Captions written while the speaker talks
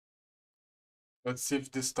Let's see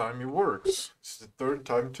if this time it works. This is the third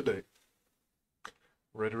time today.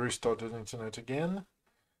 Ready to restart the internet again.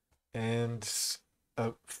 And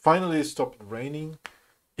finally it stopped raining.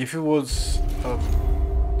 If it was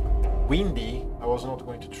windy, I was not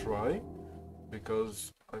going to try.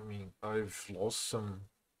 Because, I mean, I've lost some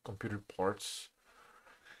computer parts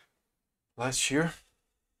last year.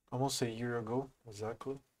 Almost a year ago,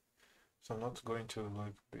 exactly. So I'm not going to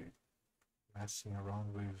like be messing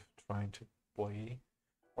around with trying to play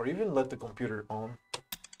or even let the computer on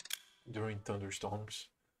during thunderstorms.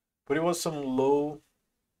 But it was some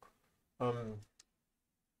um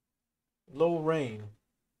low rain.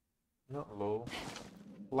 Not low.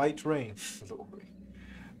 Light rain. Low rain.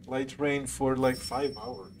 Light rain for like 5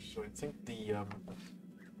 hours. So I think the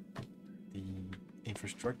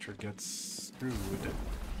infrastructure gets screwed.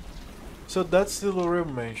 So that's the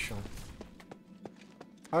L'Oreal Mansion.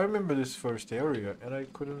 I remember this first area and I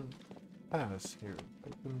couldn't pass here. I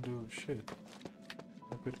couldn't do shit.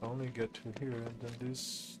 I could only get to here and then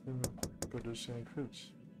this didn't produce any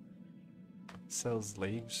fruits. Sells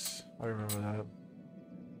slaves. I remember that.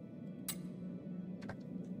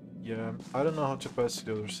 Yeah, I don't know how to pass to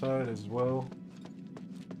the other side as well.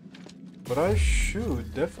 But I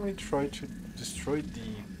should definitely try to destroy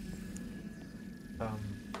the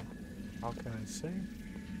how can I say?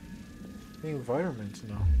 The environment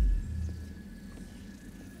now.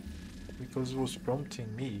 Because it was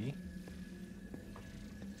prompting me.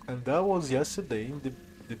 And that was yesterday in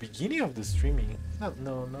the beginning of the streaming. Not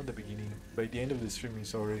the beginning. By the end of the streaming,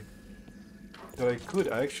 sorry. That I could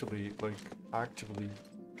actually like actively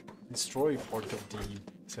destroy part of the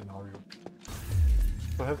scenario.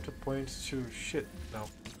 So I have to point to shit now.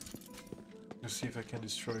 To see if I can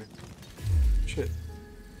destroy shit.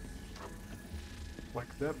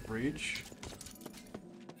 Like that bridge.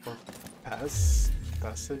 Or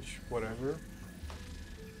passage, whatever.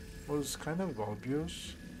 Was kind of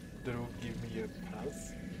obvious. That will give me a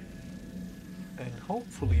path. And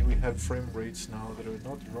hopefully we have frame rates now that are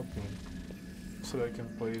not dropping. So that I can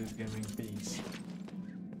play this game in peace.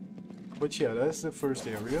 But yeah, that's the first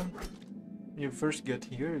area. You first get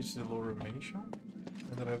here is the lower mansion.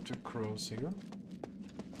 And then I have to cross here.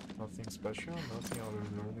 Nothing special, nothing out of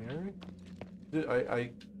the ordinary.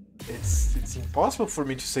 It's impossible for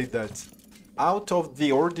me to say that. Out of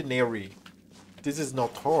the ordinary. This is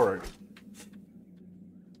not hard.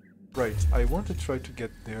 Right, I want to try to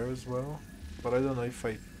get there as well, but I don't know if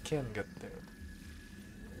I can get there.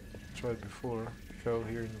 Tried before, fell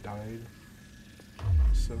here and died.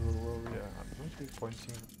 So, well, yeah, I'm going to be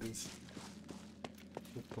pointing these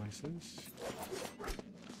two places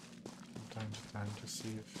from time to time to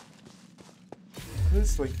see if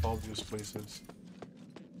there's like obvious places.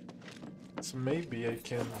 So maybe I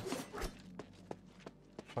can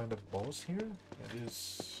find a boss here in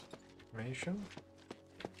this mansion.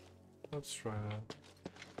 Let's try that.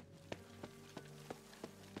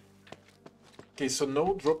 Okay, so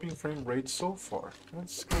no dropping frame rate so far.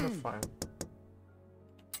 That's kind of fine.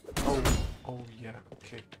 Oh yeah,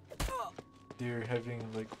 okay. They're having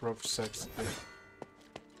like rough sex there.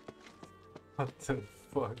 What the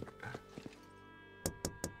fuck?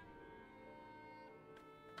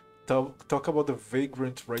 Talk about the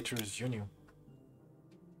Vagrant Writers Union.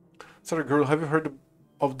 Sorry girl, have you heard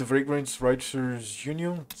of the Vagrant Writers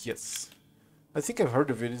Union? Yes. I think I've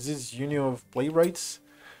heard of it. Is this union of playwrights?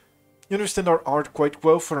 You understand our art quite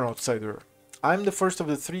well for an outsider. I'm the first of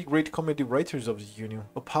the 3 great comedy writers of the union.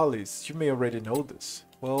 Opalis, you may already know this.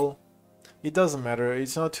 Well, it doesn't matter.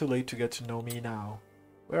 It's not too late to get to know me now.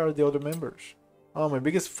 Where are the other members? Oh, my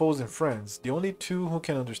biggest foes and friends. The only 2 who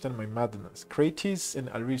can understand my madness. Crates and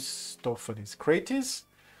Aristophanes. Crates?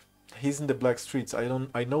 He's in the Black Streets. I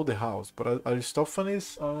know the house, but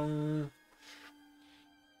Aristophanes,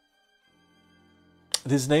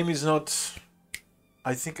 this name is not.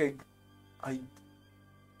 I think I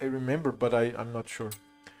remember, but I'm not sure.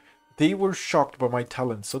 They were shocked by my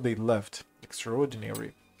talent, so they left.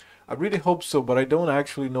 Extraordinary. I really hope so, but I don't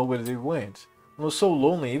actually know where they went. I was so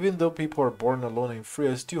lonely. Even though people are born alone and free,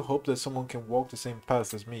 I still hope that someone can walk the same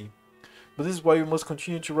path as me. But this is why we must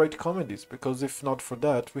continue to write comedies, because if not for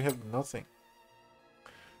that, we have nothing.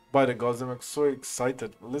 By the gods, I'm so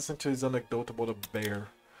excited. Listen to his anecdote about a bear.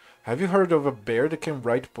 Have you heard of a bear that can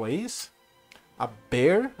write plays? A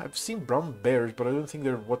bear? I've seen brown bears, but I don't think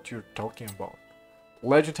they're what you're talking about.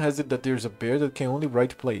 Legend has it that there's a bear that can only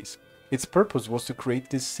write plays. Its purpose was to create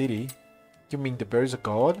this city. You mean the bear is a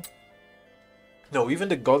god? No, even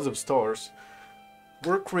the gods of stars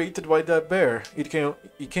were created by that bear. It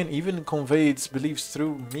can even convey its beliefs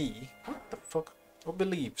through me. What the fuck? What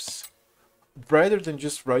beliefs? rather than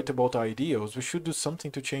just write about ideals, we should do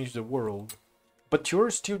something to change the world. But you're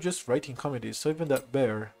still just writing comedy, so even that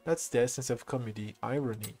bear, that's the essence of comedy,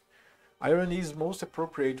 irony. Irony is the most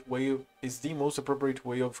appropriate way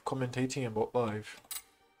of commentating about life.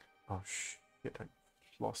 Oh shit, I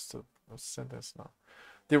lost a sentence now.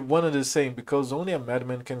 They're one and the same, because only a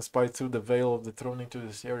madman can spy through the veil of the throne into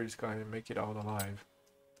the starry sky and make it out alive.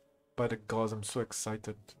 By the gods, I'm so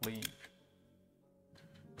excited. Leave.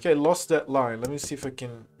 Okay, I lost that line. Let me see if I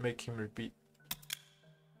can make him repeat.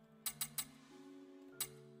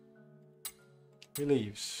 He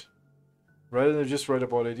leaves. Rather than just write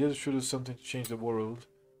about ideas, should do something to change the world.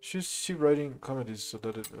 Should she writing comedies so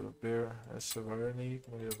that it will bear as of irony,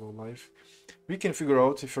 comedy about life? We can figure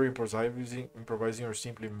out if you're improvising or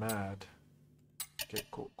simply mad. Okay,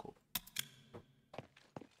 cool.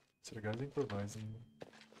 So the guy's improvising.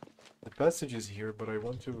 The passage is here, but I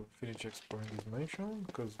want to finish exploring this mansion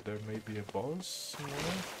because there may be a boss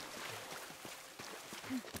somewhere.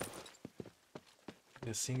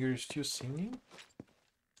 The singer is still singing?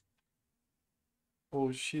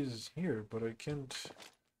 Oh, she's here, but I can't,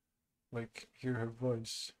 like, hear her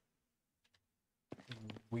voice.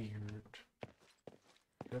 Weird.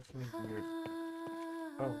 Definitely weird.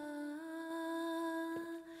 Oh.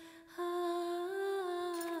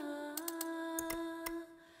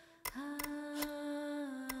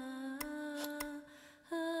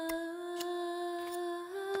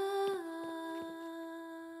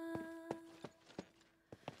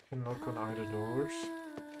 Can knock on either doors.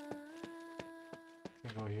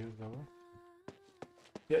 Can go here though.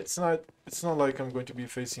 Yeah, it's not like I'm going to be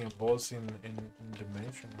facing a boss in the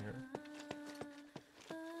mansion here.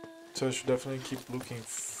 So I should definitely keep looking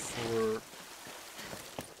for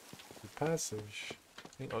the passage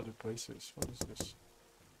in other places. What is this?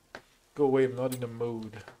 Go away, I'm not in the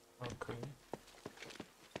mood. Okay.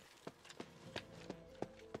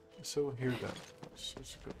 So here then.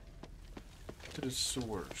 Let's go to the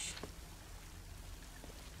sewers.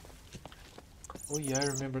 Oh yeah, I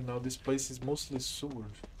remember now, this place is mostly sewers.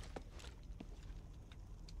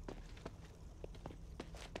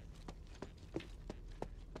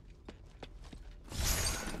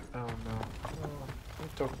 Oh no. Oh, we'll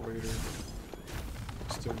talk later.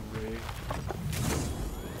 Still Ray.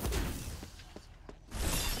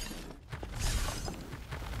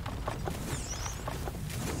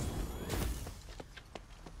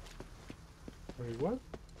 Wait, what?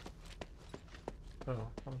 Oh,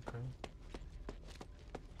 okay.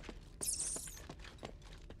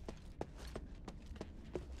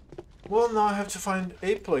 Well, now I have to find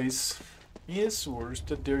a place in the sewers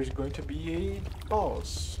that there is going to be a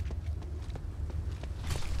boss.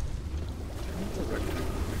 Interactive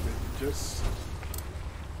with it, just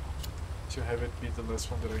to have it be the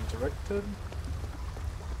last one that I interacted.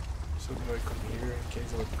 So that I come here in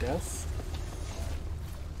case of a death.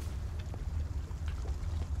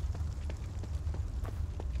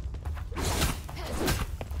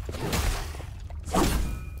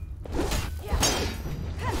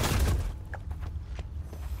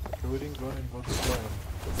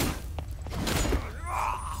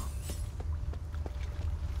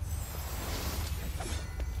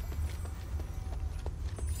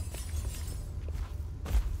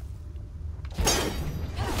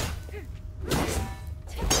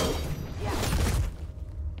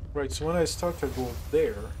 Right, so when I start I go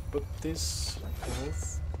there, but this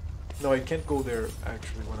health... No, I can't go there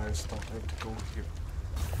actually when I start, I have to go here.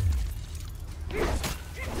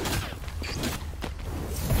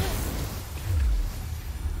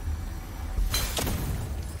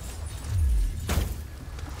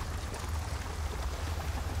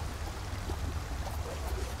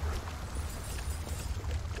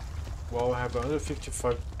 Well, I have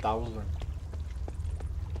 155,000.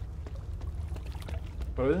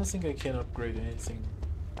 But I don't think I can upgrade anything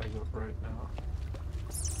as of right now.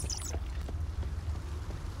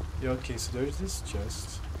 Yeah, okay, so there's this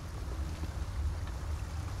chest.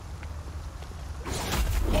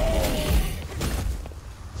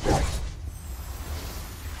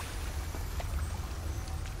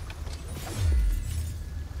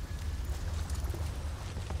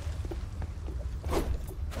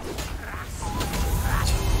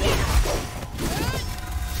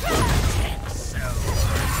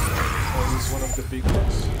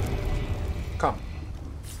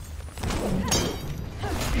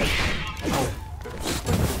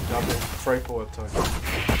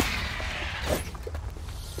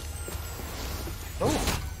 Oh,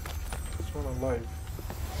 this one alive.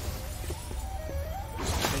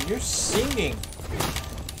 And you're singing.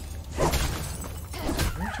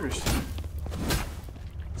 Interesting.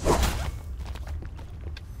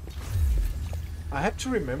 I have to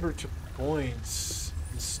remember to point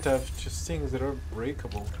and stuff to things that are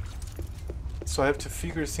breakable. So I have to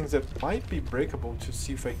figure things that might be breakable to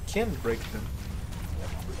see if I can break them.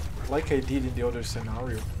 Like I did in the other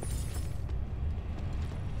scenario.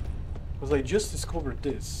 Because I just discovered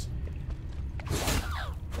this.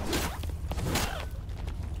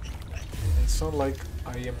 It's not like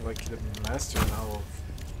I am like the master now of...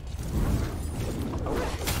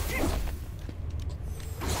 Oh.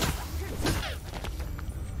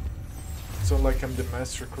 It's not like I'm the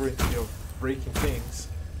master currently of breaking things.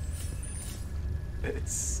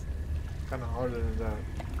 It's kind of harder than that.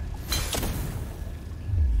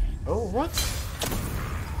 Oh, what?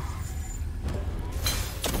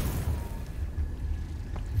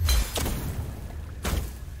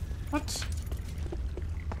 What?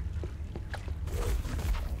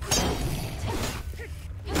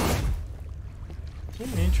 You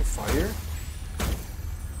need to fire?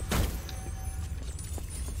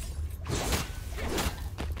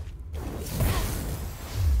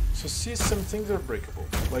 So see, some things are breakable,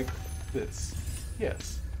 like this.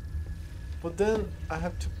 Yes. But then I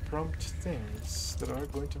have to prompt things that are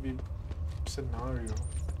going to be scenario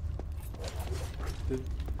that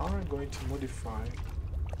are going to modify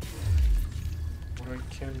what I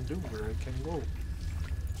can do, where I can go.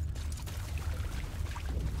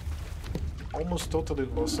 Almost totally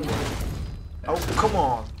lost it. Oh, come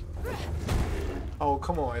on! Oh,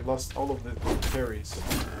 come on, I lost all of the parries.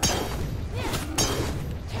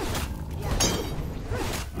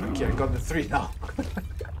 Okay, I got the 3 now.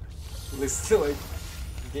 It's still like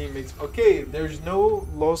the game makes... Okay, there's no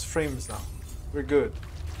lost frames now. We're good.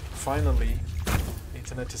 Finally,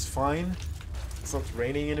 internet is fine. It's not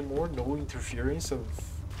raining anymore. No interference of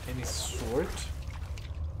any sort.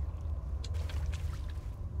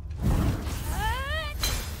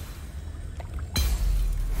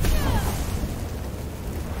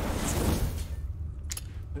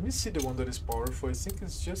 Let me see the one that is powerful. I think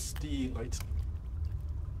it's just the lightning.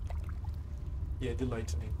 Yeah, the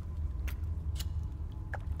lightning.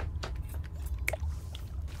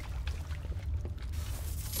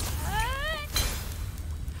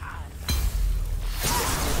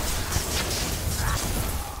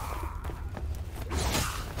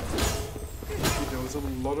 There was a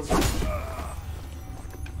lot of...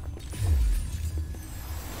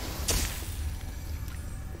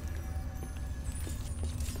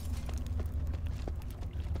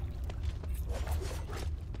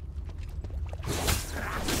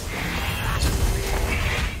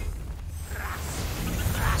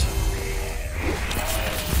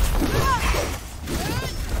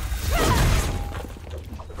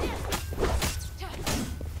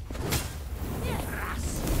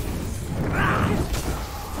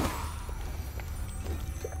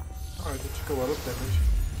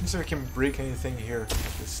 See if I can break anything here.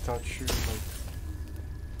 This statue, like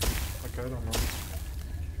I don't know.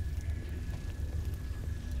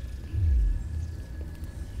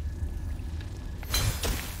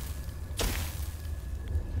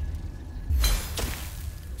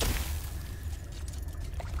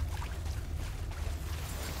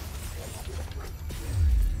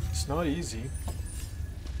 It's not easy.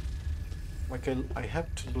 Like I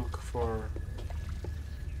have to look for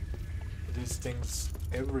these things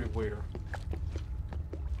everywhere.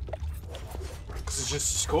 Because I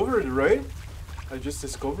just discovered it, right? I just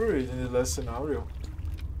discovered it in the last scenario.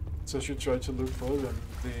 So I should try to look for them.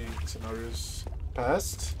 The scenarios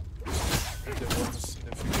past and the ones in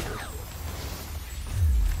the future.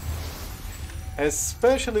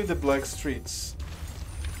 Especially the black streets.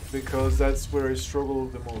 Because that's where I struggle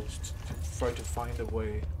the most. To try to find a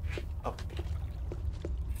way up.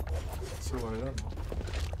 So I don't know.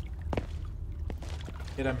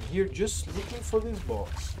 And I'm here just looking for this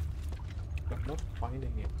box. I'm not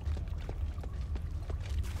finding it.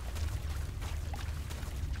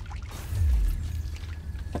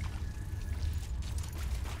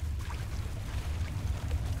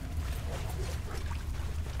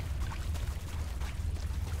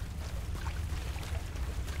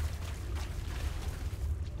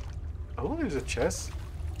 Oh, there's a chest.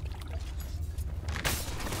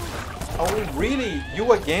 Oh, really?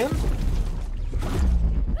 You again?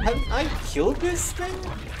 Haven't I killed this thing?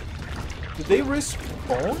 Did they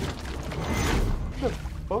respawn? What the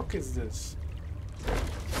fuck is this?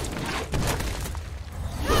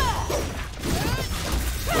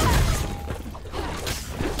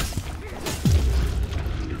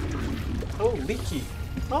 Oh, leaky.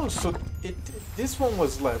 Oh, so this one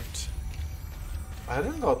was left. I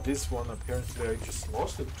hadn't got this one apparently. I just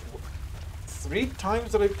lost it. 3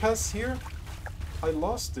 times that I passed here, I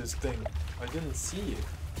lost this thing. I didn't see it.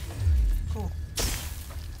 Oh.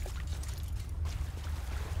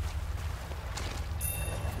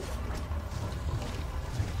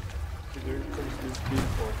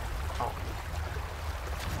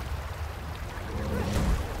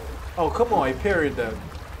 Oh, come on, I parried that.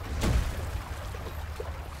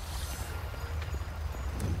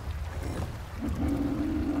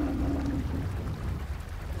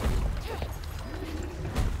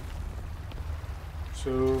 So,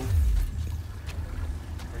 are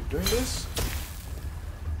you doing this?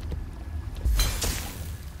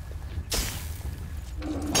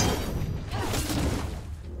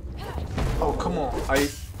 Oh, come on, I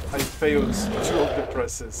failed 2 of the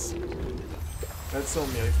presses. That's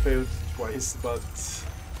on me, I failed twice, but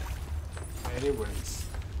anyways.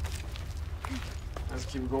 Let's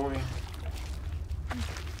keep going.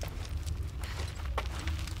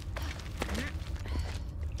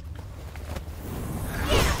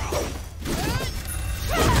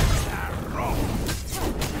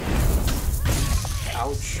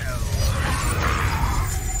 Ouch.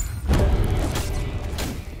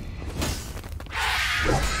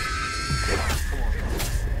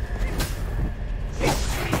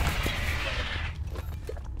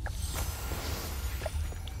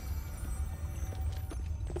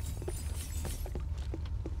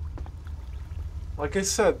 Like I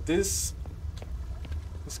said, this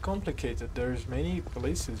is complicated. There's many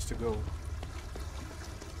places to go.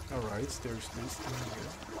 Alright, there's this thing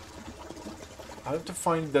here. I have to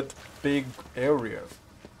find that big area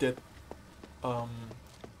that a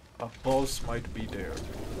boss might be there.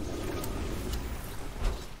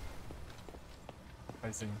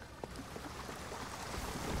 I think.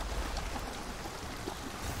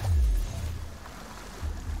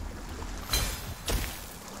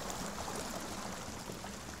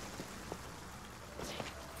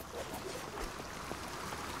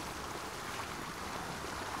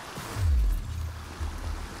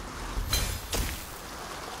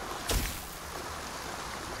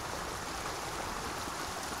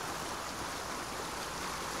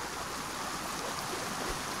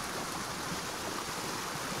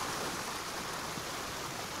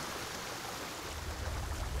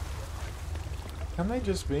 Can I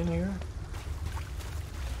just be in here?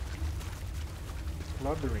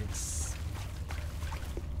 Labyrinths.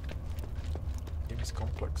 Game is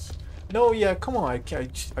complex. No, yeah, come on, I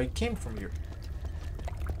came from here.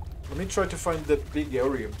 Let me try to find that big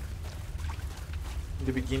area in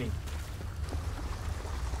the beginning.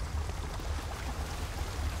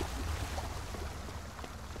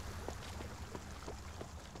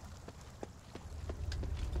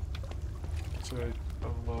 So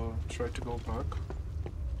I'll try to go back.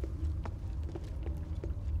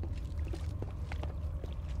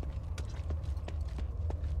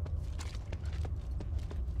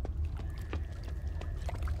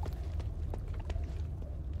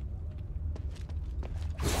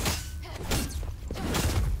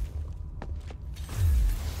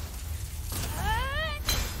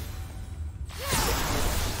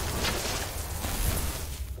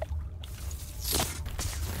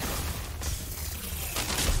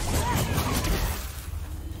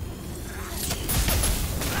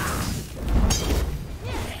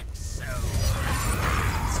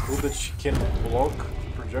 That she can block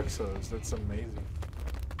projectiles, that's amazing.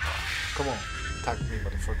 Come on, attack me,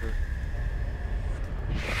 motherfucker.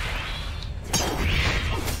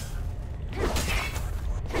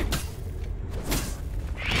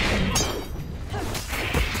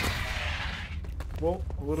 Well,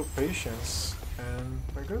 a little patience, and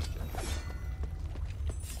we're good.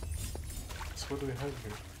 So what do we have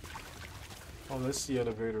here? Oh, that's the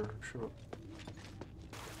elevator, sure.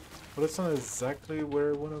 But that's not exactly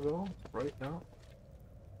where I want to go right now.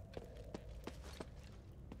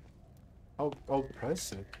 I'll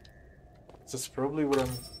press it. That's probably where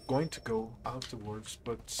I'm going to go afterwards,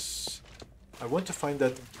 but I want to find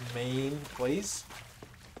that main place.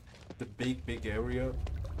 The big area.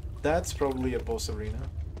 That's probably a boss arena.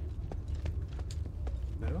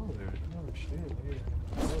 No, there's no shit here.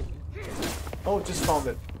 Oh, just found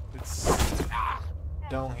it. It's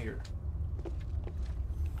down here.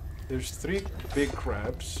 There's 3 big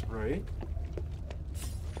crabs, right?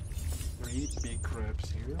 3 big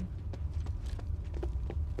crabs here.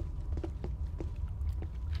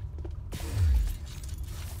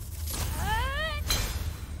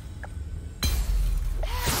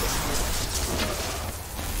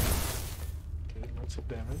 Okay, lots of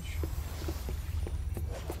damage.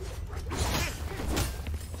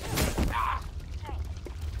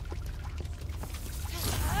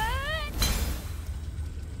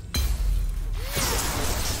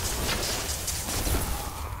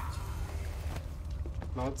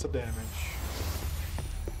 Lots of damage.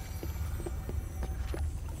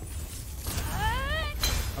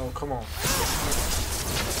 Oh, come on.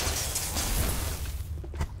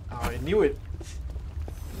 I knew it.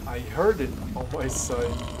 I heard it on my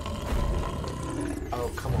side. Oh,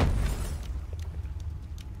 come on.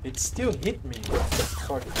 It still hit me. What the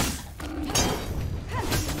fuck?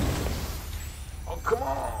 Oh, come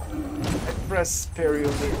on! I pressed parry on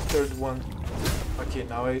the third one. Okay,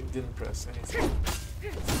 now I didn't press anything.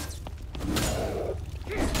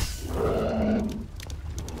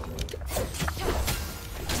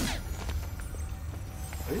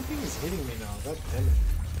 Everything is hitting me now, god damn it.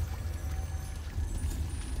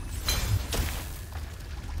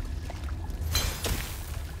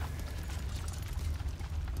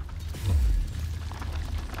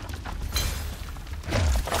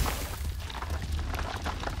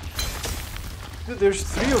 Dude, there's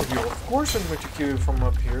 3 of you. Of course I'm going to kill you from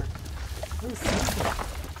up here. What are you thinking?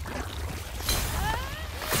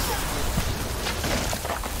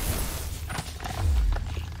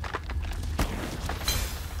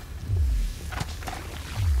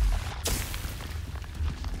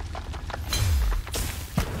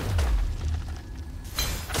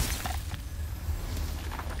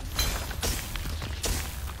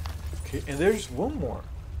 Okay, and there's one more.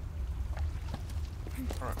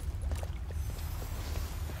 Alright.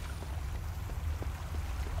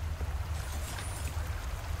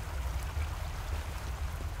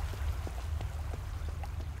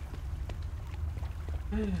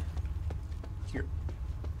 Here.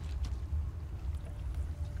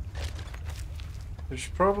 There's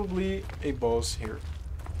probably a boss here.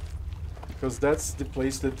 Because that's the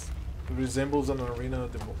place that resembles an arena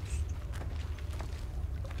the most.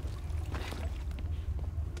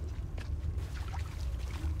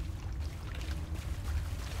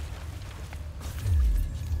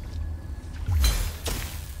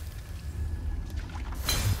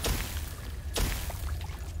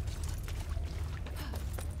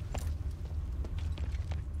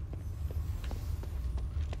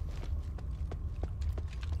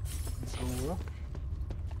 Go up.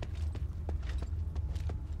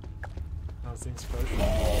 Nothing special.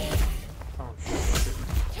 Oh shit.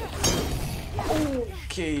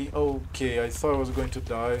 Okay, I thought I was going to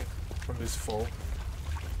die from this fall.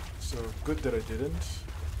 So good that I didn't.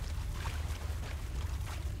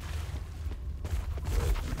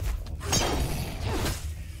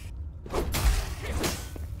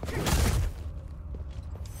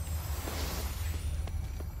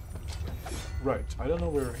 Right, I don't know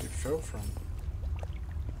where he fell from.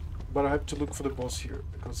 But I have to look for the boss here,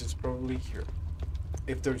 because it's probably here.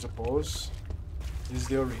 If there's a boss, this is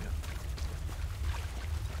the arena.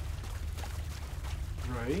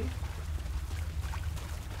 Right?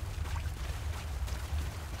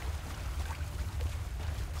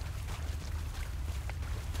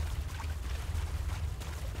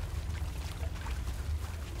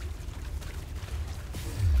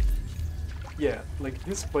 Yeah, like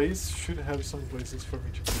this place should have some places for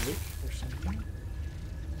me to click or something.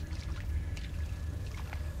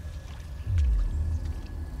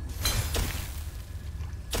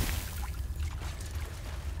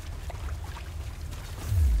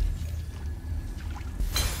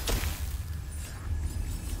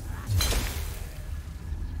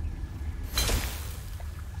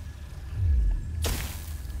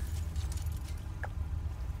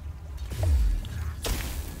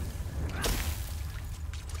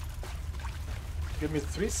 Give me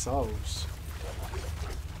 3 salves.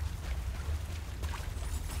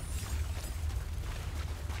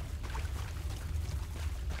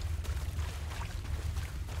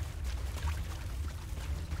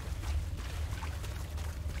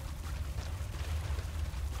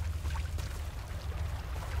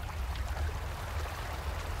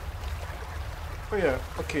 Oh yeah,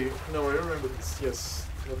 okay, no, I remember this, yes,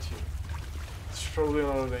 not you. It's probably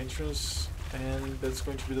another entrance, and that's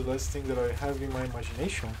going to be the last thing that I have in my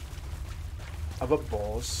imagination of a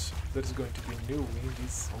boss that is going to be new in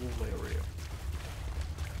this whole area.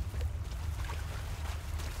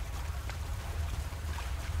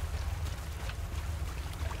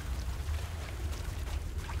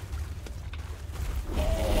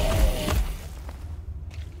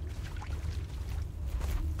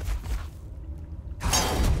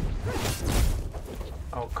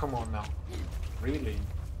 Oh, come on now. Really?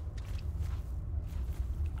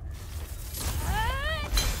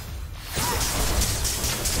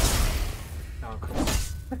 Oh, come on.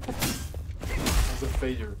 That's a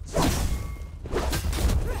failure.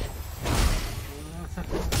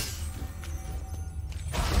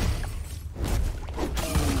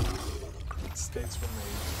 Mistakes were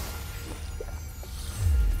made.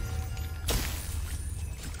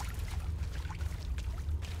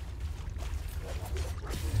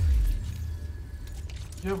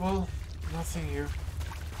 Yeah, well, nothing here.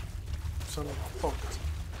 So I'm fucked.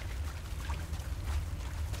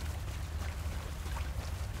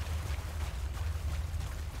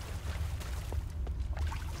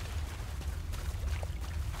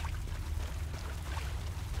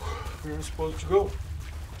 where I'm supposed to go.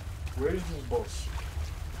 Where is this boss?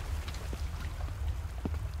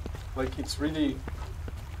 Like, it's really...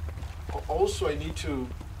 Also, I need to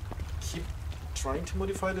keep trying to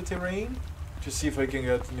modify the terrain to see if I can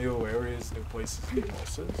get new areas, new places, new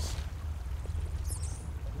bosses.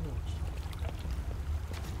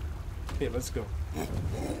 Okay, let's go.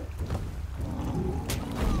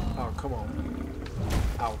 Oh, come on.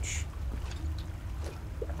 Ouch.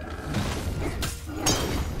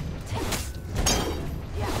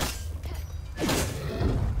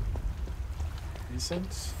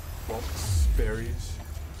 Decent. Blocks, berries.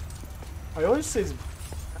 I always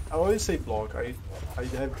say block. I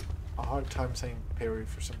have a hard time saying berry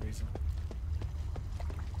for some reason.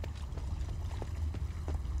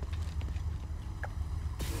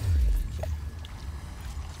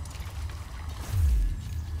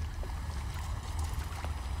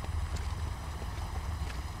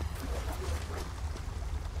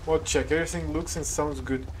 Well, check. Everything looks and sounds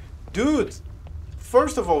good. Dude!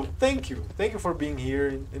 First of all, thank you. Thank you for being here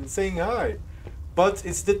and saying hi. But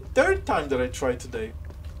it's the third time that I tried today.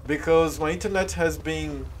 Because my internet has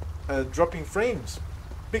been dropping frames.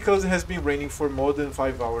 Because it has been raining for more than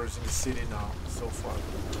 5 hours in the city now, so far.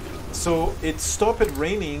 So it stopped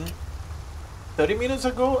raining 30 minutes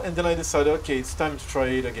ago, and then I decided, okay, it's time to try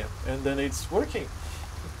it again. And then it's working.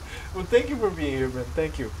 Well, thank you for being here, man.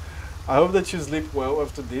 Thank you. I hope that you sleep well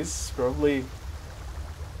after this. Probably...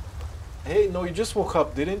 Hey, no, you just woke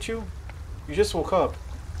up, didn't you? You just woke up.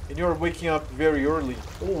 And you're waking up very early.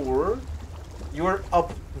 Or... you're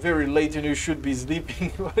up very late and you should be sleeping.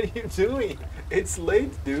 What are you doing? It's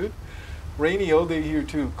late, dude. Rainy all day here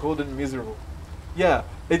too. Cold and miserable. Yeah,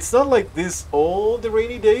 it's not like this all the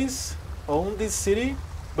rainy days on this city.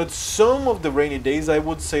 But some of the rainy days, I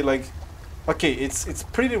would say like... Okay, it's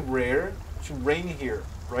pretty rare to rain here,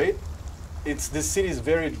 right? The city is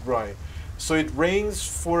very dry. So it rains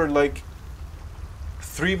for like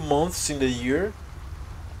 3 months in the year.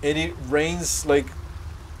 And it rains like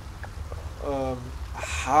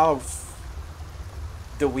half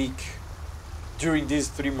the week during these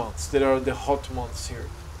 3 months that are the hot months here.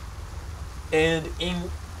 And in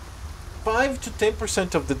 5 to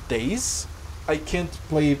 10% of the days, I can't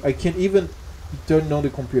even turn on the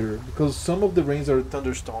computer because some of the rains are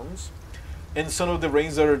thunderstorms and some of the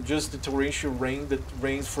rains are just the torrential rain that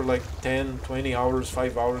rains for like 10, 20 hours,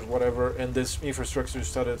 5 hours, whatever, and this infrastructure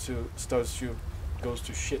goes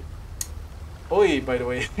to shit. Oi, by the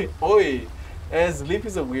way. Oi! Sleep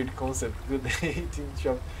is a weird concept. Good day, Team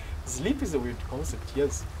Chop. Sleep is a weird concept,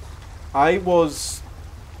 yes.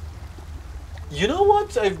 You know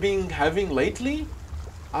what I've been having lately?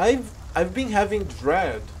 I've been having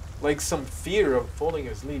dread, like some fear of falling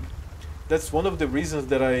asleep. That's one of the reasons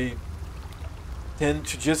that I tend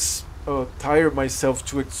to just tire myself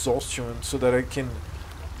to exhaustion so that I can,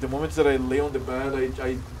 the moment that I lay on the bed,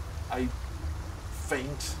 I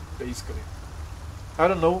faint, basically. I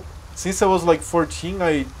don't know. Since I was like 14,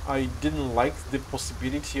 I didn't like the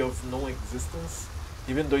possibility of non-existence,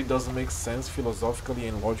 even though it doesn't make sense philosophically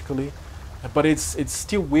and logically. But it's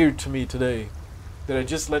still weird to me today that I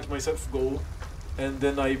just let myself go, and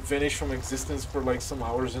then I vanish from existence for like some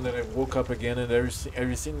hours, and then I woke up again, and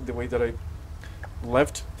everything the way that I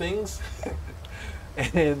left things.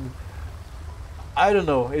 And I don't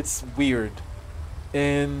know. It's weird.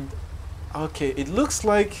 And okay, it looks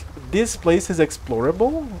like this place is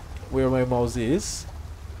explorable, where my mouse is.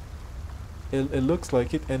 It looks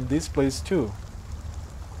like it, and this place too.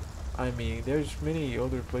 I mean, there's many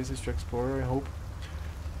other places to explore, I hope.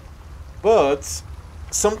 But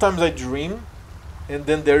sometimes I dream, and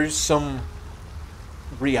then there is some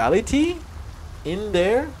reality in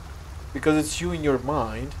there, because it's you in your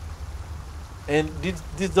mind. And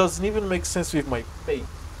this doesn't even make sense with my faith.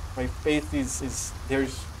 My faith is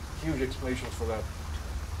there's huge explanations for that.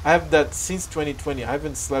 I have that since 2020. I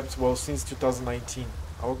haven't slept well since 2019.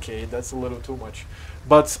 Okay, that's a little too much.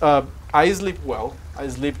 But I sleep well. I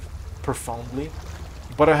sleep profoundly.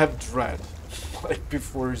 But I have dread, like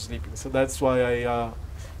before sleeping. So that's why I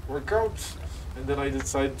work out. And then I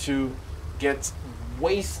decide to get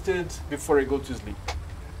wasted before I go to sleep.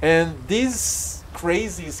 And this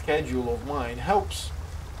crazy schedule of mine helps.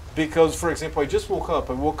 Because, for example, I just woke up.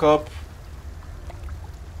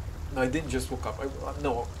 No, I didn't just woke up.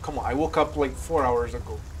 No, come on. I woke up like 4 hours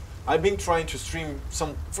ago. I've been trying to stream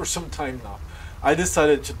for some time now. I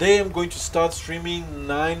decided today I'm going to start streaming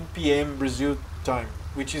 9 p.m. Brazil time,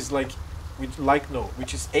 which is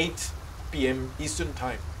which is 8 p.m. Eastern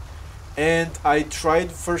time. And I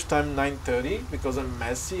tried first time 9:30 because I'm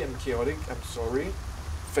messy, I'm chaotic, I'm sorry.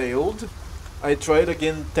 Failed. I tried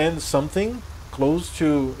again 10 something, close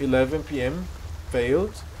to 11 p.m.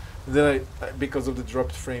 failed. Then because of the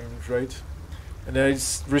dropped frames, right? And then I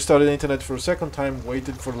restarted the internet for a second time,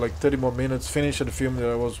 waited for like 30 more minutes, finished the film that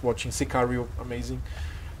I was watching, Sicario, amazing.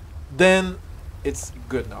 Then it's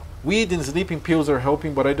good now. Weed and sleeping pills are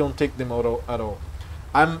helping, but I don't take them at all.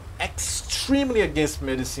 I'm extremely against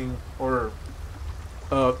medicine or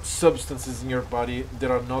substances in your body that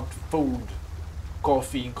are not food,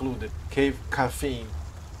 coffee included, caffeine.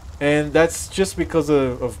 And that's just because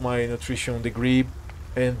of my nutrition degree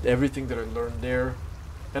and everything that I learned there.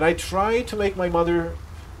 And I try to make my mother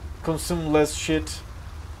consume less shit,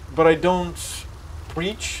 but I don't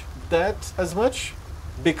preach that as much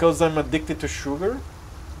because I'm addicted to sugar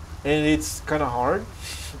and it's kind of hard.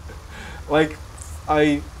 Like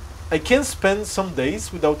I can spend some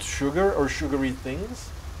days without sugar or sugary things,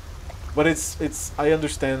 but it's I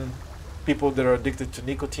understand people that are addicted to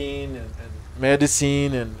nicotine and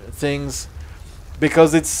medicine and things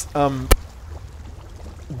because it's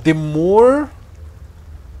the more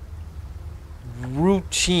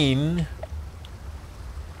routine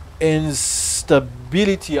and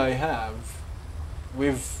stability I have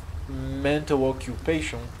with mental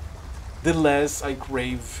occupation, the less I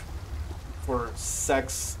crave for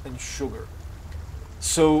sex and sugar.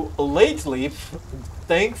 So lately,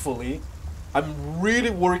 thankfully, I'm really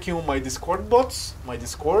working on my Discord bots, my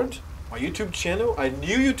Discord, my YouTube channel, a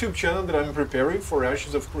new YouTube channel that I'm preparing for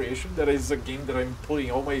Ashes of Creation. That is a game that I'm putting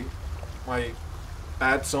all my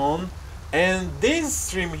ads on. And this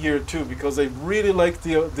stream here too, because I really like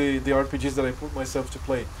the RPGs that I put myself to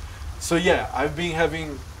play. So yeah, I've been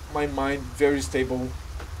having my mind very stable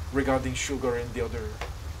regarding sugar and the other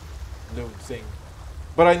new thing.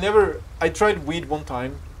 But I tried weed one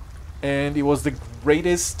time, and it was the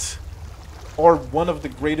greatest, or one of the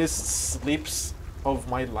greatest sleeps of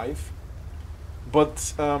my life.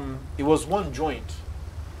 But it was one joint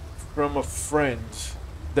from a friend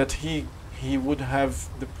that he would have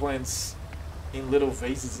the plants in little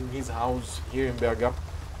vases in his house here in BH.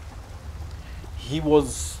 He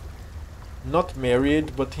was not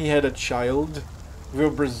married, but he had a child with a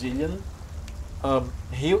Brazilian.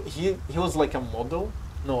 He was like a model.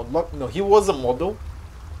 No, he was a model,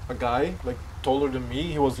 a guy like taller than me.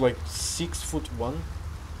 He was like 6'1",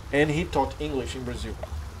 and he taught English in Brazil,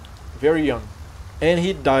 very young, and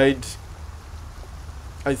he died,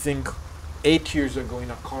 I think, 8 years ago in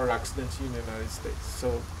a car accident in the United States.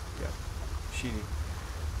 So yeah, shitty.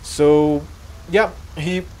 So yeah,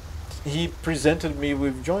 he presented me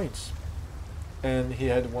with joints, and he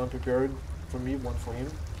had one prepared for me, one for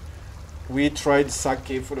him. We tried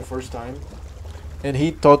sake for the first time, and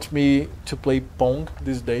he taught me to play Pong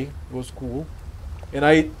this day. It was cool. And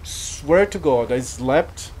I swear to God, I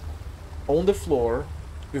slept on the floor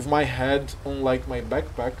with my head on like my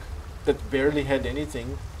backpack that barely had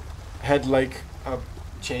anything, had like a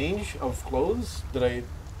change of clothes that I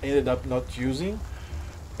ended up not using,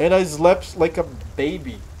 and I slept like a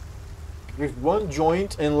baby with one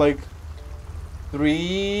joint and like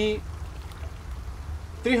 300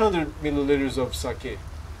 milliliters of sake,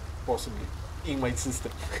 possibly, in my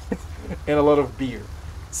system, and a lot of beer.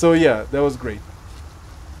 So yeah, that was great.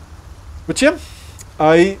 But yeah,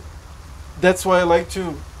 that's why I like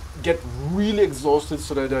to get really exhausted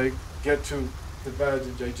so that I get to the bed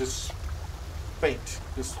and I just faint,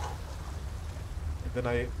 and then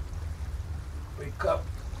I wake up.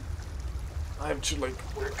 I have to like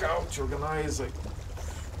work out, organize, like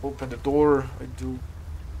open the door. I do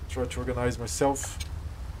try to organize myself.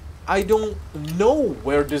 I don't know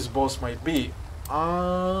where this boss might be.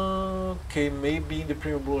 Okay, maybe in the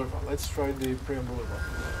Premium Boulevard. Let's try the Premium Boulevard.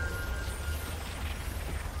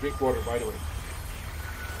 Drink water, by the way.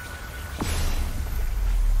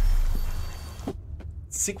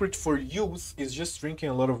 Secret for youth is just drinking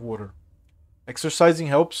a lot of water. Exercising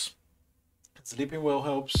helps. Sleeping well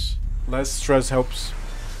helps. Less stress helps.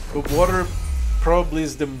 But water probably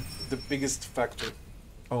is the biggest factor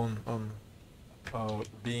on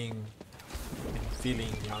being and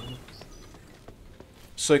feeling young.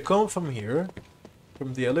 So I come from here,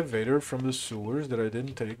 from the elevator, from the sewers that I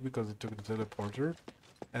didn't take because I took the teleporter,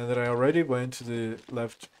 and that I already went to the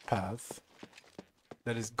left path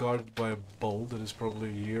that is guarded by a bowl that is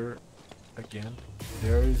probably here again.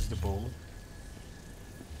 There is the bowl.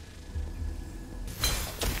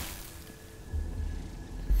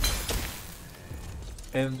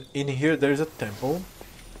 And in here there's a temple.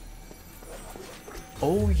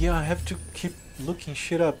 Oh yeah, I have to keep looking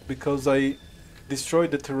shit up because I destroyed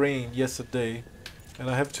the terrain yesterday, and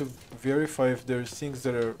I have to verify if there's things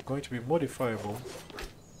that are going to be modifiable.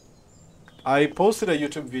 I posted a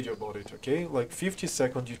YouTube video about it, okay? Like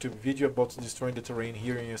 50-second YouTube video about destroying the terrain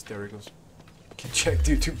here in Asterigos. You can check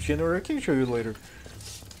the YouTube channel, or I can show you later.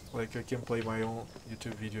 Like, I can play my own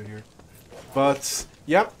YouTube video here. But,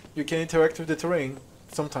 yeah, you can interact with the terrain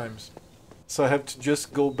sometimes. So I have to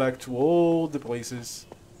just go back to all the places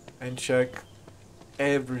and check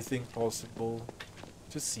everything possible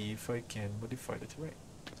to see if I can modify the terrain.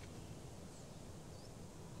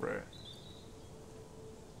 Right.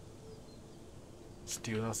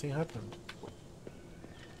 Still nothing happened.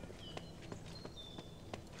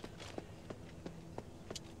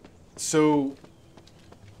 So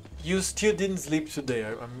you still didn't sleep today,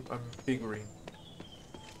 I'm figuring.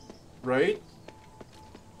 Right?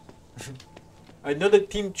 I know that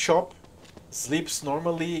Team Chop sleeps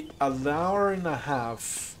normally an hour and a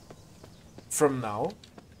half from now.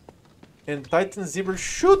 And Titan Zebra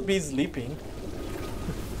should be sleeping.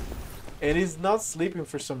 And he's not sleeping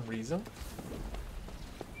for some reason.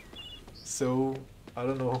 So, I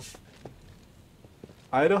don't know.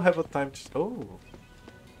 I don't have a time to... Oh.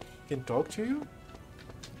 Can talk to you?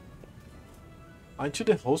 Aren't you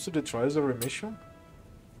the host of the Trials of Remission?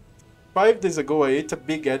 5 days ago I ate a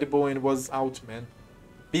big edible and was out, man.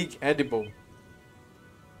 Big edible.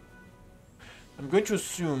 I'm going to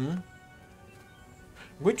assume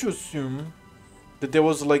that there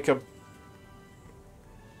was like a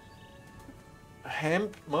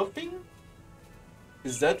hemp muffin?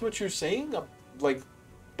 Is that what you're saying? Like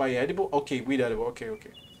by edible? Okay, weed edible. Okay,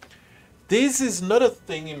 okay. This is not a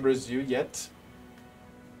thing in Brazil yet.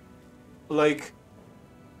 Like,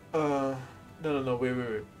 no,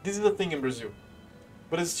 wait. This is a thing in Brazil.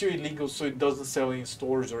 But it's still illegal, so it doesn't sell in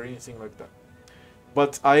stores or anything like that.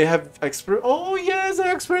 But I have experienced... Oh, yes,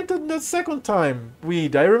 I experienced it the second time.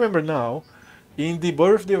 Weed, I remember now. In the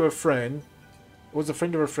birthday of a friend. It was a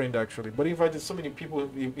friend of a friend, actually. But he invited so many people.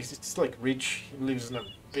 It's like rich. He lives in a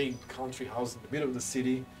big country house in the middle of the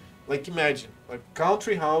city. Like, imagine. Like,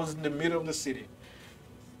 country house in the middle of the city.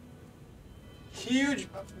 Huge.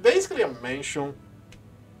 Basically a mansion.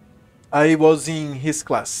 I was in his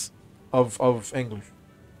class of English.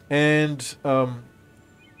 And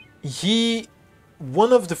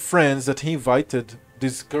one of the friends that he invited,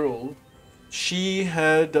 this girl, she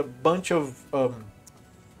had a bunch of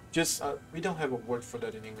we don't have a word for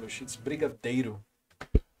that in English. It's brigadeiro.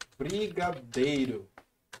 Brigadeiro.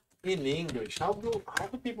 In English, how do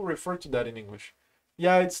people refer to that in English?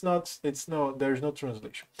 Yeah, there's no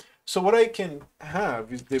translation. So what I can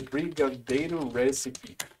have is the brigadeiro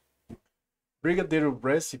recipe. Brigadeiro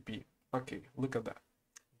recipe. Okay, look at that.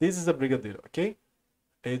 This is a brigadeiro. Okay,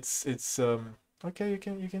 it's okay. You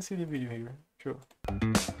can see the video here. Sure.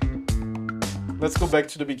 Let's go back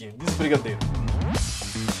to the beginning. This is brigadeiro.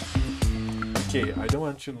 Okay, I don't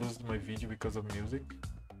want to lose my video because of music.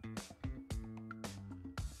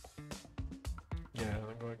 Yeah,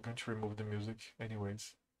 I'm going to remove the music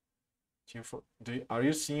anyways. Are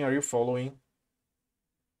you seeing? Are you following?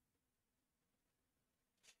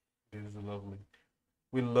 This is lovely.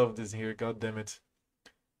 We love this here, god damn it.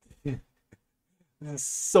 This is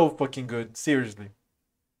so fucking good, seriously.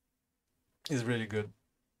 It's really good.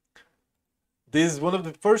 This is one of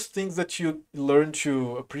the first things that you learn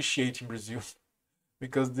to appreciate in Brazil.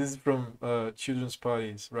 Because this is from children's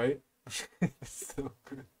parties, right? So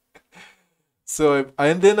good. So,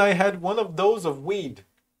 and then I had one of those of weed.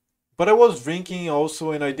 But I was drinking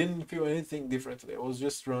also, and I didn't feel anything differently. I was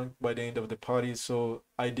just drunk by the end of the party, so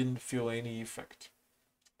I didn't feel any effect.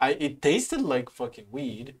 It tasted like fucking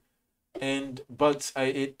weed, but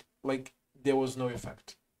there was no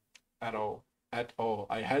effect at all. At all.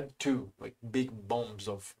 I had 2 like big bombs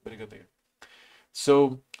of brigadeiro.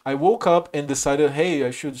 So I woke up and decided, hey,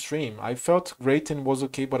 I should stream. I felt great and was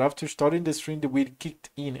okay, but after starting the stream, the weed kicked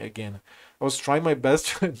in again. I was trying my best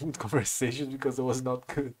to end conversations because it was not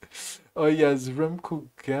good. Oh yes, rum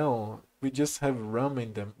kugel. We just have rum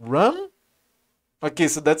in them. Rum? Okay,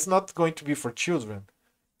 so that's not going to be for children.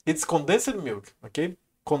 It's condensed milk, okay?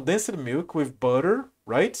 Condensed milk with butter,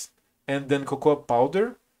 right? And then cocoa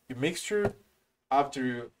powder. You mixture. After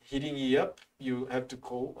you heating it up, you have to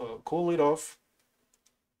cool it off.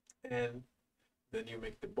 And then you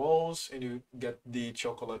make the balls and you get the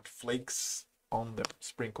chocolate flakes on them.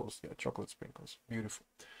 Sprinkles, yeah, chocolate sprinkles. Beautiful.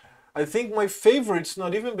 I think my favorite's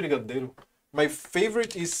not even brigadeiro. My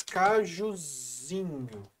favorite is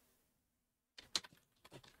cajuzinho.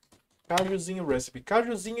 Cajuzinho recipe.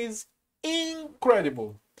 Cajuzinho is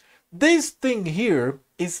incredible. This thing here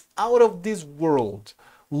is out of this world.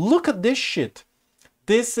 Look at this shit.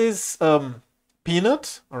 This is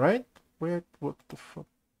peanut, all right? What the fuck?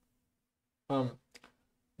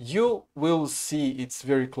 You will see it's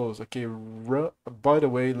very close. Okay, by the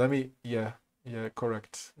way, let me, yeah,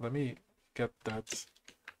 correct. Let me get that.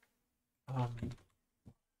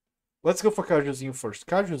 Let's go for cajuzinho first.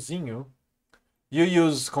 Cajuzinho, you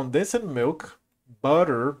use condensed milk,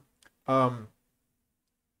 butter,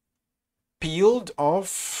 peeled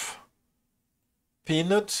off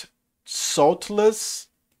peanut, saltless,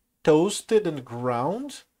 toasted and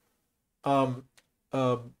ground, um,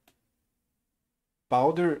 uh,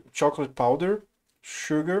 powder, chocolate powder,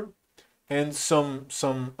 sugar, and some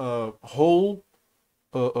whole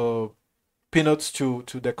peanuts to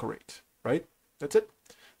decorate. Right? That's it.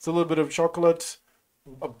 It's a little bit of chocolate,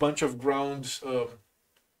 a bunch of ground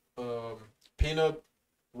peanut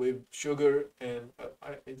with sugar, and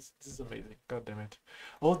this is amazing. God damn it!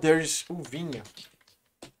 Oh, there's uvinha.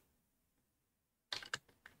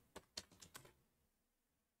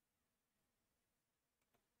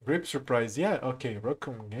 Grape surprise, yeah. Okay,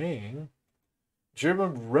 Raccoon Gang.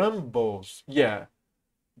 German rumbles, yeah.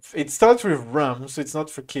 It starts with rum, so it's not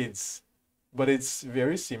for kids, but it's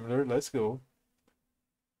very similar. Let's go.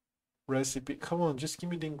 Recipe. Come on, just give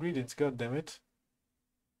me the ingredients. God damn it.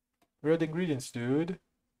 Where are the ingredients, dude?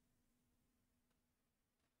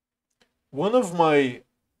 One of my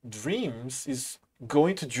dreams is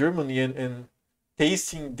going to Germany and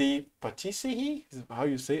tasting the patisserie, is how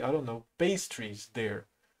you say, I don't know, pastries there,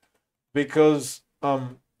 because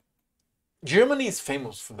Germany is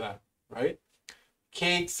famous for that, right?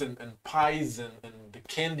 Cakes and pies and the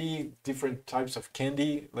candy, different types of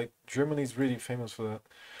candy. Like Germany is really famous for that.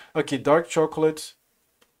 Okay, dark chocolate,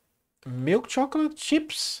 milk chocolate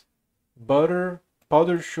chips, butter,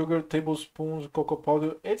 powdered sugar, tablespoons, cocoa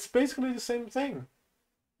powder. It's basically the same thing.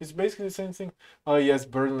 It's basically the same thing. Oh yes,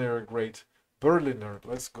 Berliner, great. Berliner,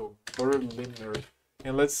 let's go. Berliner.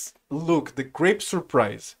 And let's look, the grape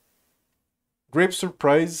surprise. Grape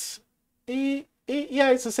surprise, yeah,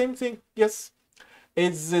 it's the same thing. Yes,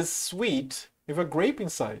 it's a sweet with a grape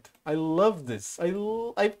inside. I love this.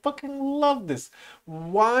 I fucking love this.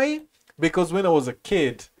 Why? Because when I was a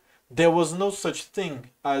kid, there was no such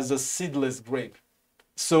thing as a seedless grape.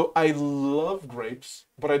 So I love grapes,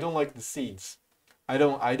 but I don't like the seeds. I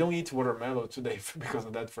don't eat watermelon today because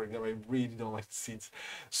of that. For example, I really don't like the seeds.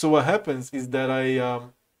 So what happens is that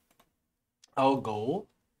I'll go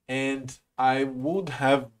and I would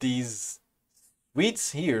have these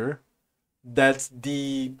sweets here that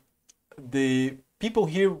the people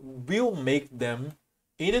here will make them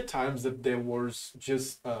in the times that there was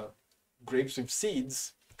just grapes with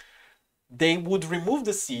seeds. They would remove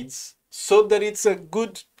the seeds so that it's a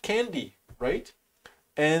good candy, right?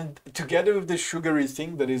 And together with the sugary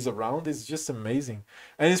thing that is around, it's just amazing.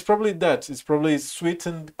 And it's probably that. It's probably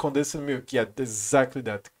sweetened condensed milk. Yeah, exactly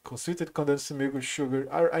that. Sweetened condensed milk with sugar.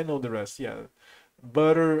 I know the rest. Yeah,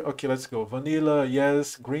 butter. Okay, let's go. Vanilla,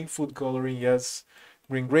 yes. Green food coloring, yes.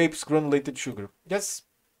 Green grapes, granulated sugar. Yes,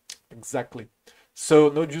 exactly. So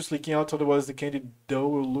no juice leaking out, otherwise the candy dough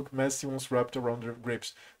will look messy once wrapped around the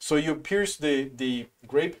grapes. So you pierce the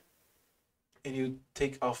grape and you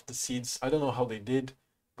take off the seeds. I don't know how they did,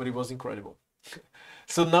 but it was incredible.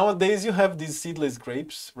 So nowadays you have these seedless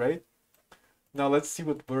grapes, right? Now let's see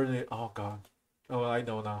what Bernie. Oh God. Oh, I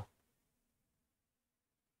know now.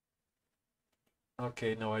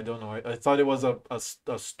 Okay, no, I don't know. I thought it was a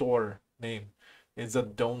store name. It's a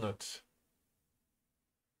donut.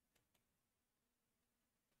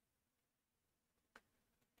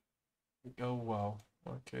 Oh wow.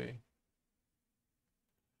 Okay.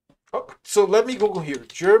 Oh, so let me Google here.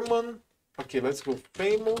 German. Okay, let's go.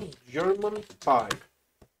 Famous German pie.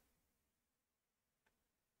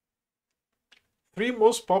 3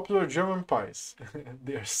 most popular German pies.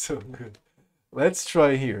 They are so good. Let's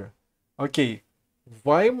try here. Okay,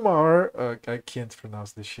 Weimar. I can't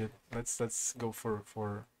pronounce this shit. Let's go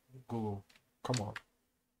for Google. Come on.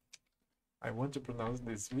 I want to pronounce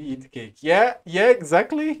this. We eat cake. Yeah,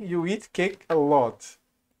 exactly. You eat cake a lot.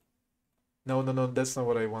 No, that's not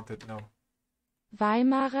what I wanted. No.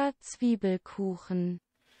 Weimarer Zwiebelkuchen.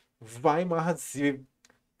 Weimarer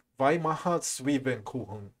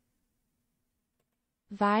Zwiebelkuchen.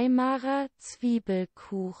 Weimarer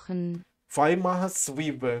Zwiebelkuchen. Weimarer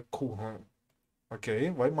Zwiebelkuchen. Okay,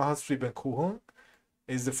 Weimarer Zwiebelkuchen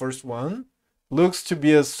is the first one. Looks to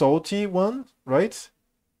be a salty one, right?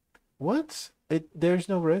 What? There's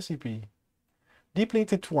no recipe. Deeply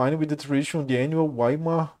intertwined with the tradition of the annual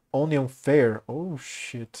Weimar Onion Fair. Oh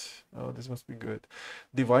shit. Oh, this must be good.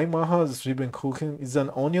 The Weimarer Zwiebelkuchen is an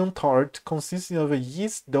onion tart consisting of a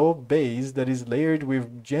yeast dough base that is layered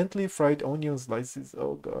with gently fried onion slices.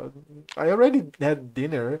 Oh god. I already had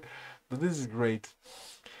dinner, but this is great.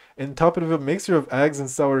 and top it with a mixture of eggs and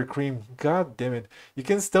sour cream. God damn it. You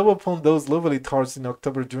can stumble upon those lovely tarts in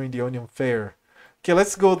October during the Onion Fair. Okay,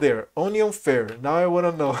 let's go there. Onion Fair. Now I want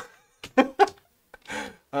to know.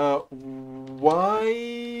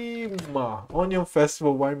 Waima. Onion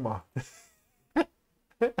Festival, Waima.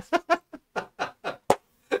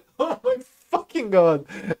 Oh my fucking god.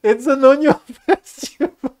 It's an onion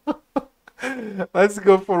festival. Let's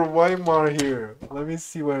go for Weimar here. Let me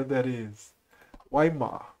see where that is.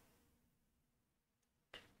 Weimar.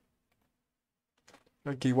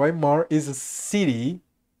 Okay, Weimar is a city.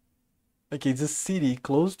 Okay, it's a city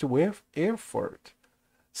close to Erfurt.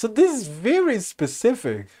 So this is very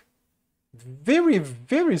specific. Very,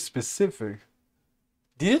 very specific.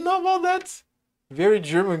 Did you know about that? Very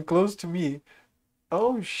German, close to me.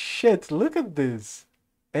 Oh shit, look at this.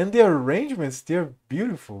 And the arrangements, they're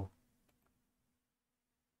beautiful.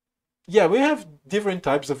 Yeah, we have different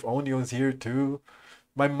types of onions here too.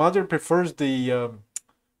 My mother prefers the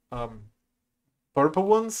um, purple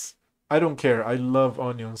ones. I don't care. I love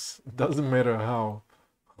onions. Doesn't matter how.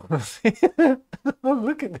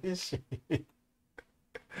 Look at this shit.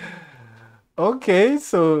 Okay,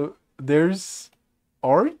 so there's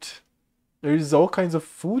art. There's all kinds of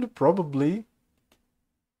food, probably.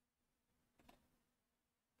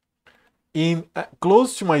 In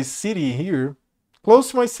close to my city here, close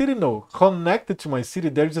to my city, no, connected to my city,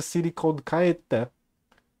 there's a city called Caeté.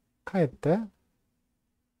 Caeté?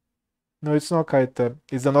 No, it's not Caeté.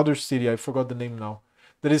 It's another city. I forgot the name now.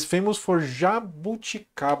 That is famous for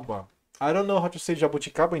jabuticaba. I don't know how to say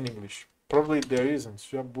jabuticaba in English. Probably there isn't.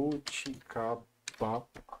 Jabuticaba.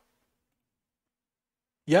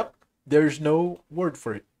 Yep, there's no word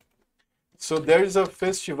for it. So there's a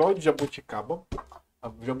festival de jabuticaba, a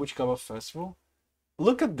jabuticaba festival.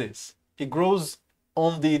 Look at this. It grows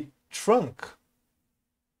on the trunk.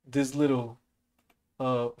 These little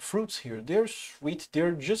fruits here. They're sweet.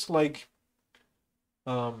 They're just like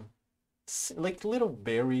little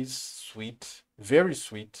berries, sweet, very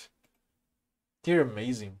sweet. They're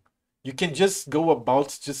amazing. You can just go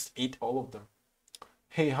about, just eat all of them.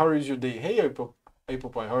 Hey, how is your day? Hey, Apple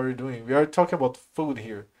Pie, how are you doing? We are talking about food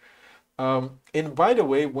here. And by the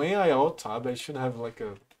way, when I alt tab, I should have like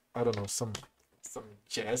a, I don't know, some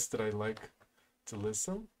jazz that I like to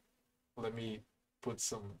listen. Let me put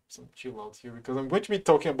some chill out here because I'm going to be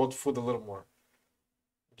talking about food a little more.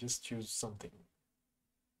 Just choose something.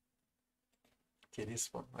 Okay, this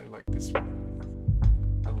one. I like this one.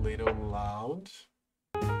 A little loud.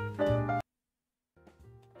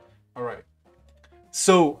 All right.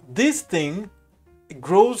 So this thing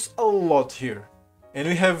grows a lot here, and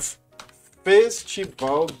we have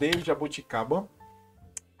Festival de Jabuticaba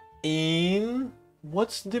in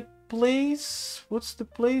what's the place?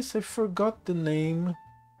 I forgot the name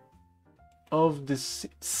of the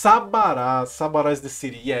city. Sabará. Sabará is the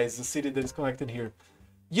city. Yeah, it's the city that is connected here.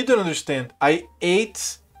 You don't understand. I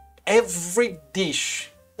ate every dish.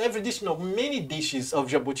 No, many dishes of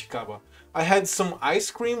jabuticaba. I had some ice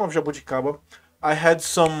cream of jabuticaba. I had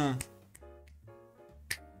some...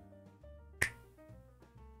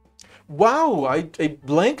 Wow, I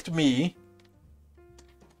blanked me.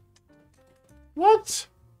 What?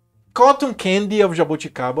 Cotton candy of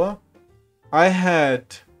jabuticaba. I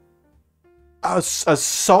had a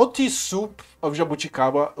salty soup of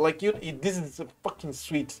jabuticaba. Like this is a fucking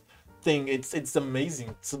sweet thing. It's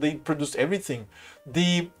amazing. So they produce everything.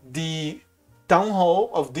 The town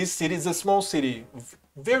hall of this city is a small city,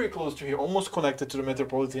 very close to here, almost connected to the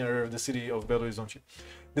metropolitan area of the city of Belo Horizonte.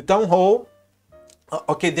 The town hall.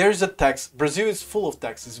 Okay, there's a tax. Brazil is full of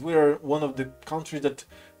taxes. We are one of the countries that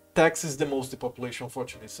taxes the most the population,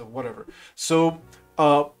 unfortunately. So whatever. So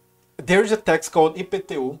there's a tax called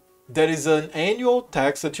IPTU. That is an annual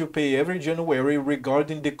tax that you pay every January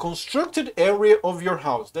regarding the constructed area of your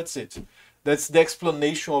house. That's it. That's the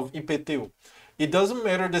explanation of IPTU. It doesn't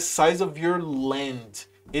matter the size of your land.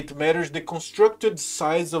 It matters the constructed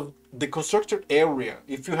size of the constructed area.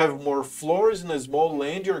 If you have more floors in a small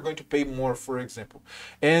land, you're going to pay more, for example.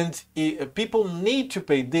 And people need to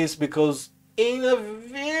pay this because in a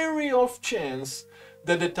very off chance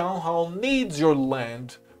that the town hall needs your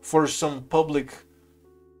land for some public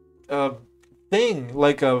thing,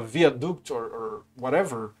 like a viaduct or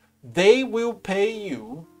whatever, they will pay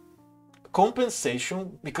you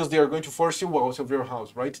compensation because they are going to force you out of your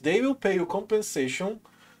house, right? They will pay you compensation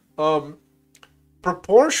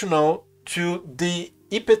proportional to the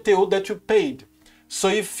IPTU that you paid. So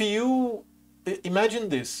if you imagine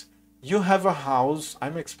this, you have a house.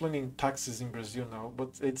 I'm explaining taxes in Brazil now,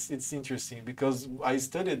 but it's interesting because I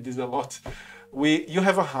studied this a lot. You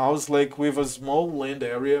have a house like with a small land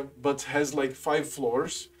area, but has like 5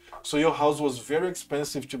 floors. So your house was very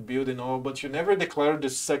expensive to build and all, but you never declared the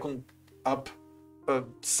second up,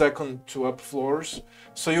 second to up floors.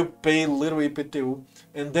 So you pay little IPTU,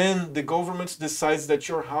 and then the government decides that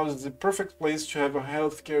your house is the perfect place to have a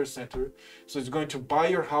healthcare center. So it's going to buy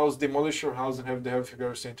your house, demolish your house, and have the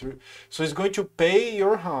healthcare center. So it's going to pay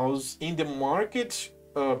your house in the market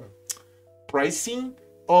pricing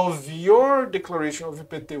of your declaration of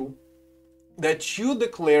IPTU that you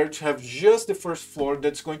declare to have just the first floor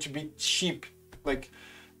that's going to be cheap. Like,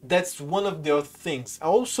 that's one of the things.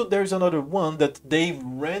 Also, there's another one that they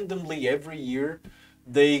randomly every year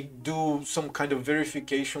they do some kind of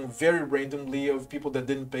verification very randomly of people that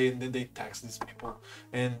didn't pay, and then they tax these people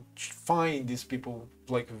and fine these people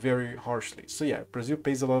like very harshly. So yeah, Brazil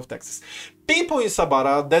pays a lot of taxes. People in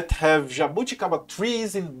Sabará that have jabuticaba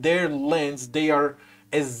trees in their lands, they are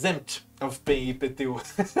exempt of paying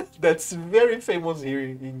IPTU. That's very famous here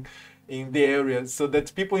in the area. So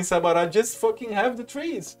that people in Sabará just fucking have the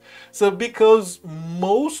trees. So because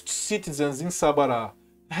most citizens in Sabará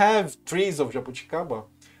have trees of jabuticaba,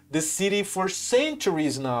 the city for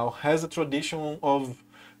centuries now has a tradition of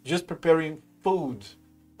just preparing food,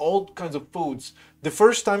 all kinds of foods. The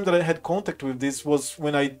first time that I had contact with this was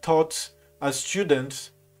when I taught a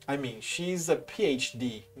student. I mean, she's a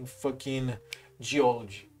PhD in fucking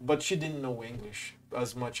geology, but she didn't know English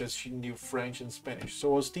as much as she knew French and Spanish.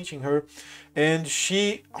 So I was teaching her, and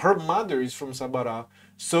her mother is from Sabará.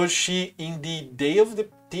 So she, in the day of the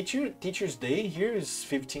teacher's day, here is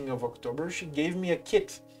 15th of October, she gave me a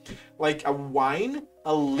kit, like a wine,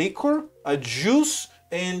 a liquor, a juice,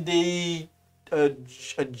 and a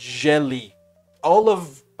jelly, all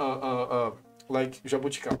of like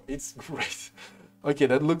jabuticaba. It's great. Okay,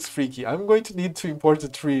 that looks freaky. I'm going to need to import a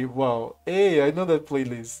tree. Wow. Hey, I know that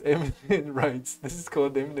playlist. Eminent Rights. This is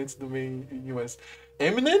called Eminence Domain in US.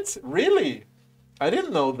 Eminent? Really? I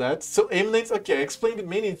didn't know that. So Eminent, okay, I explained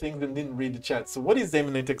many things and didn't read the chat. So what is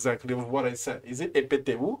Eminent exactly of what I said? Is it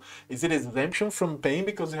EPTU? Is it exemption from paying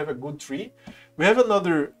because you have a good tree? We have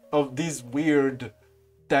another of these weird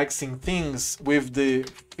taxing things with the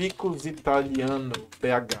Ficus Italiano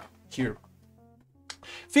PH here.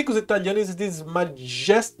 Ficus Italiano is this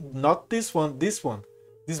not this one, this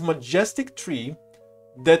majestic tree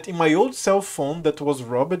that in my old cell phone that was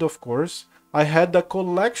robbed, of course, I had a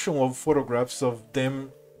collection of photographs of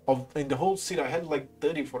them in the whole city. I had like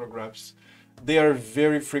 30 photographs. They are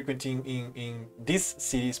very frequent in this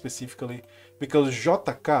city specifically because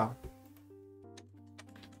JK,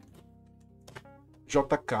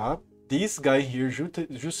 this guy here,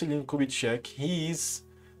 Juscelino Kubitschek, he is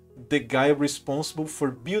the guy responsible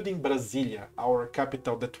for building Brasilia, our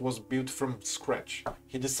capital that was built from scratch.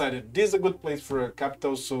 He decided this is a good place for a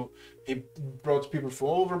capital, so he brought people from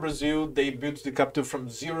all over Brazil. They built the capital from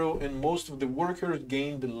zero, and most of the workers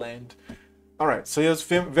gained the land. All right, so he was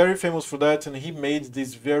very famous for that, and he made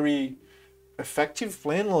this very effective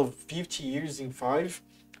plan of 50 years in 5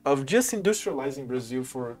 of just industrializing Brazil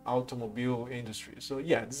for automobile industry. So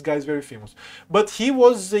yeah, this guy is very famous. But he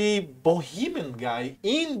was a bohemian guy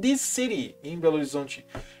in this city, in Belo Horizonte.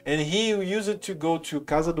 And he used it to go to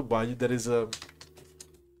Casa do Baile, that is a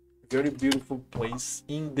very beautiful place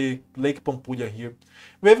in the Lake Pampulha here.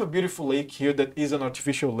 We have a beautiful lake here that is an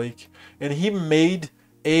artificial lake. And he made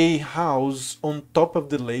a house on top of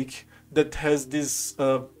the lake that has these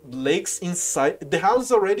lakes inside. The house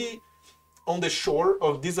is already on the shore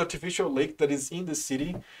of this artificial lake that is in the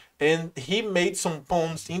city, and he made some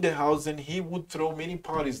ponds in the house, and he would throw many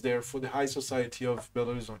parties there for the high society of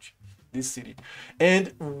Belo Horizonte, this city.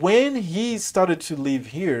 And when he started to live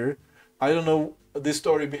here, I don't know the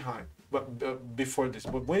story behind, but before this,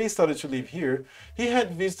 but when he started to live here, he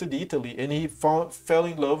had visited Italy, and he fell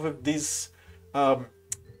in love with this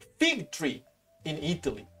fig tree in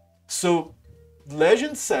Italy. So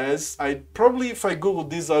legend says, if I Google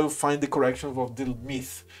this, I will find the correction of the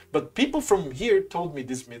myth. But people from here told me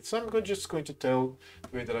this myth, so I'm just going to tell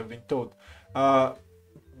the way that I've been told.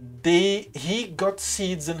 He got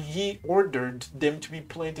seeds and he ordered them to be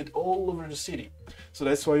planted all over the city. So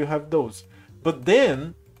that's why you have those. But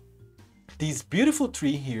then, this beautiful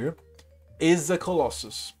tree here is a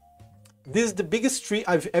colossus. This is the biggest tree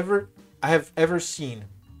I have ever seen.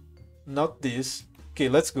 Not this. Okay,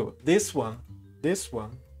 let's go. This one. This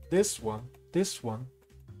one, this one, this one,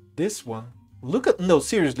 this one. Look at, no,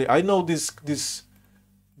 seriously, I know this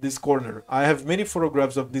corner. I have many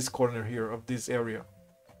photographs of this corner here, of this area.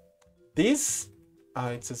 This,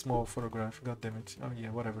 it's a small photograph, god damn it. Oh yeah,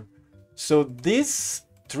 whatever. So this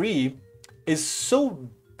tree is so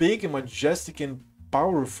big and majestic and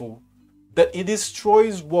powerful that it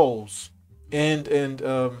destroys walls and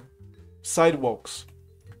sidewalks.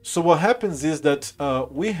 So what happens is that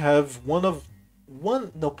we have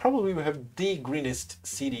probably we have the greenest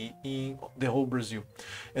city in the whole Brazil,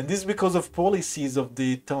 and this is because of policies of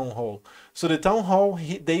the town hall. So the town hall,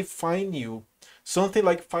 they fine you something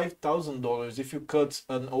like $5,000 if you cut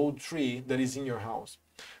an old tree that is in your house.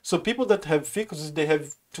 So people that have ficus, they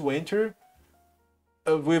have to enter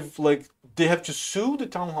with like they have to sue the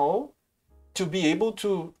town hall to be able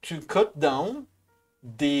to cut down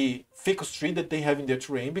the ficus tree that they have in their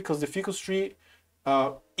terrain, because the ficus tree,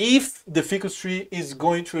 if the ficus tree is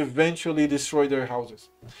going to eventually destroy their houses,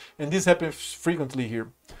 and this happens frequently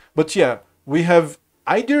here. But yeah, we have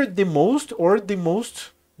either the most or the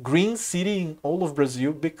most green city in all of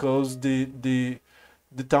Brazil, because the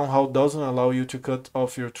town hall doesn't allow you to cut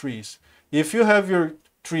off your trees. If you have your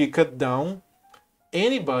tree cut down,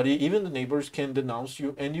 anybody, even the neighbors, can denounce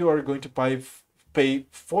you, and you are going to pay $4,000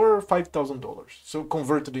 or $5,000. So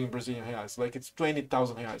converted in Brazilian reais, like it's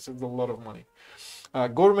 20,000 reais. It's a lot of money.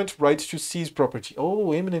 Government rights to seize property.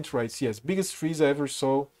 Oh, eminent rights. Yes, biggest trees I ever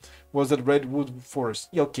saw was at Redwood Forest.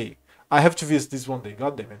 Yeah, okay, I have to visit this one day.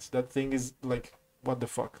 God damn it, that thing is like, what the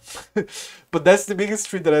fuck. But that's the biggest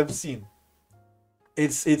tree that I've seen.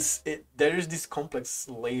 There is this complex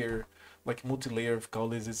layer, like multi-layer of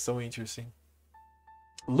colors. It's so interesting.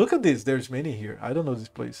 Look at this. There's many here. I don't know this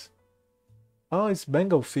place. Oh, it's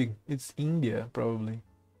Bengal fig. It's India, probably.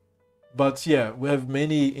 But yeah, we have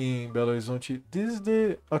many in Belo Horizonte. This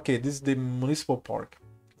is the municipal park.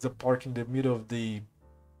 It's a park in the middle of the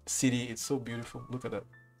city. It's so beautiful. Look at that.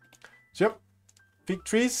 So yep, fig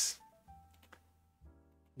trees,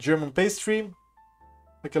 German pastry.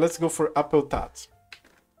 Okay, let's go for apple tart.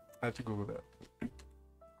 I have to Google that.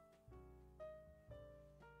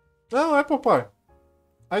 Oh, apple pie.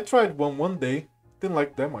 I tried one day. Didn't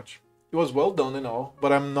like that much. It was well done and all,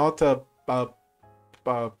 but I'm not an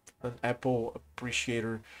apple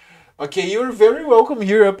appreciator. Okay, you're very welcome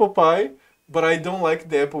here, apple pie, but I don't like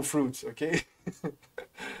the apple fruits. Okay.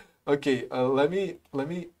 Okay. Let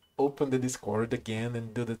me open the Discord again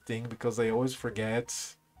and do the thing, because I always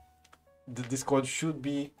forget. The Discord should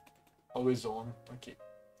be always on. Okay.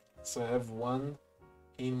 So I have one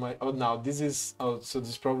in my. Oh, now this is. Oh, so this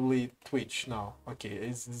is probably Twitch now. Okay,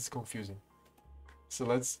 this is confusing. So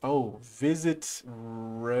let's. Oh, visit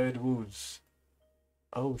Redwoods.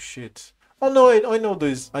 Oh shit. Oh no, I know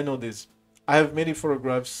this. I know this. I have many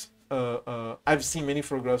photographs. I've seen many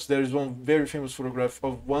photographs. There is one very famous photograph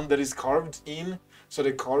of one that is carved in, so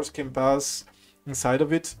the cars can pass inside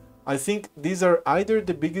of it. I think these are either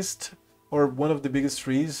the biggest or one of the biggest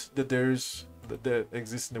trees that that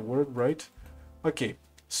exists in the world, right? Okay.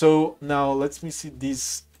 So now let me see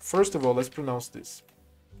this. First of all, let's pronounce this.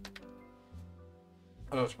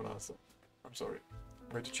 I don't pronounce it. I'm sorry.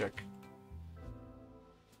 I'm going to check.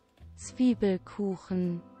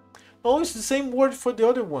 Zwiebelkuchen. Oh, it's the same word for the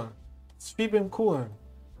other one. Zwiebelkuchen.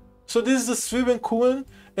 So this is a Zwiebelkuchen,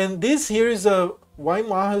 and this here is a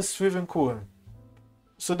Weimar Zwiebelkuchen.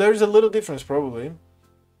 So there is a little difference, probably.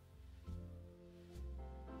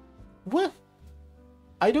 What?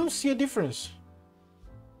 I don't see a difference.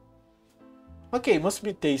 Okay, must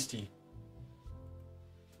be tasty.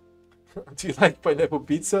 Do you like pineapple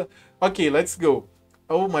pizza? Okay, let's go.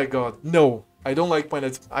 Oh my god, no, I don't like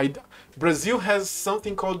pineapple. Brazil has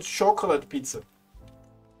something called chocolate pizza.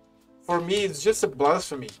 For me, it's just a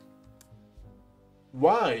blasphemy.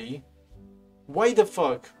 Why? Why the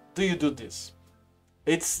fuck do you do this?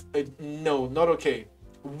 It's no, not okay.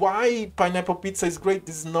 Why pineapple pizza is great?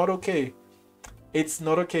 This is not okay. It's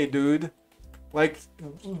not okay, dude. Like,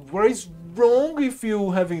 what is wrong with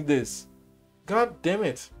you having this? God damn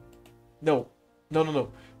it. No, no, no,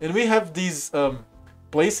 no. And we have these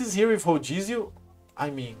places here with rodizio. I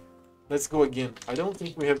mean, let's go again. I don't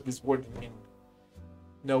think we have this word in.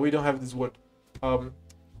 No, we don't have this word.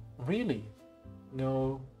 Really?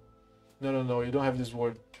 No. No, no, no. You don't have this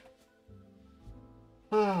word.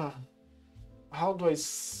 Ah. How do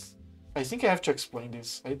I think I have to explain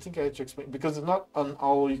this. I think I have to explain, because it's not an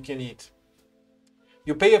all you can eat.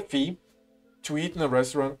 You pay a fee to eat in a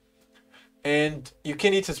restaurant, and you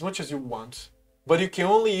can eat as much as you want, but you can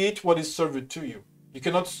only eat what is served to you. You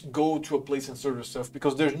cannot go to a place and serve yourself,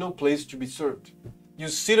 because there's no place to be served. You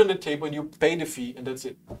sit on the table and you pay the fee, and that's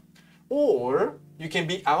it. Or you can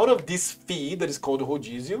be out of this fee that is called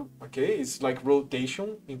rodizio. Okay, it's like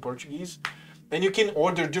rotation in Portuguese. And you can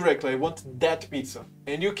order directly, I want that pizza.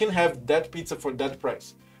 And you can have that pizza for that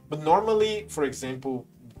price. But normally, for example,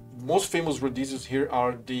 most famous rodizios here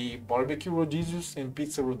are the barbecue rodizios and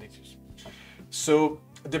pizza rodizios. So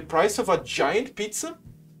the price of a giant pizza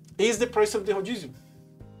is the price of the rodizio.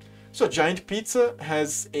 So a giant pizza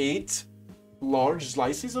has 8 large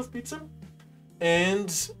slices of pizza,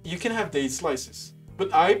 and you can have 8 slices.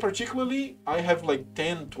 But I particularly, I have like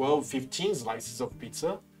 10, 12, 15 slices of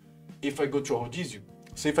pizza if I go to a rodizio.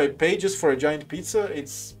 So if I pay just for a giant pizza,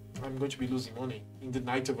 I'm going to be losing money in the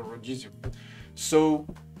night of a rodizio. So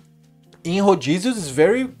in rodízios, it's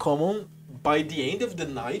very common by the end of the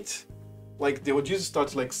night, like the rodízio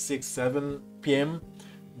starts like 6, 7 p.m.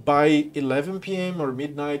 By 11 p.m. or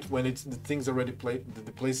midnight, when the things already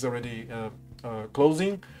the place is already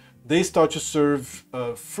closing, they start to serve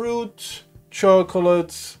fruit,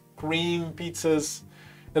 chocolate, cream, pizzas,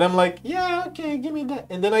 and I'm like, yeah, okay, give me that.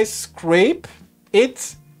 And then I scrape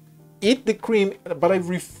it, eat the cream, but I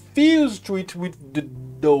refuse to eat with the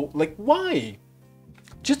dough. Like, why?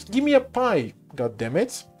 Just give me a pie. God damn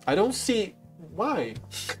it! I don't see why.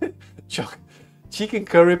 Chicken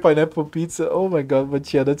curry, pineapple pizza. Oh my god,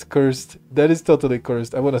 but yeah, that's cursed. That is totally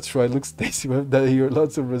cursed. I wanna try. It looks tasty. We have that here.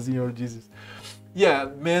 Lots of Brazilian rodízios. Yeah,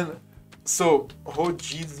 man. So,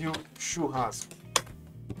 rodízio churrasco.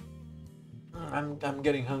 I'm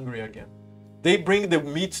getting hungry again. They bring the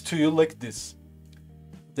meat to you like this.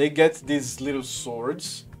 They get these little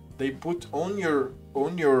swords. They put on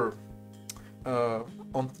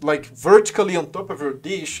like vertically on top of your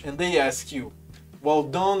dish, and they ask you, well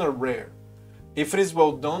done or rare. If it is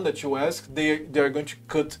well done that you ask, they are going to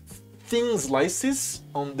cut thin slices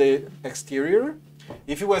on the exterior.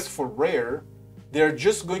 If you ask for rare, they are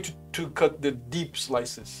just going to cut the deep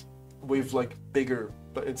slices with like bigger.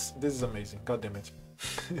 But this is amazing. God damn it.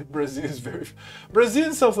 Brazil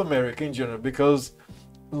and South America in general, because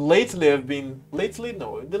lately in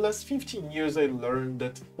the last 15 years I learned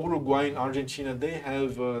that Uruguay and Argentina, they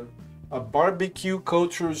have a barbecue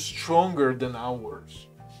culture stronger than ours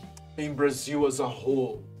in Brazil as a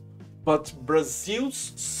whole. But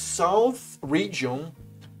Brazil's south region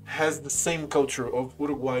has the same culture of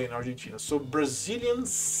Uruguay and Argentina. So Brazilian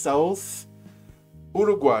South,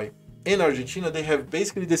 Uruguay and Argentina, they have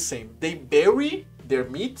basically the same. They bury their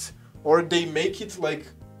meat or they make it like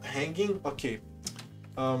hanging. Okay.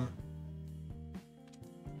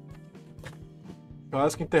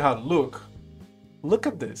 Churrasco enterrado. Look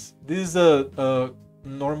at this. This is a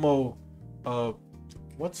normal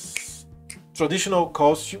what's traditional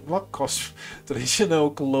costume? What costume?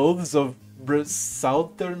 Traditional clothes of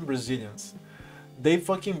southern Brazilians. They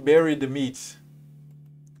fucking bury the meat.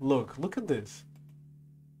 Look at this.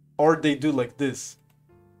 Or they do like this.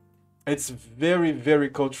 It's very, very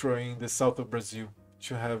cultural in the south of Brazil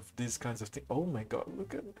to have these kinds of things. Oh my god,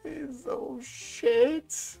 look at this. Oh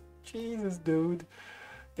shit. Jesus, dude.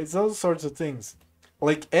 It's all sorts of things.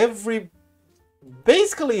 Like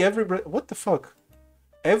basically every, what the fuck?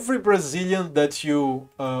 Every Brazilian that you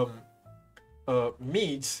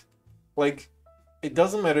meet, like, it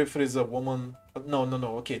doesn't matter if it is a woman. No.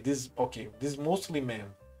 Okay, this is mostly men,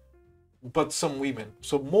 but some women.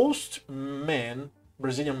 So most men,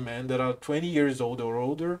 Brazilian men that are 20 years old or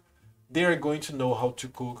older, they are going to know how to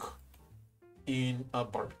cook in a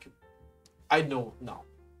barbecue. I know now.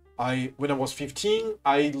 When I was 15,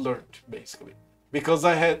 I learned basically, because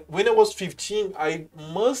when I was 15, I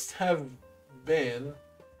must have been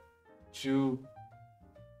to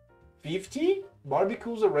 50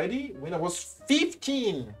 barbecues already. When I was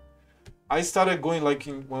 15, I started going like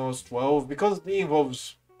when I was 12, because it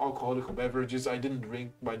involves alcoholic beverages. I didn't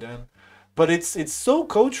drink by then, but it's so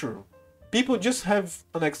cultural. People just have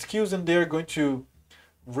an excuse and they're going to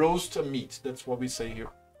roast a meat. That's what we say here.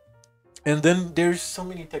 And then there's so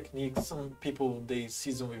many techniques. Some people, they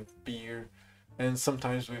season with beer, and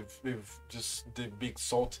sometimes with just the big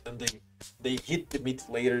salt, and they hit the meat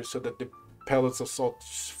later so that the pellets of salt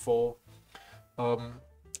fall.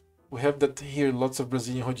 We have that here, lots of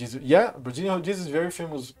Brazilian rodízio. Yeah, Brazilian rodízio is very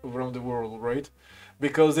famous around the world, right?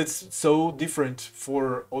 Because it's so different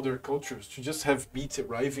for other cultures to just have meat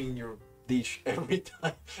arriving in your dish every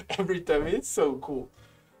time. Every time, it's so cool.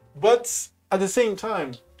 But at the same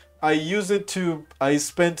time, I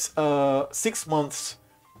spent 6 months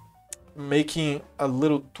making a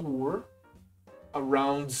little tour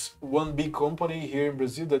around one big company here in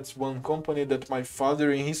Brazil. That's one company that my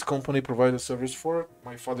father and his company provide a service for.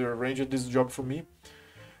 My father arranged this job for me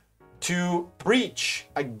to preach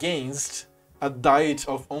against a diet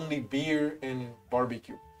of only beer and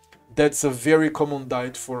barbecue. That's a very common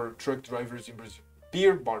diet for truck drivers in Brazil.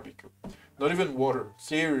 Beer, barbecue, not even water.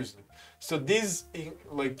 Seriously. So this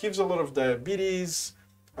like gives a lot of diabetes,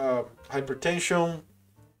 hypertension,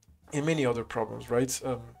 and many other problems, right?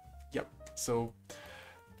 Yeah. So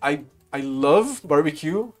I love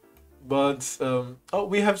barbecue, but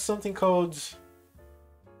we have something called.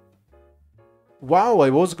 Wow, I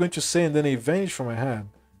was going to say and then it vanished from my head.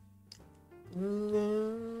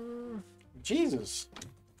 Jesus.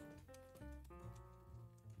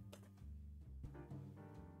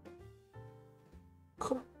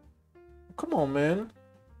 Come, come on, man.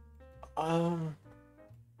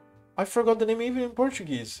 I forgot the name even in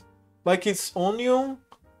Portuguese. Like it's onion,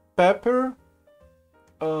 pepper,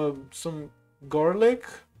 some garlic,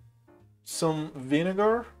 some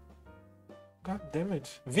vinegar. God damn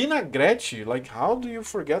it. Vinagrete. Like, how do you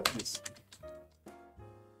forget this?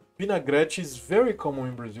 Vinagrete is very common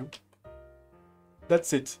in Brazil.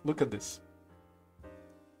 That's it. Look at this.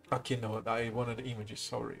 Okay, no, I wanted images.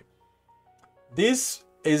 Sorry. This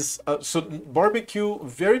is so barbecue.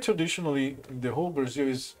 Very traditionally, in the whole Brazil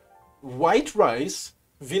is white rice,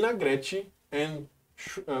 vinagrete, and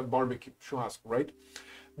barbecue churrasco. Right.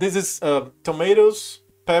 This is tomatoes,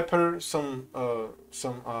 pepper, some oh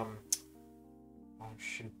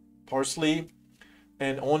shit, parsley,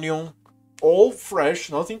 and onion, all fresh,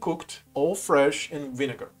 nothing cooked, all fresh, and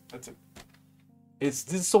vinegar. That's it.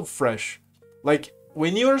 This is so fresh. Like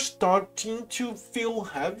when you're starting to feel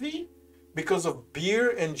heavy because of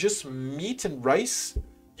beer and just meat and rice,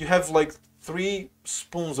 you have like 3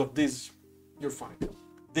 spoons of this, you're fine.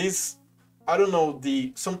 This, I don't know,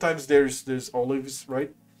 sometimes there's olives,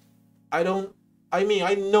 right? I mean,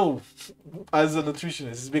 I know as a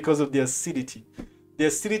nutritionist, it's because of the acidity. The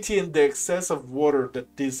acidity and the excess of water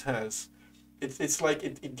that this has. It's like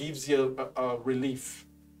it gives you a relief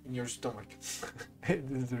in your stomach.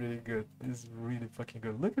 This is really good. This is really fucking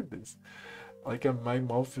good. Look at this. Like my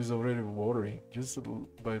mouth is already watering just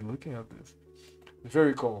by looking at this.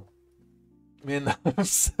 Very cool. Man, I'm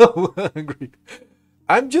so hungry.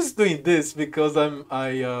 I'm just doing this because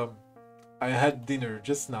I had dinner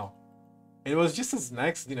just now. It was just a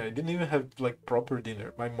snacks dinner. I didn't even have like proper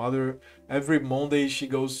dinner. My mother, every Monday she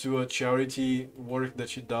goes to a charity work that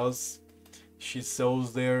she does. She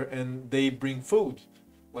sells there and they bring food.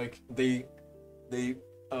 Like they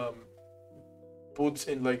put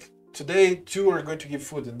in like today 2 are going to give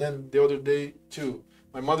food and then the other day 2.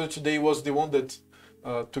 My mother today was the one that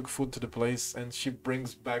took food to the place and she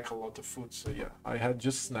brings back a lot of food. So yeah, I had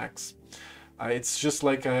just snacks. It's just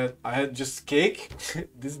like I had just cake,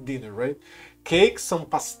 this dinner, right? Cake, some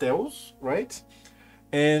pastels, right?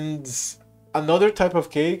 And another type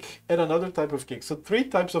of cake and another type of cake. So 3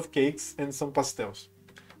 types of cakes and some pastels.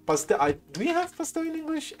 Do we have pastel in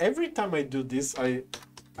English? Every time I do this, I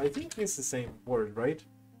think it's the same word, right?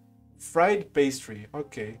 Fried pastry.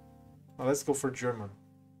 Okay. Now let's go for German.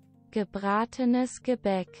 Gebratenes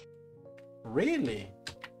Gebäck. Really?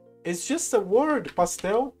 It's just a word,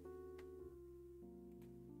 pastel?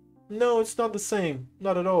 No, it's not the same.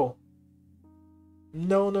 Not at all.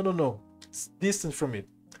 No. It's distant from it.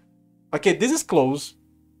 Okay, this is close.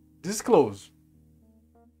 This is close.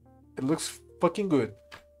 It looks fucking good.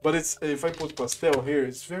 But it's if I put pastel here,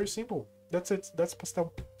 it's very simple. That's it. That's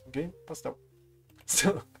pastel. Okay, pastel.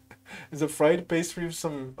 So it's a fried pastry with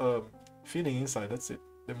some filling inside. That's it.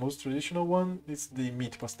 The most traditional one is the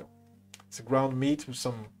meat pastel. It's a ground meat with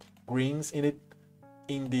some greens in it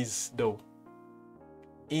in this dough.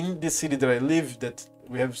 In the city that I live, that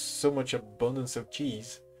we have so much abundance of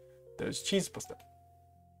cheese, there's cheese pasta.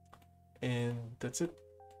 And that's it.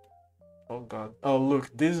 Oh god. Oh look,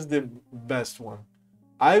 this is the best one.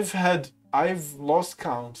 I've lost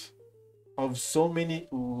count of so many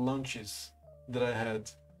lunches that I had.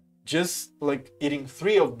 Just like eating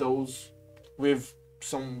 3 of those with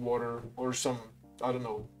some water or some, I don't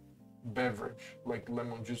know, beverage, like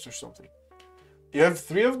lemon juice or something. You have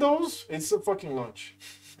 3 of those, it's a fucking lunch.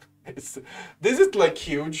 This is like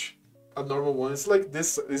huge, a normal one. It's like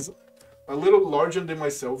this is a little larger than my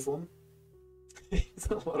cell phone. It's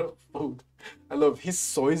a lot of food. I love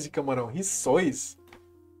rissóis de camarão. Rissóis.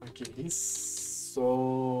 Okay, rissol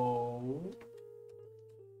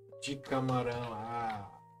de camarão. Ah,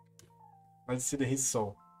 let's see the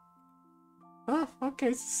rissol. Ah, okay,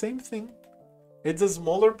 it's the same thing. It's a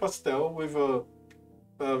smaller pastel with a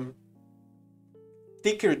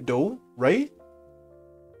thicker dough, right?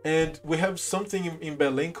 And we have something in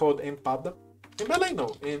Belém called empada. In Belém,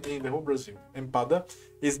 no, in the whole Brazil. Empada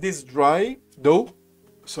is this dry dough.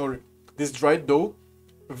 Sorry, this dry dough.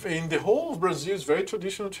 In the whole of Brazil, it's very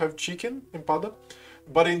traditional to have chicken empada.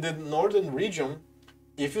 But in the northern region,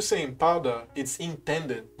 if you say empada, it's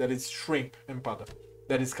intended that it's shrimp empada.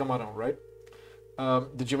 That is camarão, right?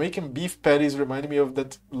 The Jamaican beef patties remind me of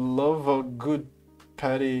that love a good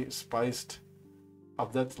patty spiced.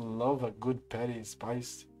 Of that love a good patty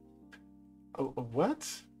spiced. What?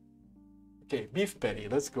 Okay, beef patty.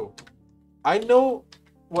 Let's go. I know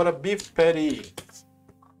what a beef patty is,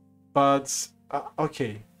 but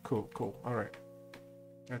okay, cool. All right,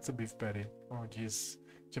 that's a beef patty. Oh jeez.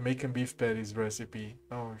 Jamaican beef patties recipe.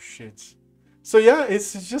 Oh shit. So yeah,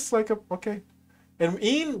 it's just like a okay. And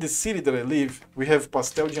in the city that I live, we have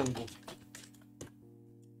pastel de angu.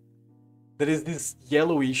 That is this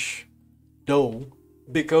yellowish dough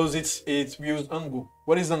because we use angu.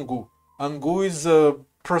 What is angu? Angu is a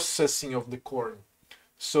processing of the corn.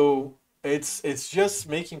 So it's just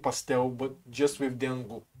making pastel, but just with the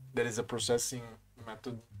angu. That is a processing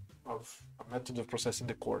method of processing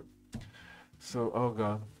the corn. So oh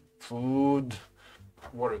god, food,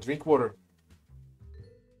 water, drink water.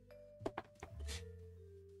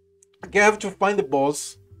 Okay, I have to find the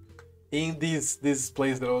boss in this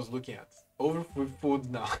place that I was looking at. Over with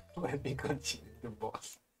food now. Let me continue the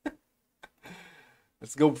boss.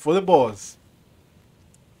 Let's go for the boss.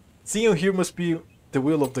 Seeing you here must be the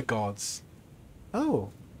will of the gods. Oh,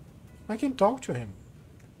 I can talk to him.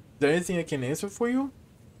 Is there anything I can answer for you?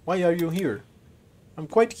 Why are you here? I'm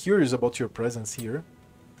quite curious about your presence here.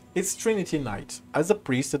 It's Trinity Night. As a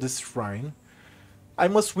priest at this shrine, I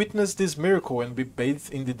must witness this miracle and be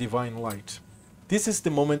bathed in the divine light. This is the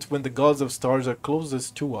moment when the gods of stars are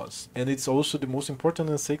closest to us, and it's also the most important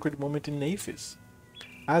and sacred moment in Aphis.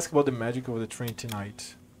 Ask about the magic of the Trinity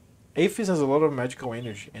Night. Aphis has a lot of magical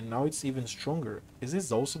energy, and now it's even stronger. Is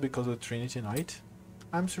this also because of the Trinity Night?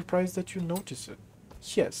 I'm surprised that you notice it.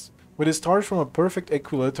 Yes, when the stars from a perfect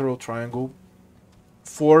equilateral triangle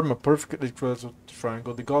the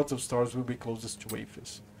gods of stars will be closest to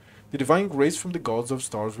Aphis. The divine grace from the gods of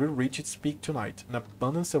stars will reach its peak tonight. An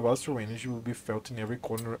abundance of astral energy will be felt in every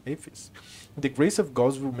corner of Aphis. The grace of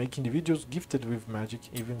gods will make individuals gifted with magic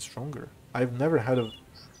even stronger. I've never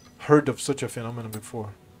heard of such a phenomenon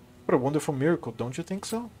before. What a wonderful miracle, don't you think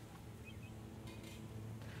so?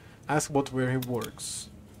 Ask about where he works.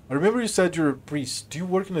 I remember you said you're a priest. Do you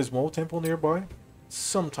work in a small temple nearby?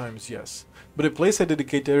 Sometimes, yes. But the place I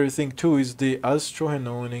dedicate everything to is the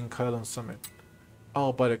Asterigos in Kylan Summit.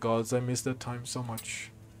 Oh, by the gods, I miss that time so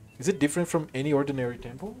much. Is it different from any ordinary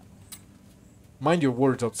temple? Mind your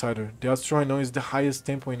words, outsider. The Asterigos is the highest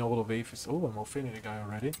temple in all of Aphis. Oh, I'm offending the guy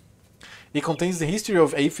already. It contains the history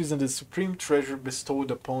of Aphis and the supreme treasure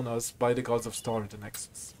bestowed upon us by the gods of stars, the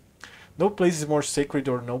Nexus. No place is more sacred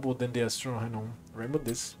or noble than the Asterigos. Remember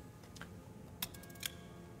this.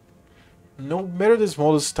 No matter the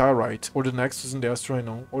smallest starlight, or the Nexus in the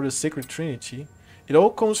Asterigos, or the Sacred Trinity, it all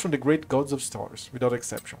comes from the great gods of stars, without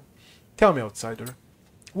exception. Tell me, outsider,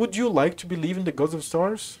 would you like to believe in the gods of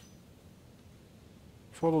stars?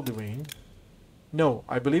 Follow the wind. No,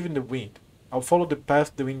 I believe in the wind. I'll follow the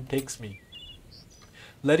path the wind takes me.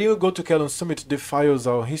 Letting you go to Kalon Summit defiles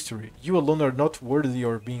our history. You alone are not worthy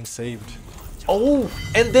of being saved. Oh,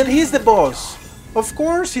 and then he's the boss! Of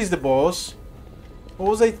course he's the boss! What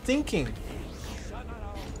was I thinking?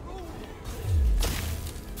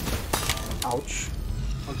 Ouch.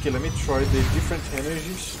 Okay, let me try the different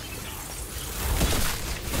energies.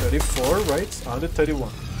 34, right?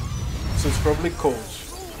 131. So it's probably cold.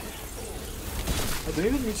 I don't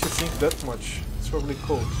even need to think that much. It's probably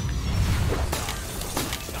cold.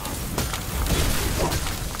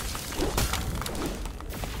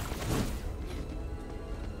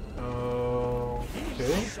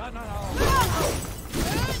 Okay.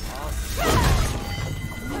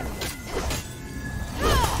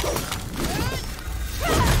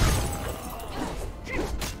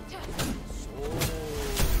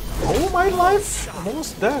 Oh my life! I'm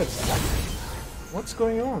almost dead. What's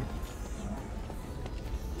going on?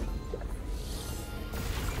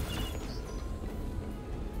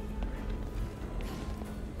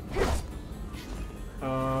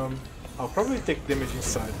 I'll probably take damage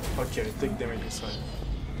inside. Okay, take damage inside.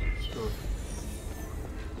 Sure.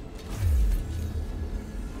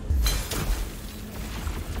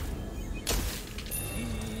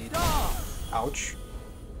 Ouch.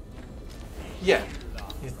 Yeah.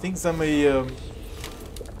 He thinks I'm a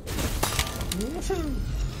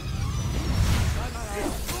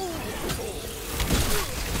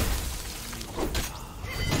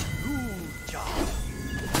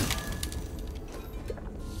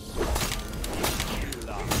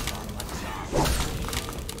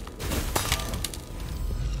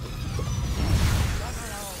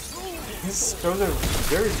These spells are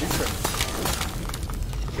very different.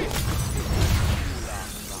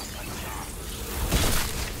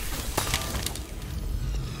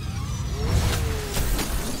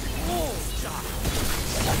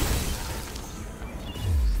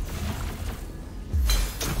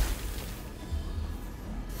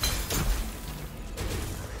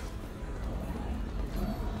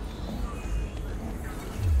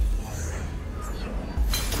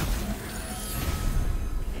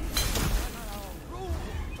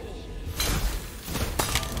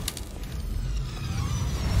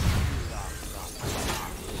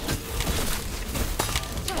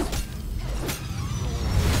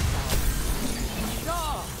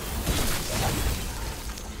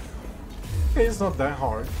 it's not that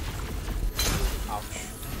hard. Ouch.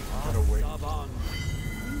 Got away.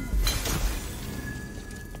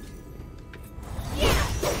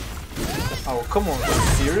 Oh, come on.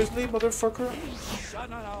 Seriously, motherfucker?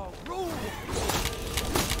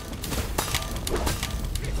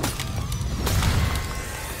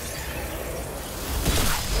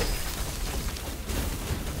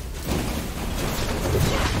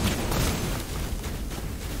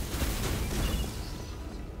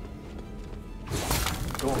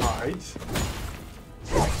 Don't hide.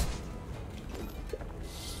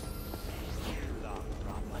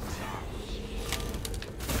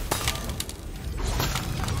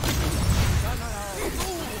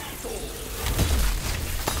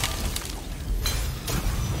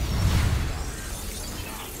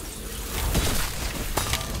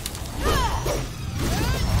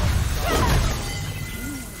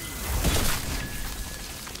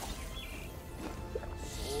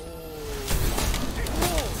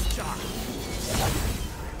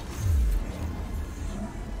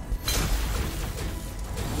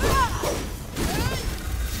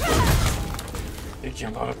 A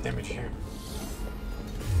lot of damage here.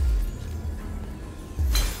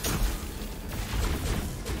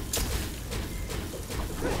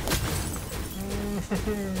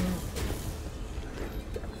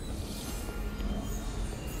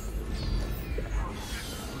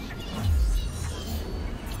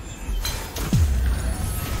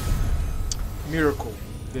 Miracle,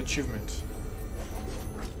 the achievement.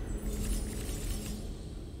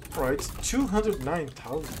 Right,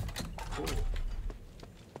 209,000. Cool.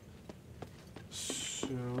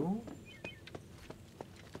 So...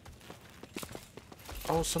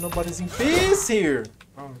 Oh, so nobody's in peace here!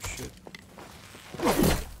 Oh shit.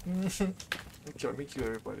 Okay, let me kill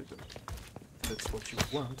everybody then. That's what you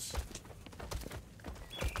want.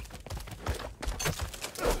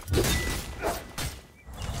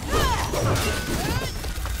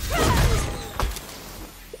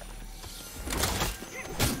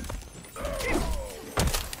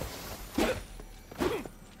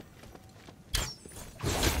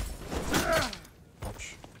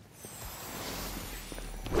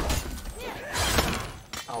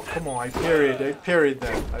 Come on, I parried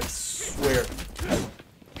that, I swear.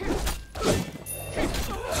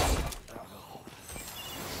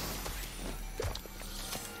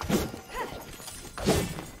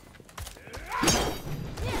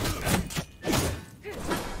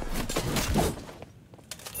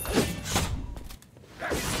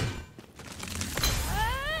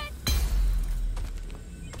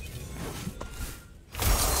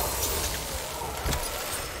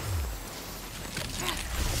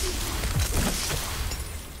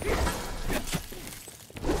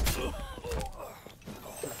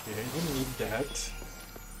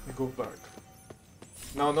 Go back.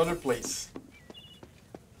 Now another place.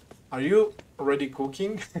 Are you already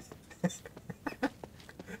cooking?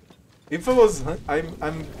 If I was,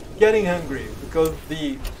 I'm getting hungry because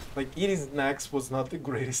the eating snacks was not the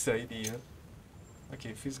greatest idea.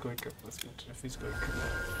 Okay, fees going up. Let's go to the fees going up.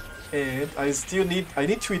 And I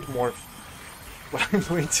need to eat more, but I'm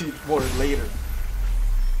going to eat more later.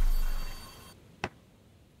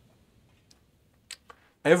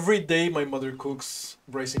 Every day my mother cooks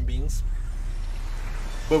rice and beans,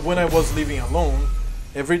 but when I was living alone,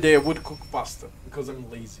 every day I would cook pasta because I'm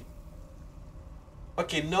lazy.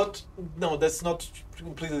 Okay, no, that's not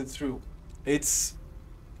completely true. It's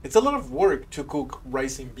a lot of work to cook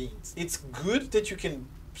rice and beans. It's good that you can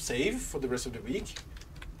save for the rest of the week,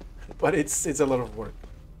 but it's a lot of work.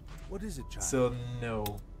 What is it, child? So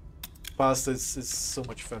no, pasta is so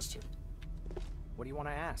much faster. What do you want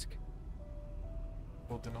to ask?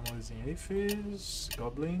 Denominalizing aphids,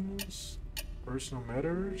 goblins, personal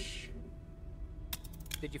matters.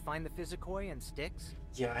 Did you find the Physicoi and Styx?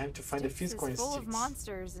 Yeah, I have to find the Physicoi and Styx. Full of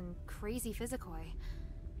monsters and crazy Physicoi.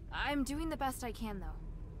 I'm doing the best I can,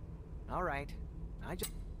 though. All right. I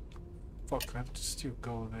just... Fuck, I have to still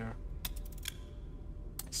go there.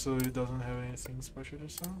 So it doesn't have anything special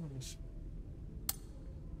this time? Let me see.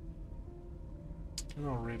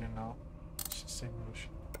 Not really now. It's the same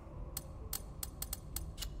motion.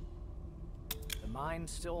 The mine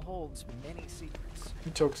still holds many secrets. Let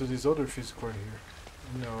me talk to this other Physicoi here.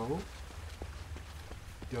 No.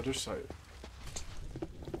 The other side.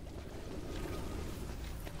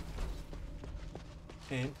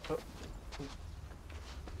 And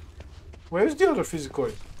where's the other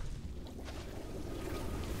Physicoi?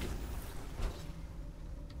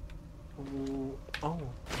 Oh,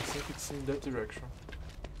 I think it's in that direction.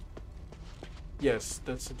 Yes,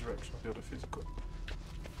 that's the direction of the other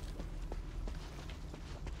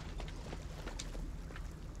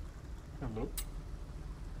Hello?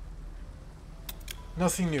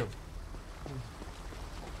 Nothing new.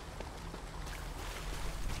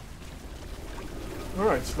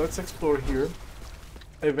 Alright, so let's explore here.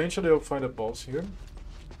 Eventually I'll find a boss here.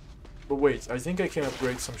 But wait, I think I can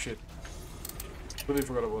upgrade some shit. Really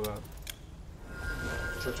forgot about that.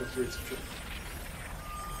 Try to upgrade some shit.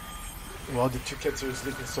 Wow, the two cats are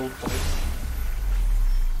sleeping so tight.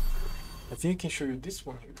 I think I can show you this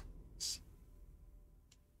one here.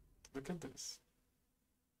 Look at this.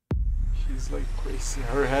 She's like crazy.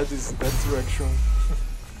 Her head is that direction.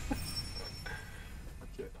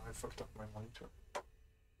 Okay, now I fucked up my monitor.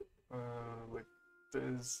 Like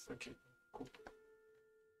this. Okay, cool.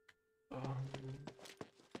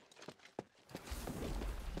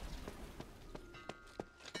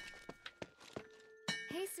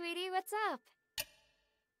 Hey, sweetie, what's up?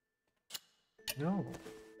 No.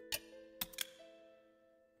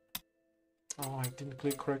 Oh, I didn't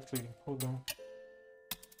click correctly. Hold on.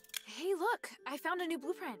 Hey, look! I found a new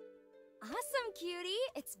blueprint. Awesome, cutie!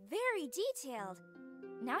 It's very detailed.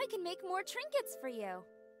 Now I can make more trinkets for you.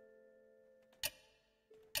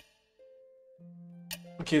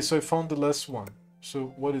 Okay, so I found the last one.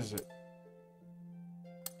 So what is it?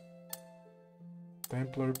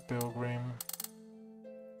 Templar, Pilgrim,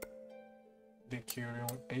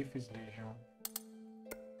 Decurion, Aphis Legion,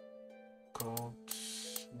 Cult,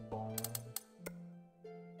 Bone,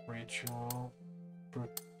 Ritual,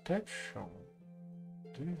 Protection.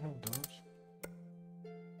 Do you have those?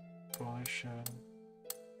 Coalition,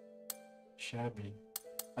 Shabby.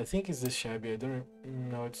 I think it's the Shabby. I don't.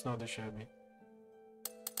 No, it's not the Shabby.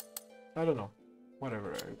 I don't know.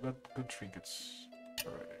 Whatever. I got good trinkets.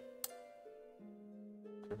 Alright.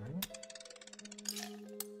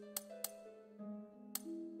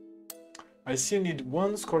 I still need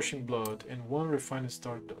one Scorching Blood and one Refined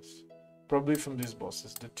Stardust. Probably from these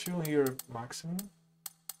bosses. The two here maximum.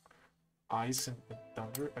 Ice and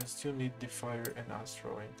Thunder. I still need the Fire and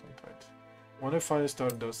Astral Implant. One Refined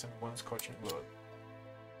Stardust and one Scorching Blood.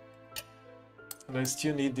 And I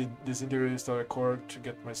still need the Disintegrated Star Core to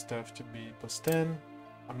get my staff to be +10.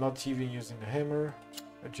 I'm not even using the hammer.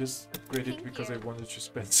 I just upgraded it because I wanted to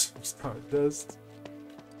spend some Stardust.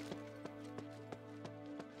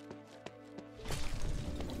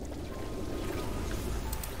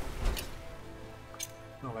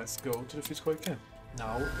 Now let's go to the physical camp.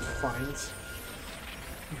 Now find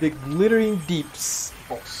the Glittering Deeps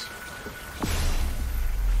boss.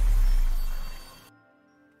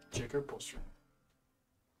 Check our poster.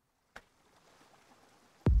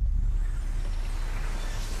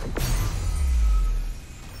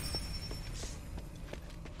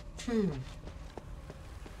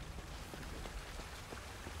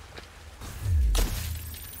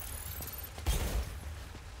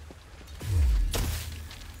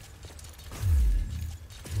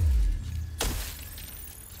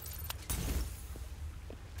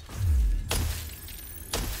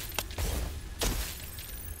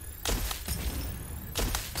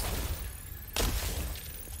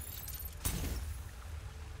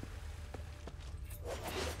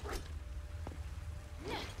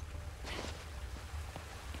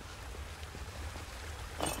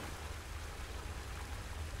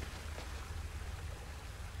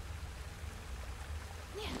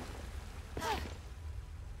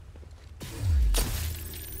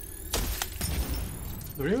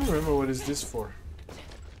 I don't even remember what is this for.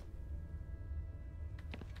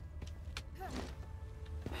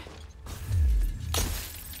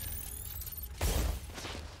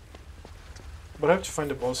 But I have to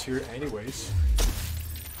find the boss here anyways.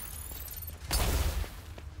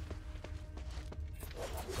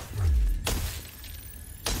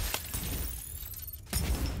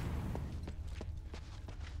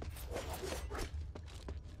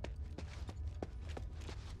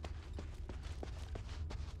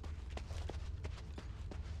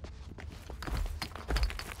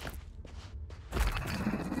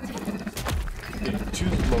 Too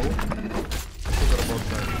slow. Forgot about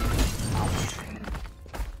that. Ouch.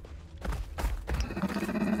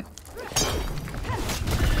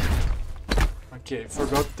 Okay,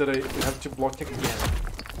 forgot that I have to block it again.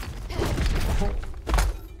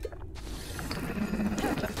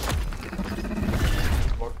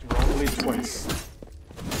 Blocked wrongly twice.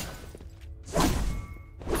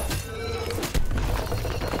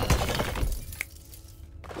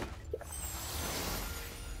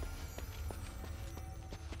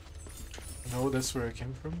 No, that's where I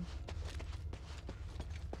came from.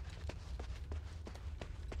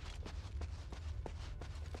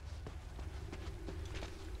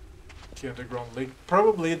 Okay, underground lake.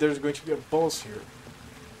 Probably there's going to be a boss here.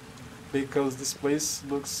 Because this place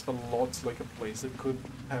looks a lot like a place that could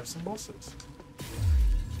have some bosses.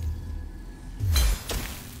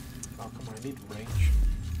 Oh, come on, I need range.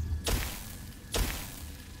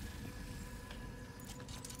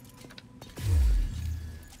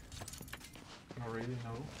 I don't really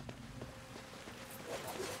know.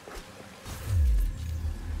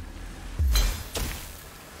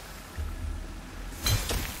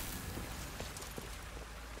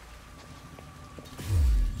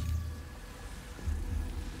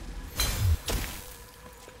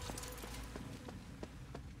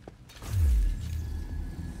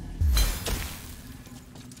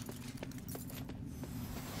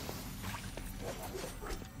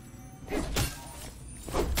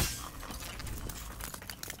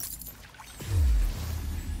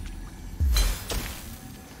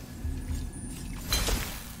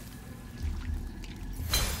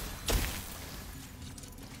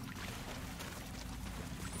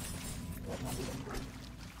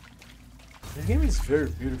 The game is very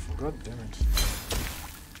beautiful, god damn it.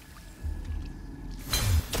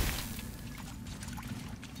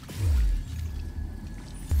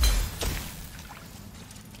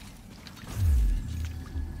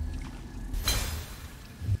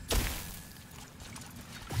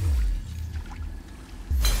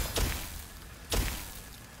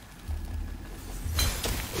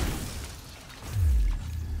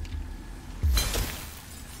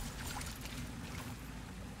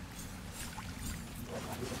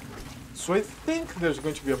 So I think there's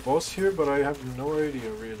going to be a boss here, but I have no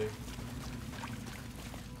idea really.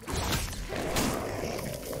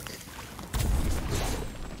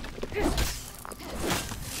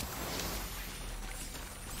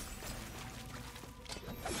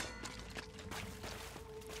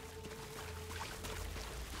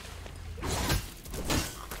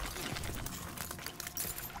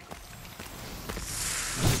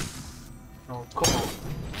 Oh, come on.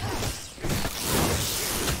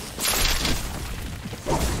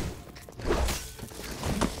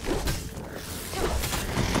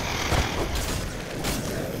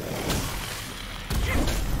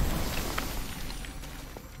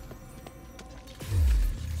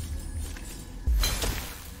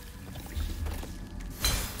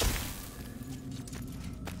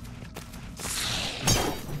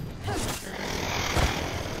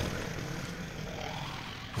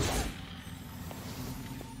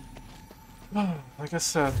 Like I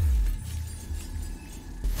said,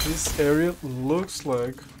 this area looks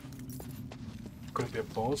like could be a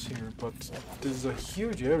boss here, but this is a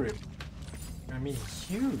huge area. I mean,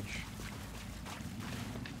 huge.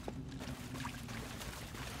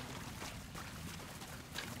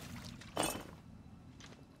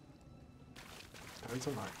 There's a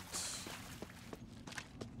light.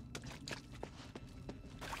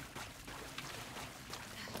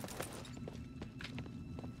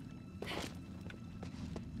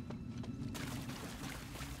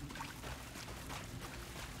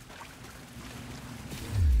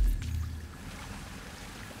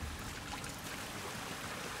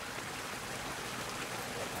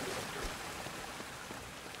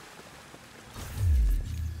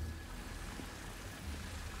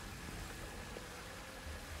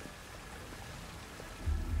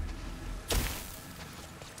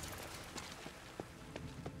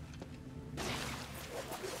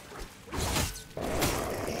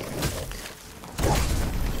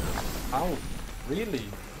 Ow, really?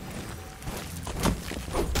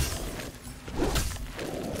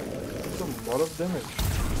 That's a lot of damage.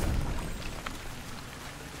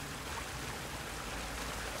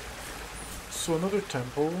 So another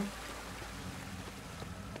temple.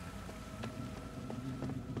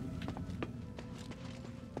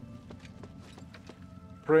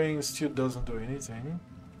 Praying still doesn't do anything.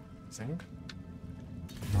 Think?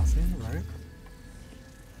 Nothing, right?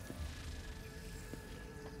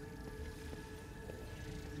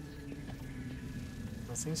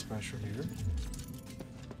 Nothing special here.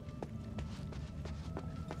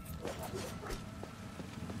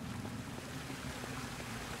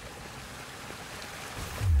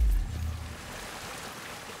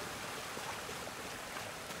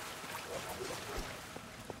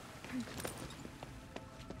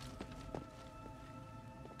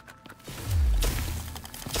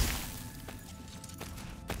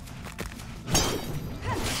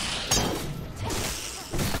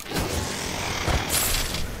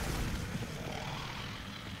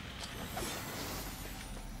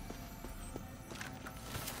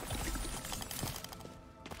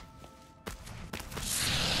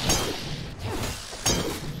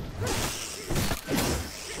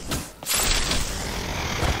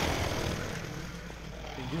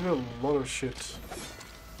 A lot of shit.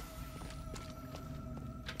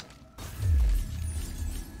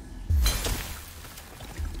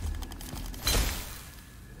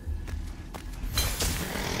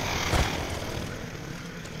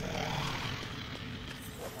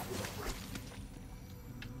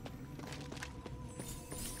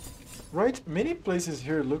 Right? Many places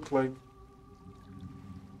here look like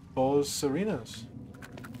boss arenas.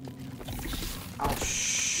 Oh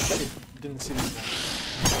shit! Didn't see this one.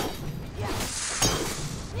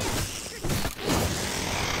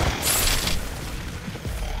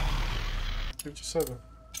 57.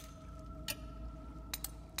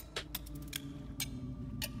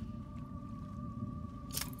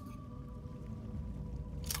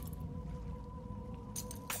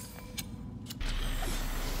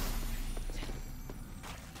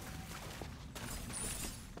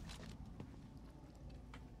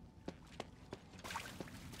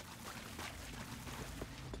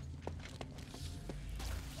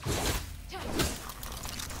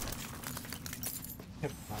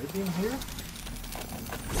 Have I been here?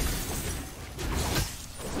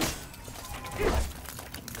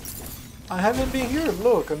 I haven't been here.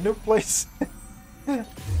 Look, a new place. Oh,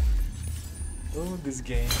 this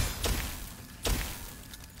game.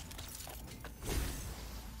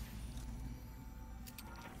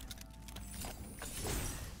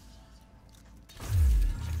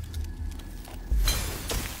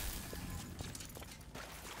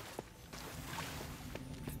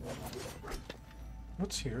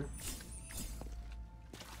 What's here?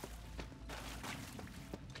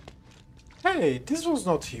 Hey, this was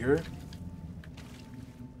not here.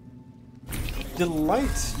 The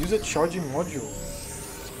lights use a charging module.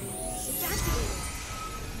 It's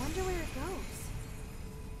activated. Wonder where it goes.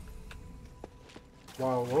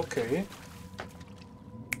 Wow, okay.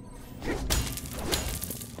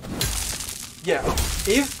 Yeah,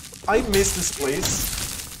 if I miss this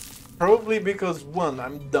place, probably because 1,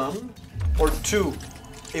 I'm dumb, or 2,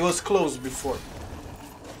 it was closed before.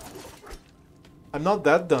 I'm not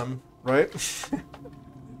that dumb, right?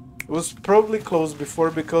 It was probably closed before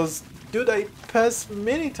because, dude, I passed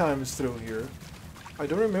many times through here. I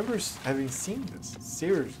don't remember having seen this.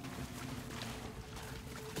 Seriously.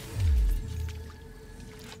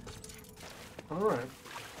 Alright.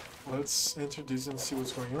 Let's enter this and see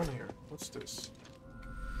what's going on here. What's this?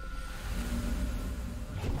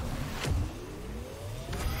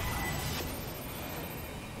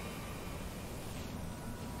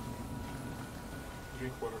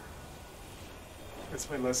 Drink water. That's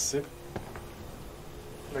my last sip.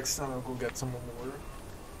 Next time I'll go get some more water.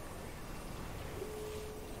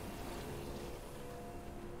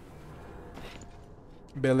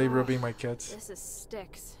 Belly rubbing my cats. This is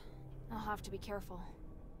Styx. I'll have to be careful.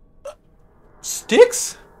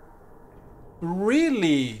 Styx?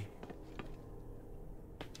 Really?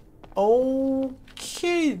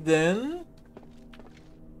 Okay then.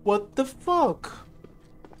 What the fuck?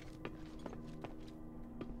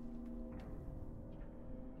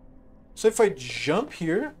 So if I jump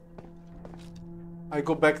here, I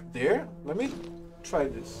go back there. Let me try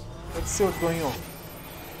this. Let's see what's going on.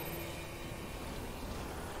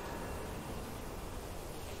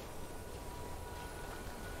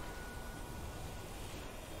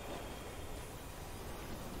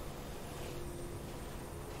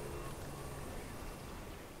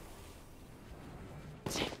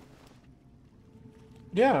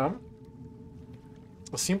 Yeah,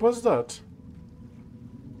 as simple as that.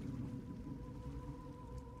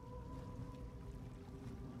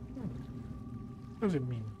 What does it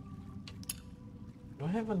mean? Do I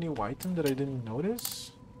have a new item that I didn't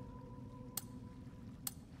notice?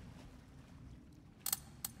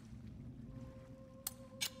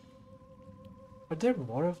 Are there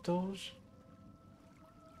more of those?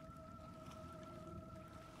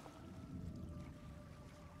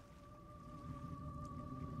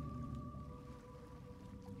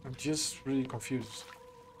 I'm just really confused.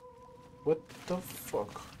 What the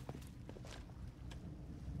fuck?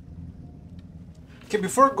 Okay,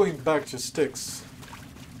 before going back to Styx.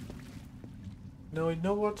 No, you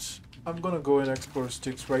know what? I'm gonna go and explore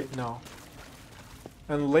Styx right now.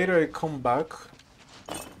 And later I come back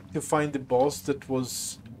to find the boss that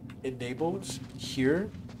was enabled here.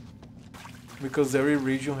 Because every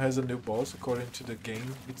region has a new boss according to the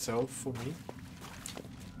game itself for me.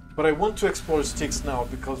 But I want to explore Styx now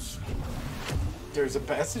because there's a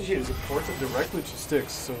passage here, there's a portal directly to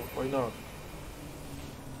Styx, so why not?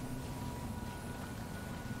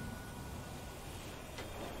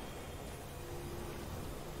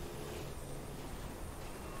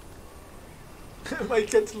 My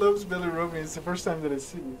cat loves belly rubbing, it's the first time that I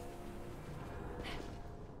see it.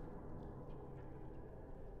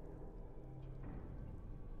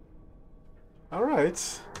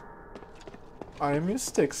 Alright. I am in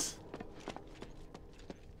Styx.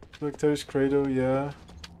 Look, there's Cradle, yeah.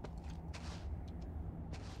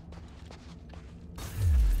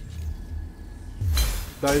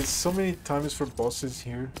 Died so many times for bosses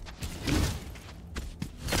here.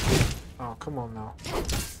 come on now.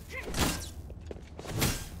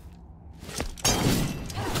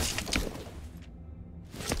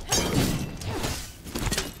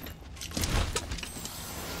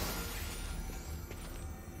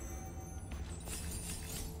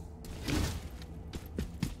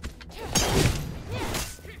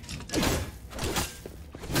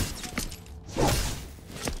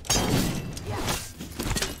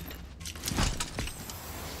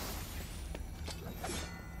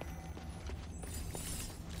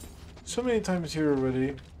 So many times here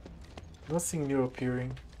already. Nothing new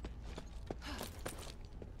appearing.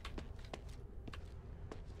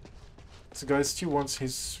 This guy still wants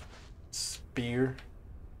his spear.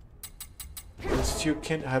 I still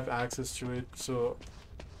can't have access to it, so...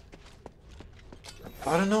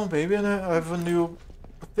 I don't know, maybe I have a new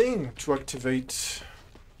thing to activate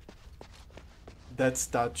that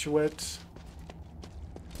statuette.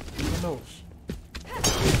 Who knows?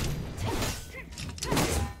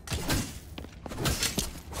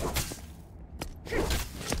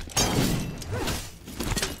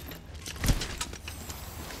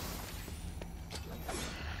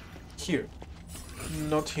 Here.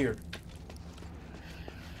 Not here.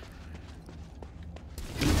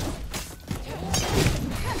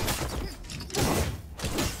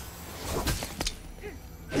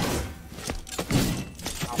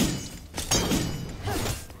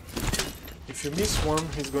 If you miss one,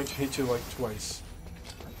 he's going to hit you like twice.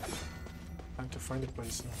 Time to find a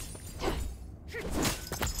place now.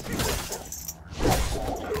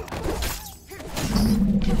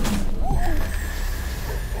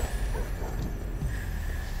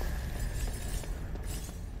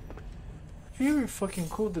 Very fucking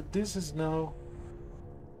cool that this is now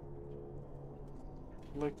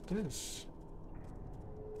like this.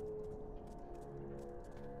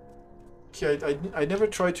 Okay, I never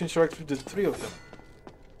tried to interact with the three of them.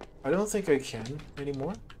 I don't think I can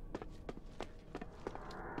anymore.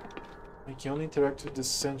 I can only interact with the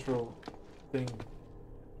central thing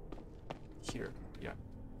here. Yeah,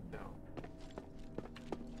 no.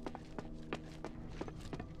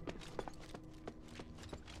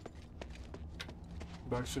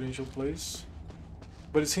 Back to the initial place.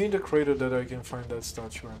 But it's here in the crater that I can find that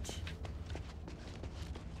statue at.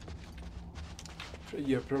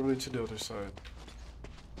 Yeah, probably to the other side.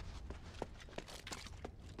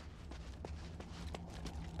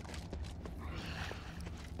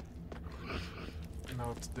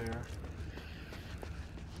 Now it's there.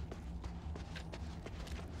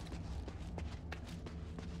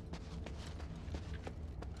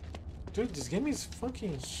 Dude, this game is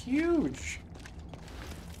fucking huge!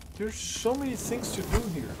 There's so many things to do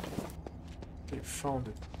here. Okay, found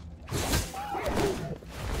it.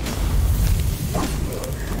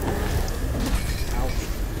 Ouch,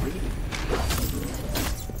 really?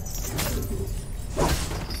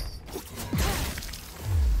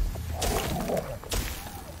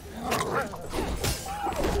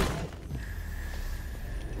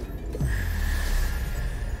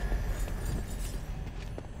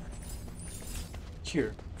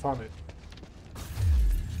 Here, found it.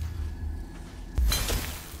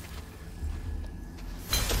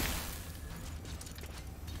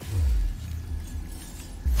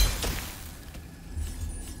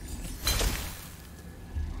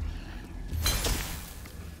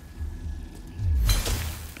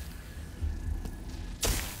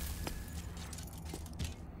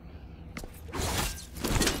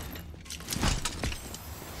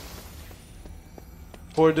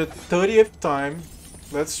 For the 30th time,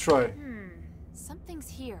 let's try. Something's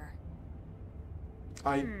here.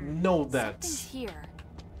 I know that. Something's here.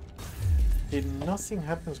 Nothing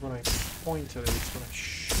happens when I point at it, it's when I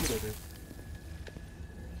shoot at it.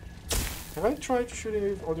 Have I tried shooting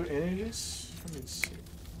with other energies? Let me see.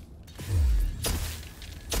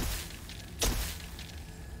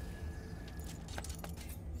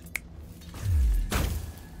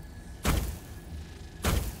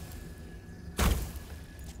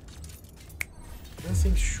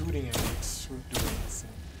 Nothing shooting at it would do anything.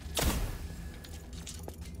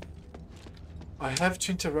 I have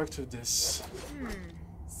to interact with this.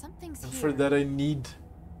 Something's And here. for that I need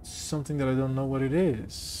something that I don't know what it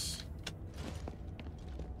is.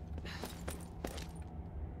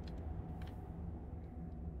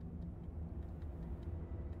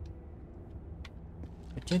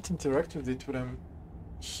 I can't interact with it when I'm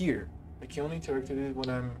here. I can only interact with it when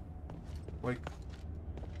I'm like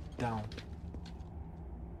down.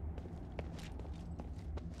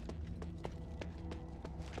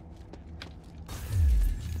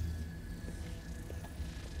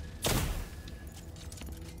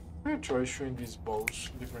 I'm gonna try shooting these balls,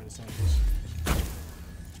 different things.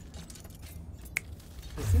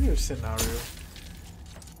 familiar scenario.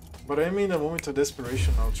 But I mean, in a moment of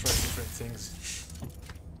desperation, I'll try different things.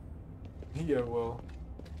 Yeah, well,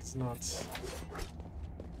 it's not.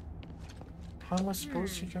 How am I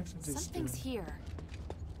supposed to check this? Something's here.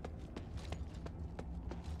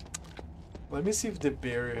 Let me see if the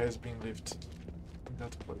barrier has been lifted in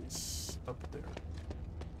that place up there.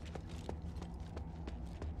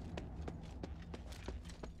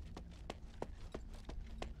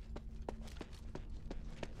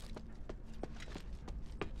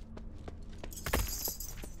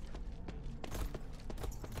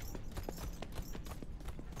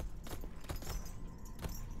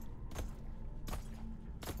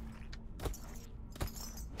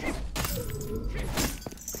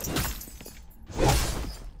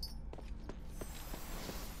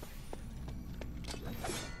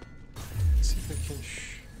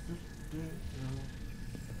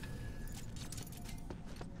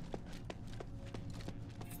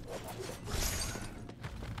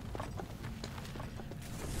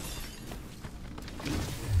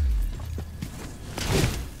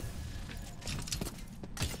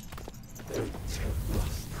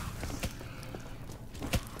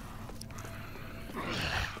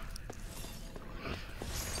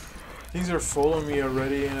 Things are following me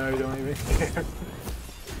already and I don't even care.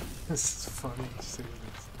 This is funny to say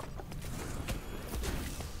this.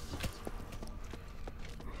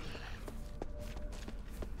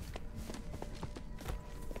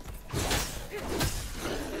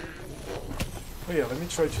 Oh yeah, let me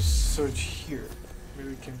try to search here. Maybe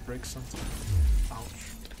we can break something. Ouch.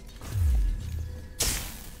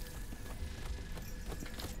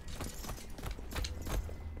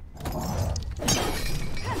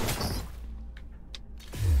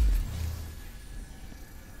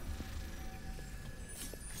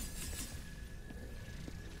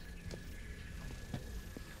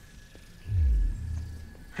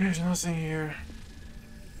 There's nothing here.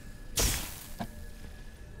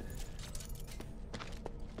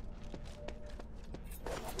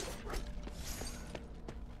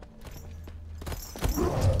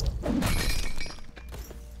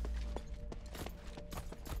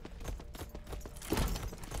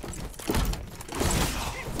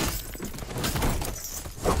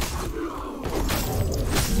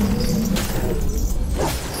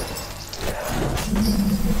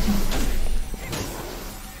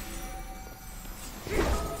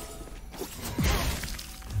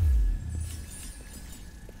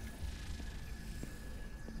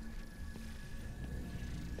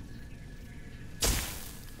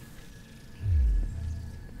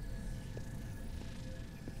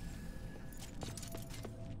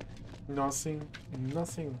 Nothing,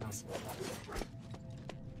 nothing, nothing.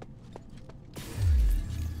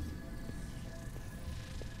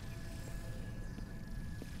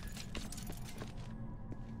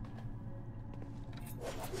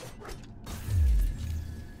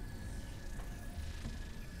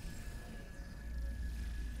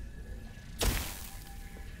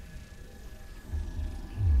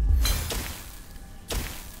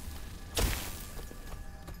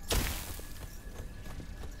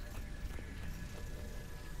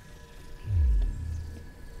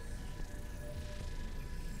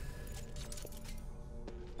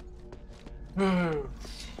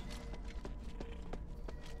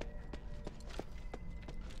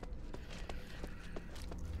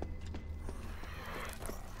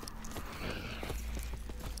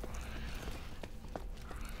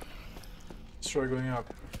 Let's try going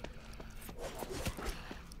up.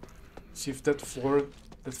 See if that floor,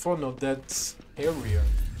 no, that area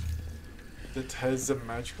that has a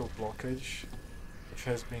magical blockage, if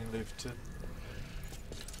has been lifted.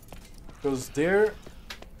 Because there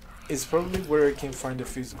is probably where I can find the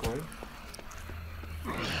physical.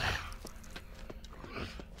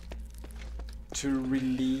 To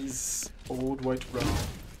release old white brown.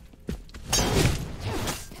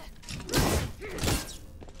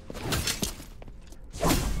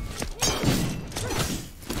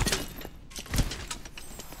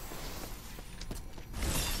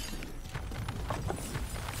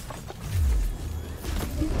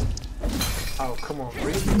 Oh, come on,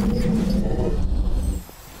 really?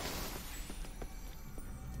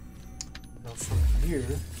 Now from here,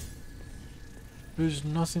 there's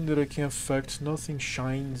nothing that I can affect, nothing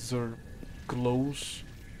shines or glows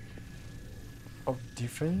of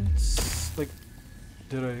difference, like,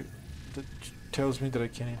 that tells me that I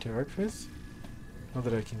can interact with, not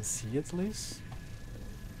that I can see at least.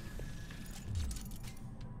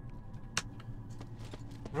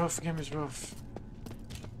 Rough game is rough.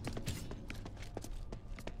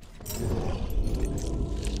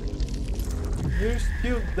 You're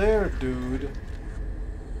still there, dude.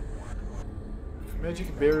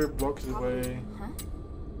 Magic barrier blocks the way. Huh?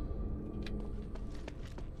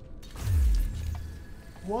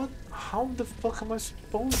 What? How the fuck am I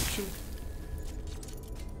supposed to?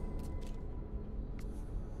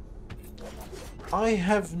 I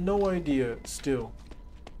have no idea still.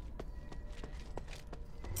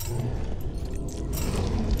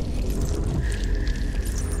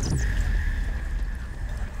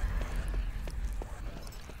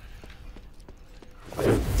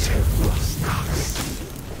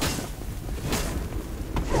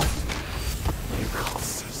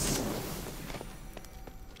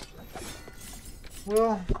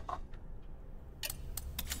 Well,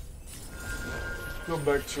 go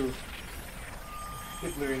back to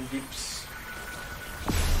Hitler in Deeps.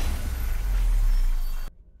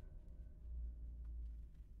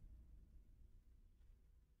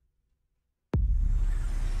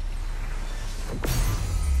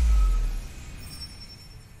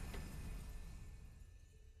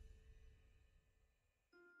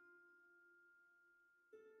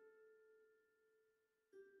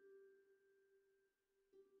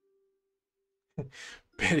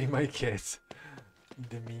 Petting my cat in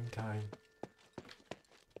the meantime.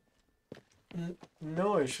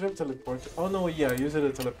 No, I should have teleported. Oh no, yeah, use it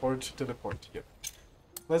to teleport. Yep.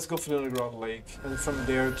 Let's go for the underground lake and from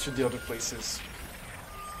there to the other places.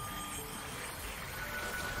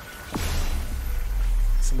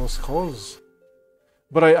 Some more skulls.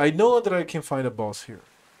 But I know that I can find a boss here.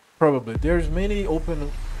 Probably. There's many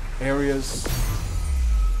open areas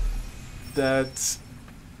that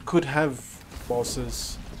could have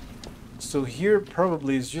bosses. So here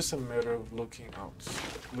probably is just a matter of looking out.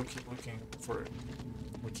 Looking for it.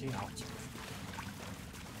 Looking out.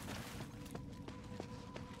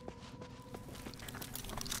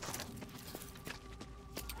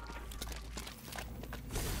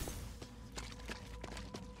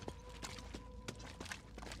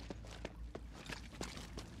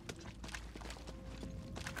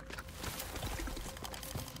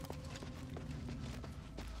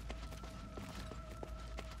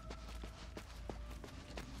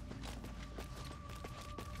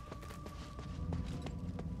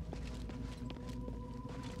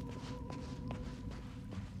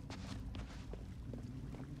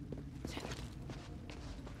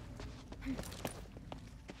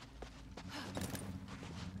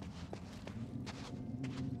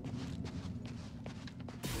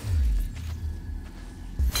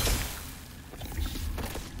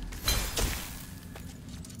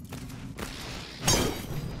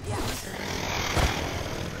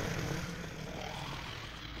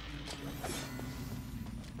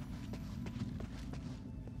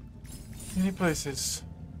 Many places.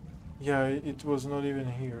 Yeah, it was not even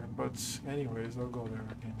here, but anyways, I'll go there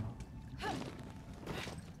again.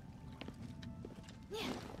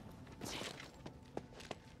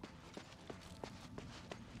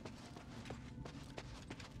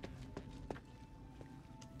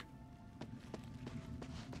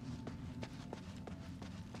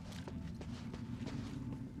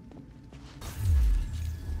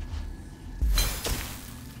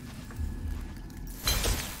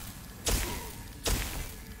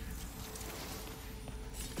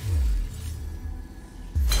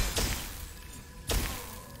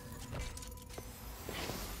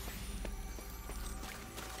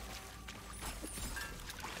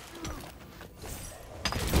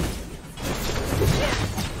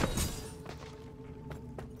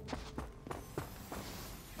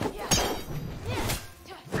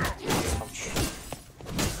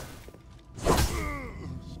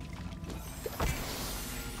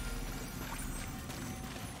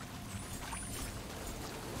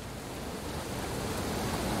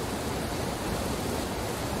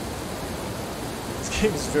 This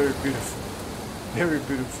game is very beautiful. Very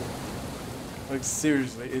beautiful. Like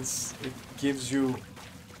seriously, it gives you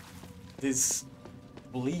this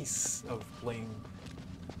bliss of playing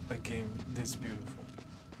a game this beautiful.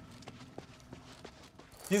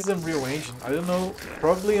 This is Unreal Engine. I don't know,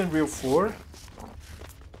 probably Unreal 4,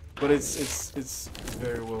 but it's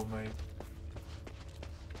very well made.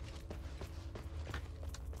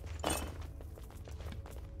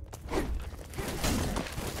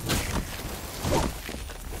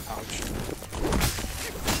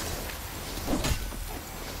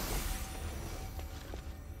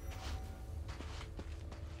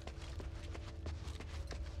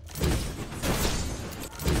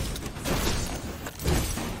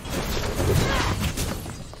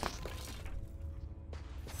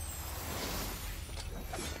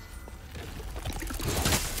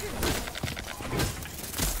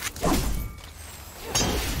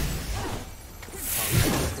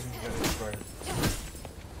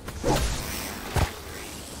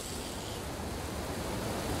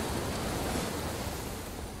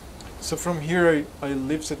 So from here I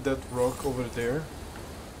lifted that rock over there.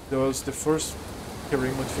 That was the first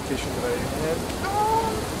terrain modification that I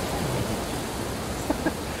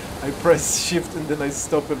had. I pressed shift and then I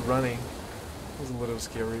stopped running. It was a little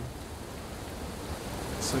scary.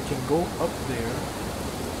 So I can go up there.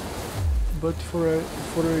 But for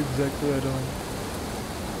exactly I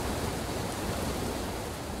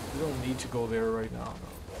don't need to go there right now. No.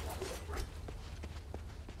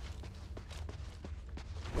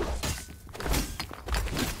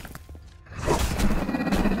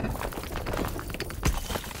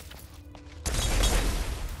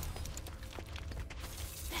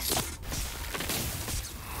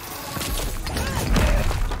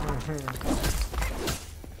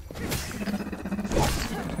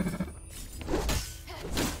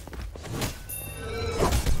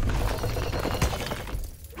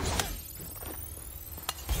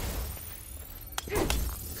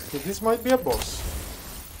 This might be a boss.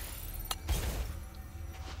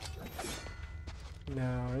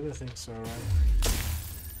 No, I don't think so, right?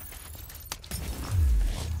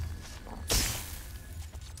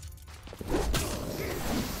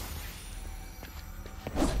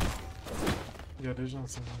 Yeah, there's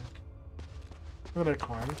nothing there. I'm gonna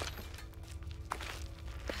climb.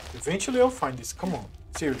 Eventually I'll find this. Come on.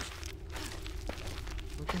 Seriously.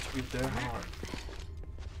 Not going to be that hard.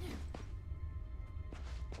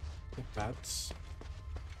 The bats.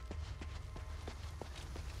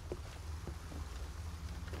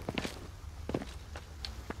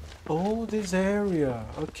 Oh, this area.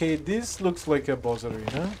 Okay, this looks like a boss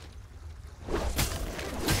arena.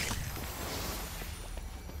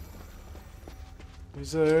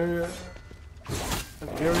 It's a area, a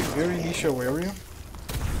very niche area.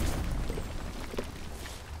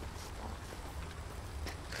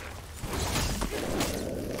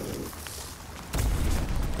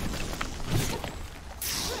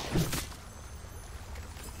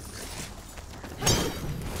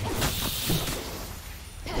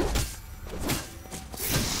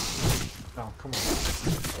 Oh, come on.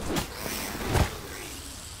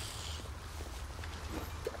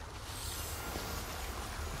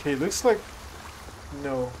 Okay, looks like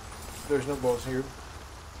no, there's no balls here.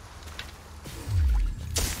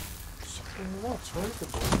 Something else, where is the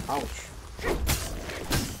ball? Ouch.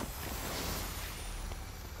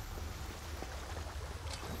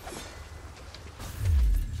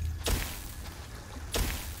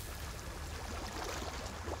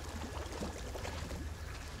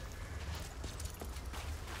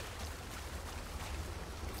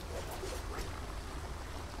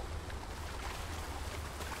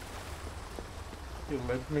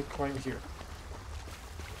 Let me climb here.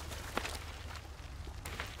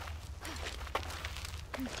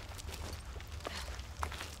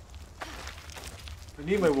 I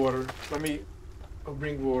need my water. I'll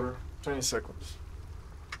bring water. 20 seconds.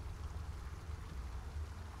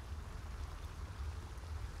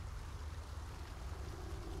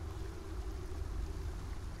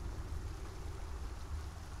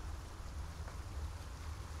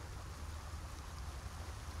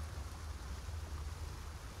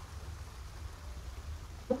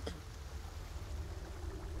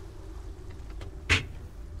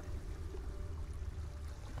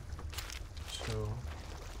 So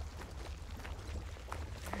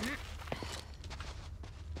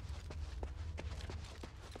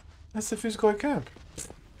that's the physical camp.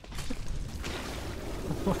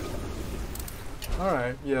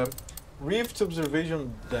 Alright, yeah. Rift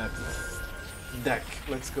observation depth. Deck.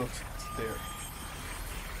 Let's go there.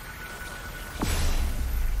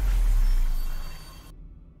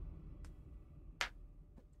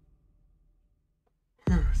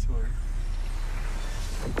 Sorry.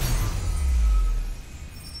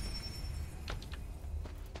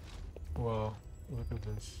 Wow, look at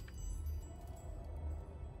this.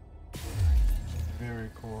 Very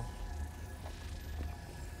cool.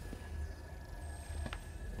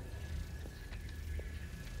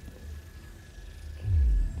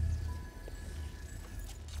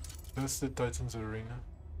 That's the Titans arena.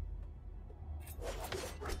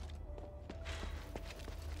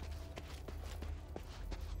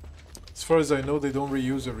 As far as I know, they don't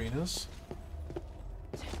reuse arenas.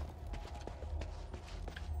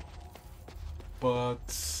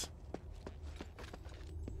 But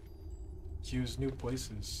use new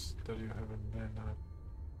places that you haven't been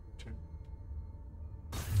to.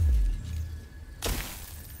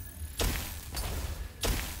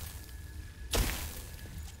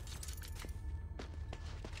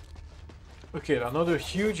 Okay, another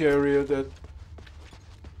huge area that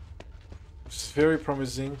is very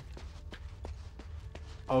promising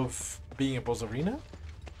of being a boss arena.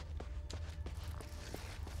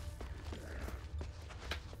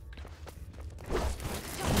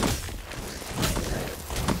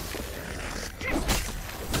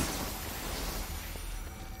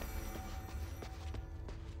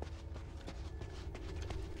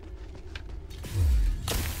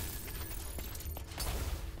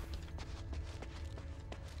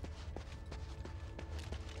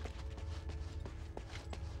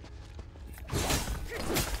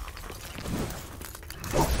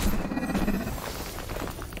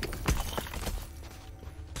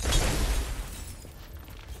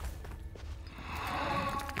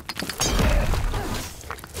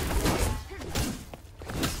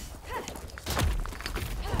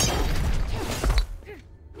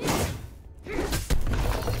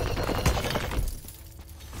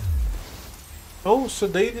 Oh, so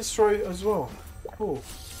they destroy as well. Cool.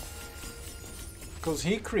 Because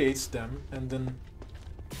he creates them, and then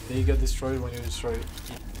they get destroyed when you destroy it.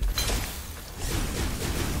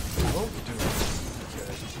 Oh, dude.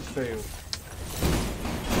 Okay, he failed.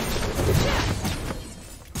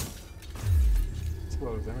 That's a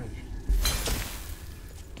lot of damage.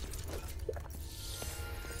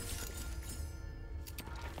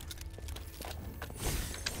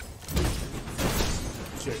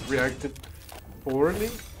 Okay, reacted poorly.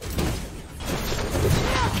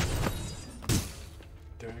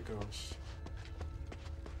 There it goes.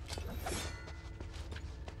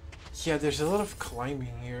 Yeah, there's a lot of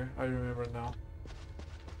climbing here, I remember now.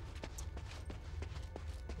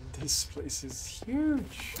 This place is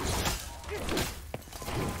huge.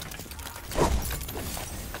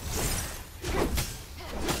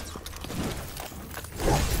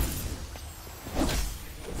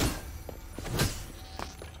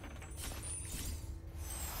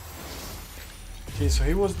 Okay, so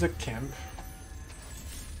he was the camp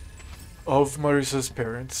of Marissa's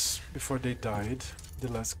parents before they died.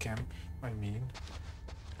 The last camp, I mean.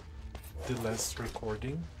 The last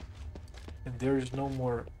recording. And there is no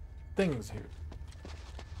more things here.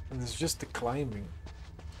 And it's just the climbing.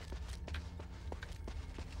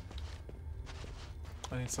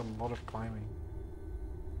 And it's a lot of climbing.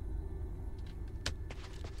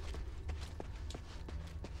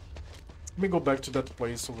 Let me go back to that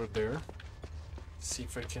place over there. See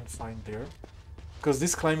if I can find there. Because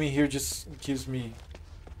this climbing here just gives me...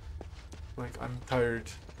 like, I'm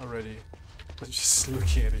tired already. But just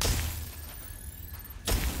looking at it.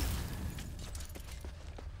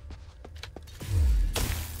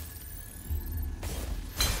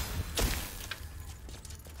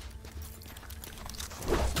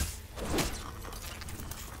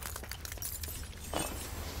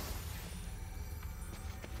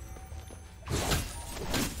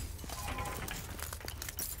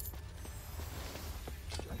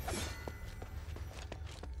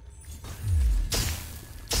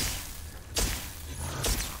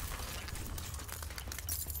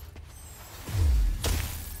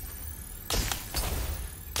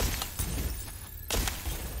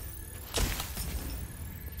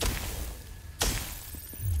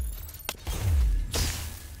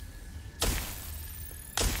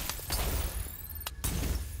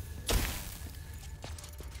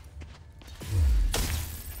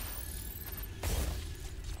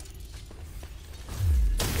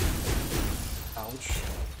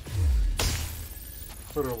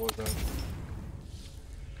 What was that?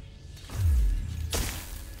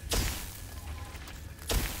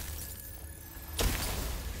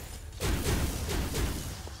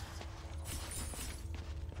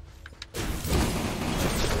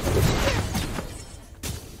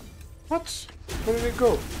 What? Where did it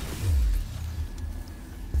go?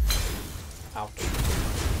 Ouch.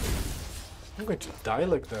 I'm going to die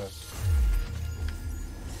like that.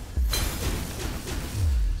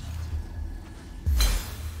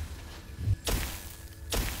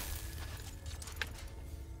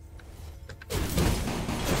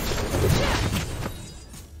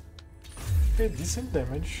 Okay, decent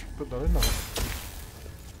damage, but not enough.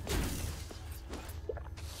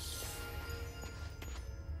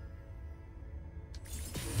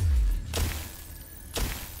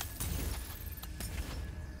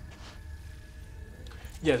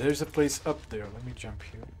 Yeah, there's a place up there. Let me jump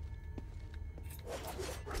here.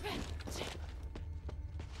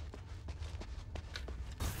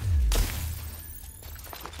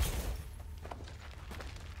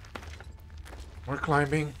 More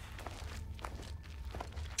climbing.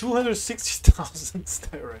 260,000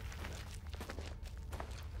 styrite.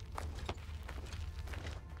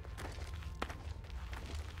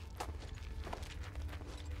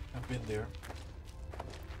 I've been there.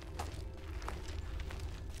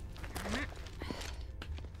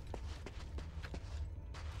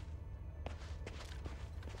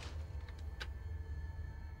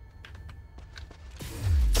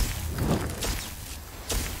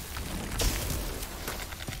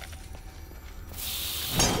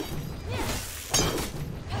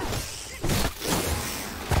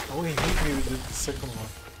 Second one.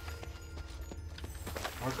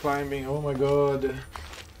 More climbing, oh my god.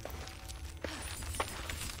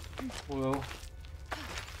 Well.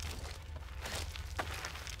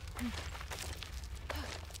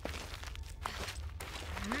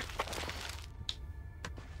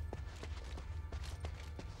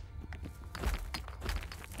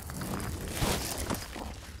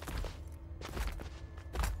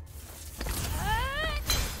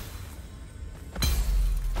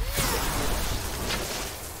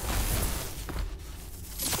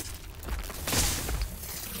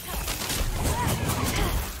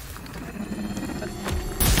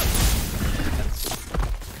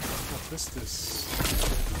 is this?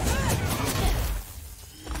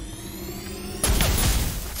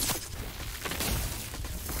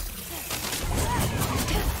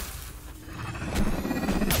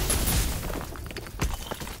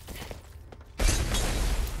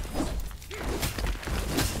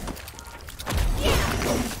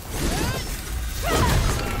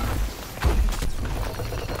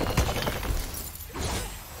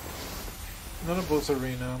 Another boss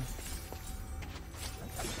arena.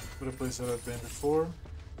 What a place that I've been before.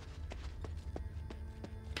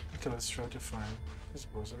 Okay, let's try to find this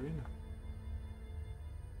boss arena.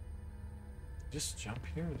 Just jump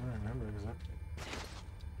here? I don't remember exactly.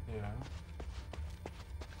 Yeah.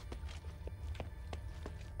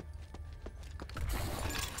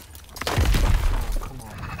 Oh, come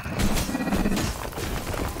on.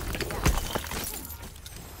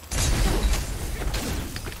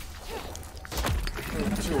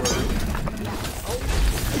 Too early. Oh,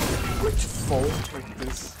 going to fall like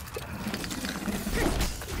this.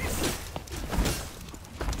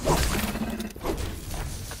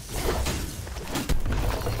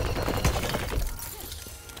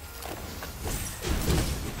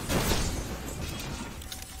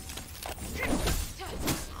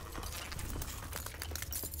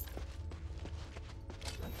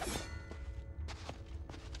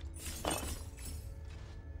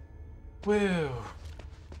 Well,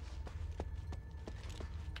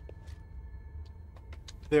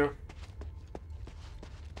 there.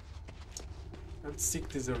 Let's seek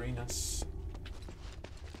these arenas.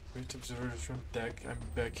 Great observation deck. I'm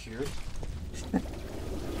back here. God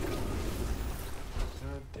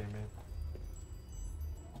damn it.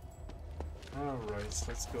 Alright, so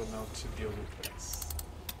let's go now to the other place.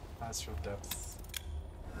 Astral depth.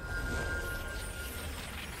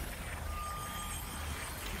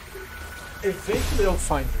 Eventually I'll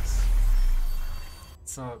find this.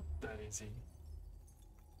 It's not that easy.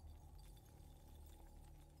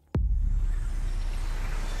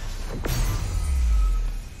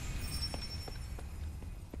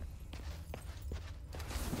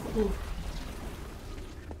 Ooh.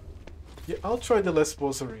 Yeah, I'll try the last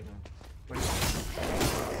boss arena. Wait.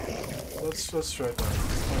 Let's try that.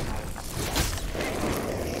 Why not?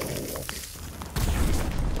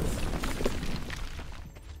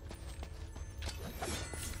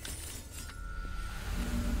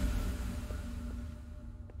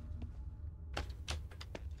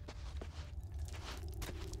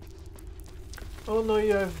 Oh no,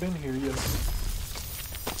 yeah, I've been here, yes.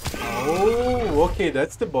 Oh, okay,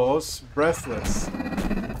 that's the boss. Breathless.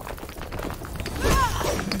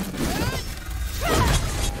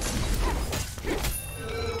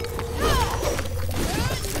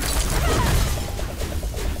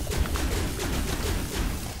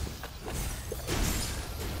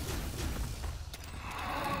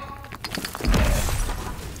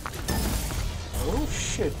 Oh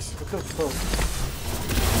shit, what the fuck?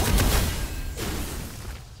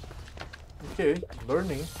 Okay,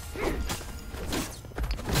 learning.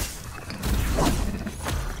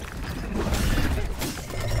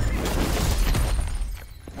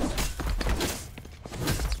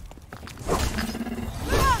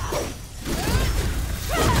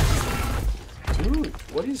 Dude,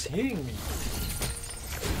 what is hitting me?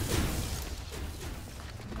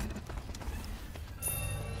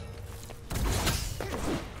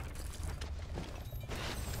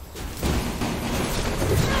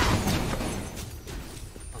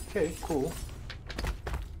 Okay, cool.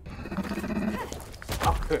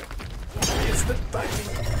 Okay. It's the timing.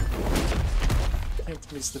 Can't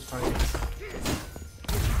miss the timing.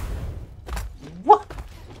 What?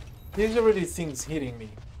 There's already things hitting me.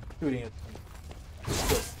 Shooting at me. Let's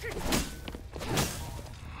go.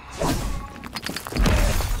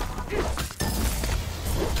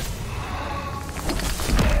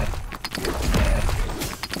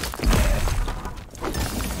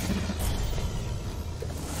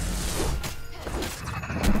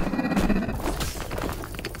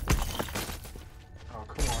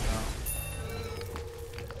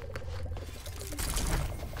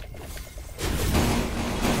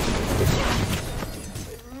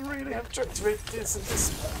 To activate this at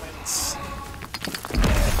this moment.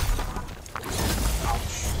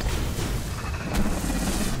 Ouch.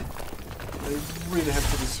 I really have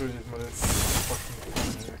to destroy it, but it's fucking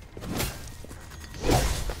here.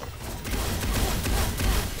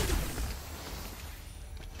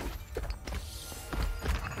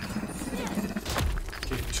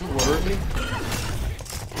 Okay, too early.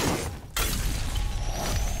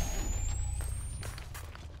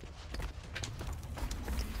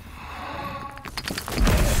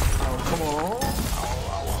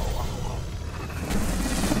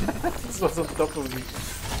 This was on top of me.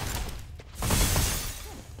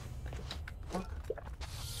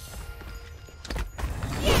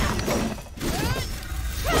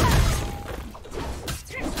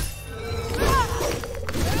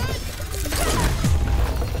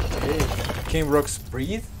 Can rocks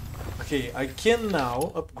breathe? Okay, I can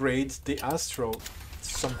now upgrade the Astro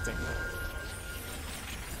something.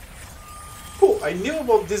 Cool, I knew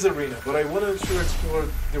about this arena, but I wanted to explore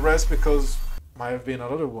the rest because might have been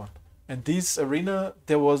another one. And this arena,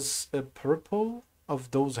 there was a purple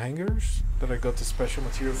of those hangers that I got the special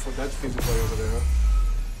material for that physical over there.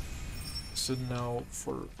 So now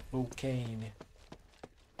for Volcane.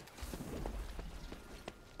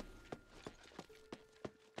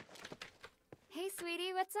 Hey,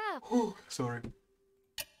 sweetie, what's up? Sorry.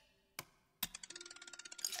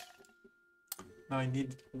 Now I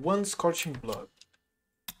need one Scorching Blood.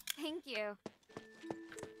 Thank you.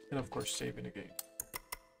 And of course saving again.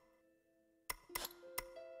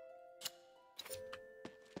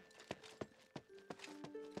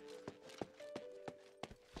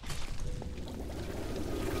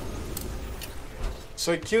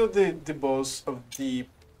 So I killed the boss of the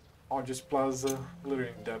Argus Plaza,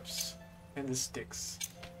 Glittering Depths, and the sticks.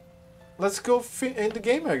 Let's go end the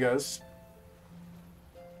game, I guess.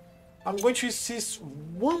 I'm going to insist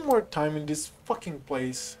one more time in this fucking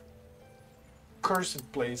place.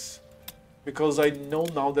 Cursed place. Because I know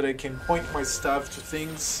now that I can point my staff to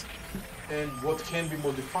things and what can be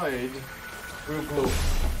modified will glow.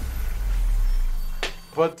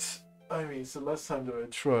 But, I mean, it's the last time that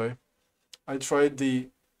I tried the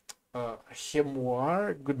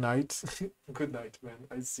Hemoir. Good night. Good night, man.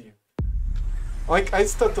 I see you. Like, I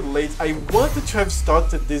started late. I wanted to have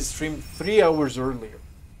started this stream 3 hours earlier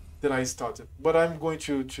than I started. But I'm going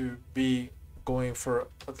to be going for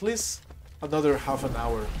at least another half an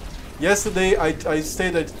hour. Yesterday, I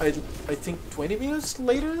stayed at, I think, 20 minutes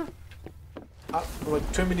later?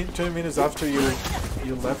 Like 20 minutes after you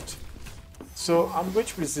left. So I'm going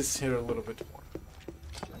to resist here a little bit more.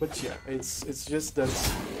 But yeah, it's just that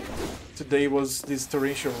today was this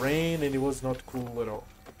torrential rain and it was not cool at all.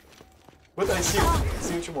 But I see you.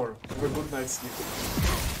 See you tomorrow. Have a good night's sleep.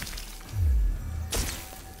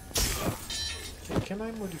 Can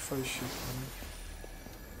I modify shit?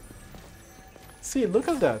 See, look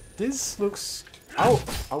at that. This looks... Ow!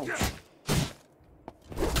 Ouch.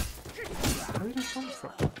 Where did it come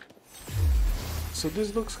from? So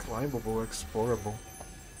this looks climbable, explorable.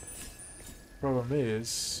 Problem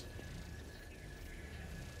is...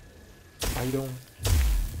 I don't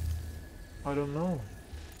know.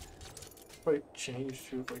 If I change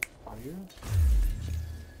to like fire?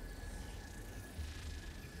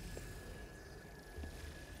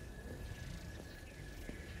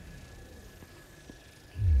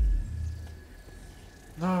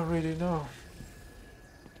 Not really, no.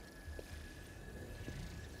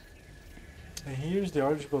 And here's the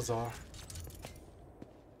Arch Bazaar.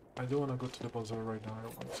 I don't want to go to the bazaar right now. I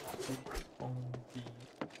want to click on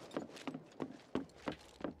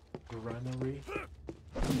the granary.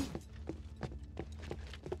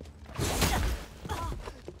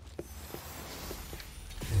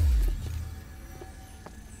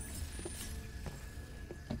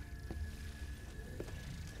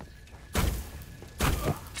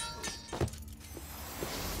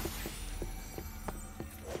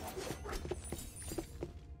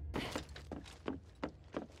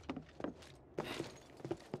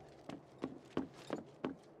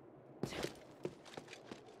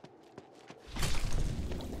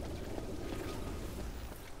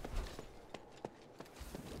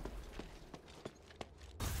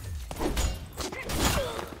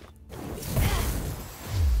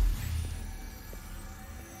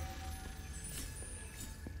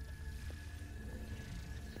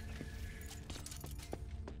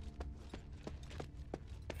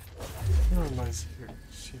 Lies here.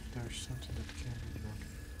 See if there's something that can be done.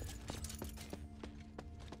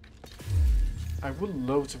 I would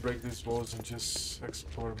love to break these walls and just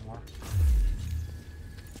explore more.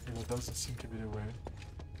 It doesn't seem to be the way.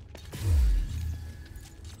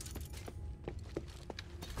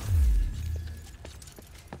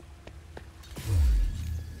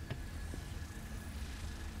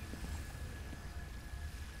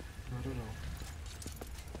 I don't know.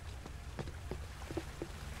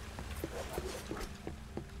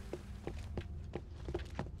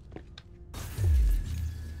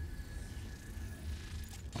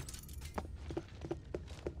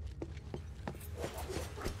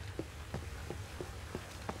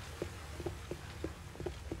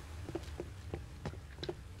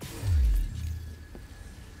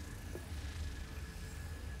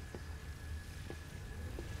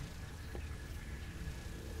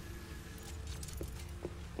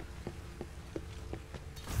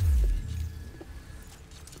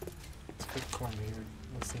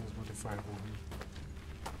 Nothing is modifiable.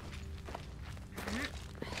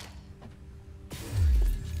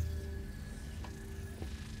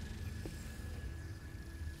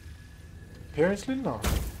 Apparently not.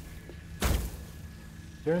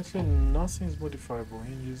 Apparently nothing is modifiable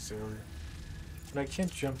in this area. And I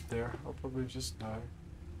can't jump there. I'll probably just die.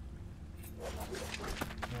 Yeah,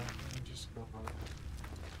 I'll just go back.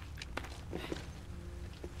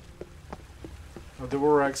 Now the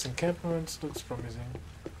Warrax encampment looks promising.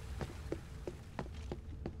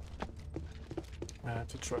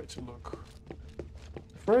 To try to look.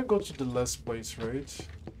 Before I go to the last place, right?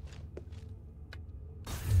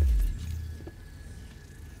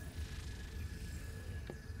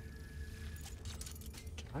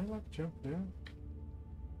 Can I like jump there?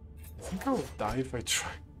 I think I'll die if I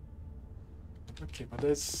try. Okay, but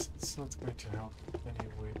it's not going to help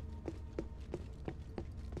anyway.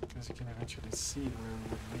 Because you can eventually see where it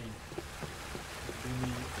would lead.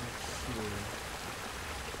 Maybe like here.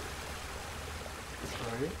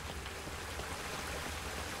 Right?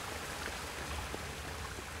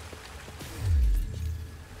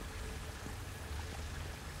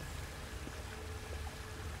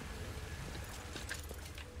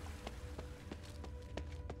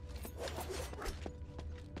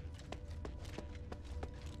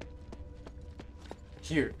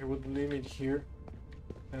 Here, it would limit here,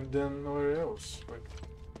 and then nowhere else. Like,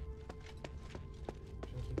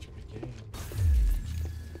 nothing to be gained.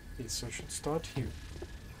 Okay, so I should start here.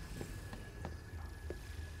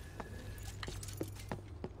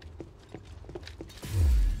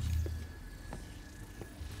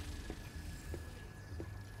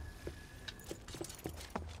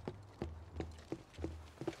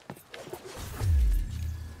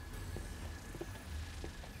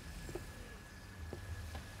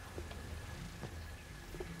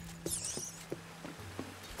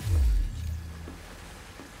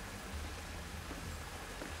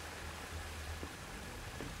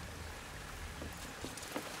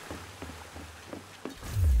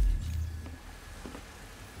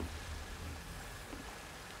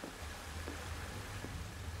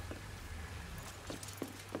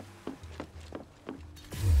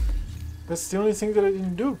 That's the only thing that I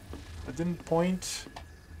didn't do. I didn't point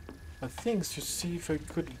at things to see if I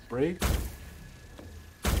could break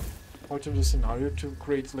part of the scenario to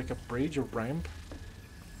create like a bridge or ramp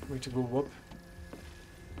for me to go up.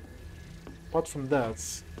 Apart from that,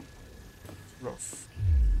 it's rough.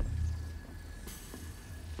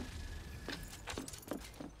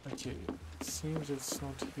 Okay, it seems it's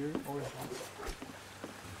not here or here.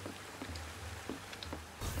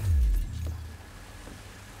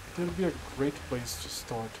 That would be a great place to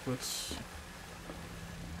start, but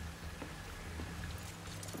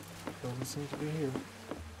doesn't seem to be here.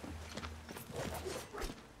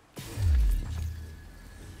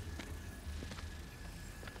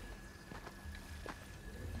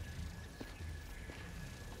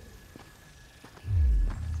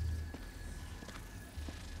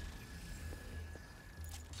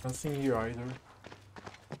 Nothing here either.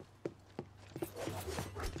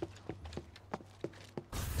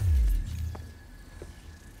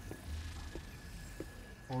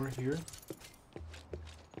 Or here.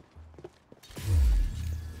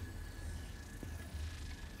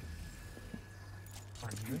 Or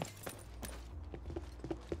here.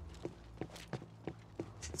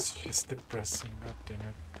 It's just depressing, god damn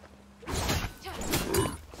it.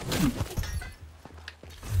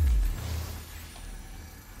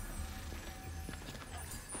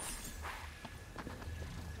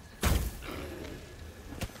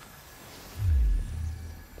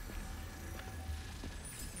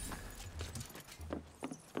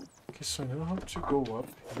 So I know how to go up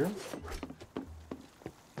here.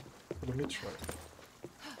 Let me try.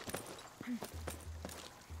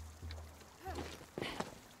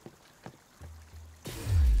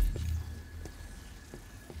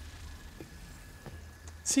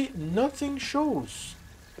 See, nothing shows.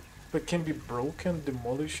 But can be broken,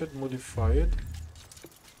 demolished, modified.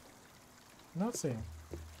 Nothing.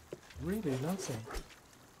 Really nothing.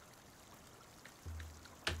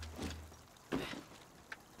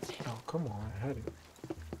 Oh, come on, I had it.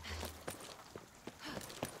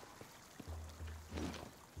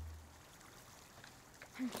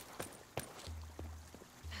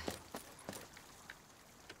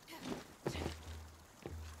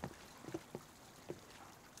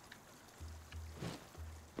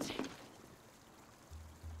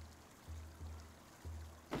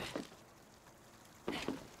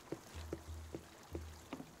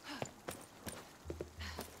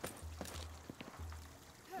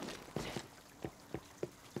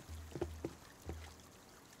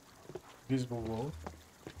 Visible wall.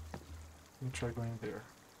 Let me try going there.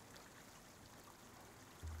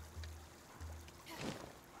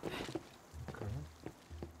 Okay.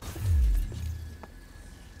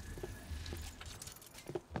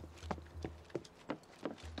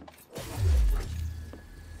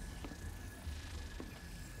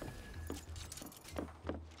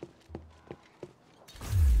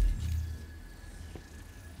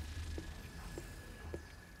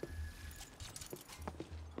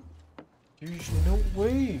 There's no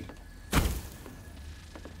way.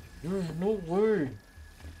 There's no way.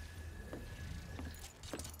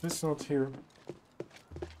 It's not here.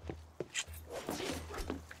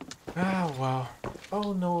 Ah, wow.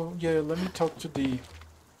 Oh no, yeah, let me talk to the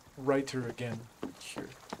writer again. Here.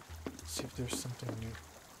 See if there's something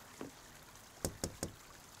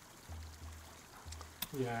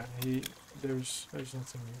new. Yeah, there's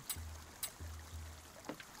nothing new.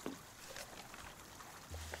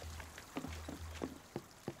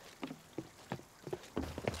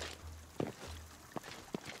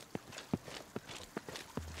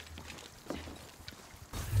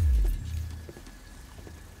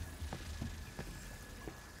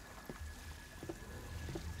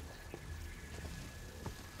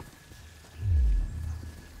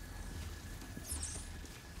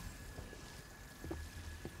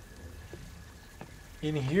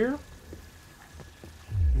 In here,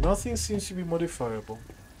 nothing seems to be modifiable.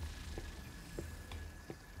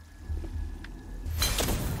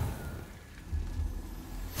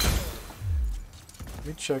 Let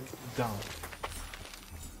me check down.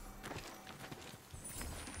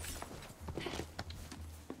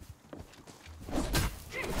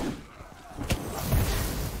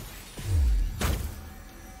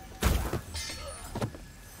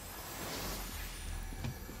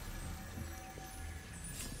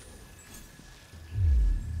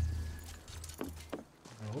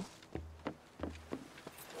 No.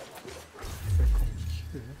 If I come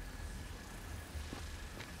here.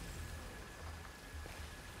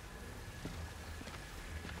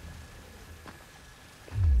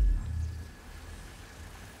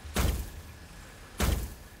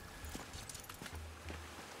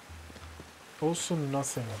 Also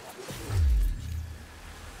nothing.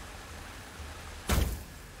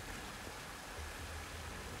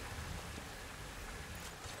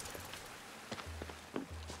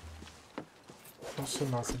 Also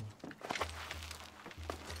nothing.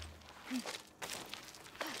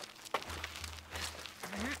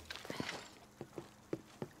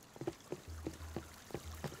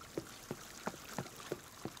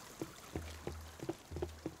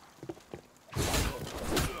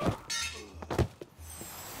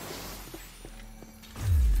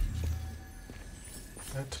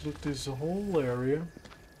 I have to look this whole area.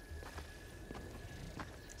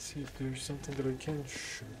 See if there's something that I can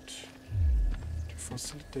shoot to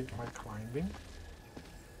facilitate my climbing.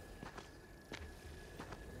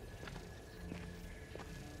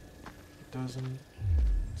 It doesn't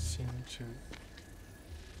seem to.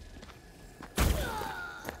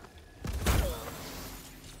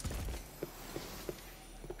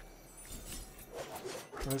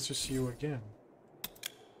 Let's just see you again.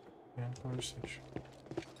 And power station.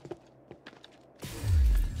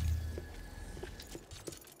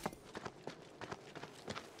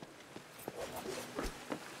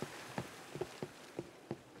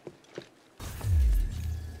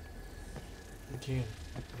 Again,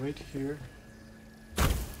 right here.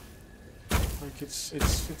 Like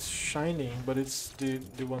it's shining, but it's the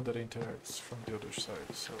one that interacts from the other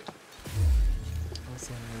side. So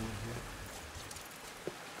nothing new here.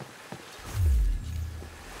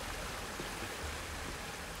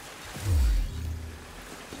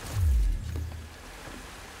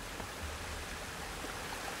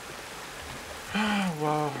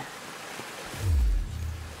 Wow.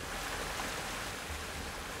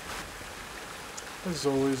 As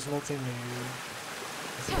always, nothing new.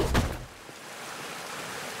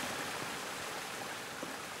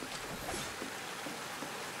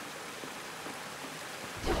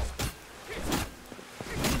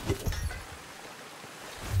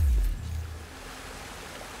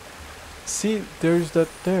 See, there's that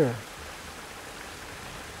there.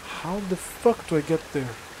 How the fuck do I get there?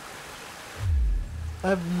 I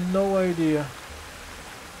have no idea.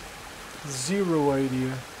 Zero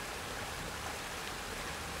idea.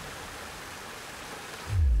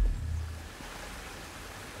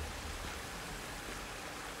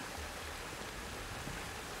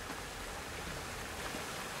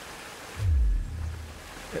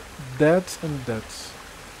 That and that.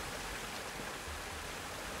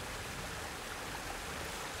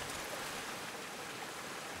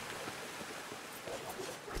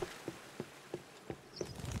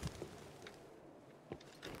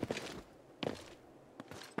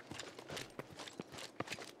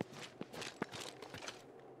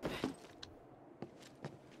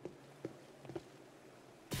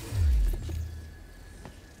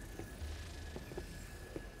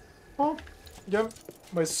 yeah,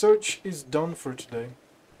 my search is done for today.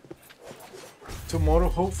 Tomorrow,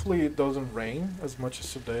 hopefully it doesn't rain as much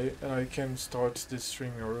as today, and I can start this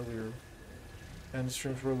stream earlier and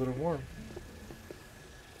stream for a little more.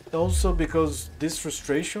 Also because this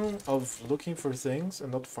frustration of looking for things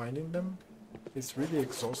and not finding them is really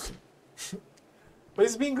exhausting. But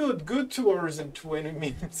it's been good. Good 2 hours and 20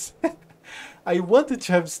 minutes. I wanted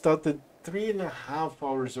to have started 3.5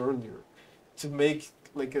 hours earlier to make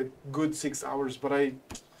like a good 6 hours, but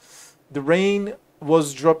the rain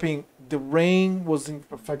was dropping. The rain was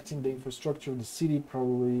affecting the infrastructure of the city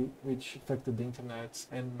probably, which affected the internet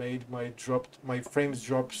and made my frames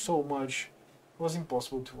drop so much. It was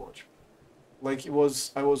impossible to watch. Like I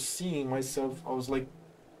was seeing myself. I was like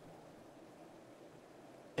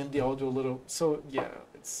in the audio a little. So yeah,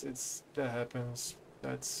 it's that happens.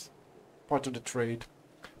 That's part of the trade.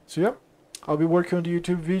 So yeah, I'll be working on the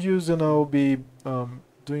YouTube videos and I'll be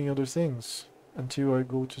doing other things until I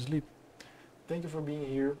go to sleep. Thank you for being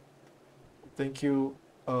here. Thank you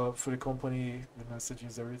for the company, the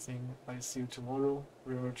messages, everything. I see you tomorrow.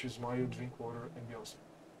 Remember to smile, drink water, and be awesome.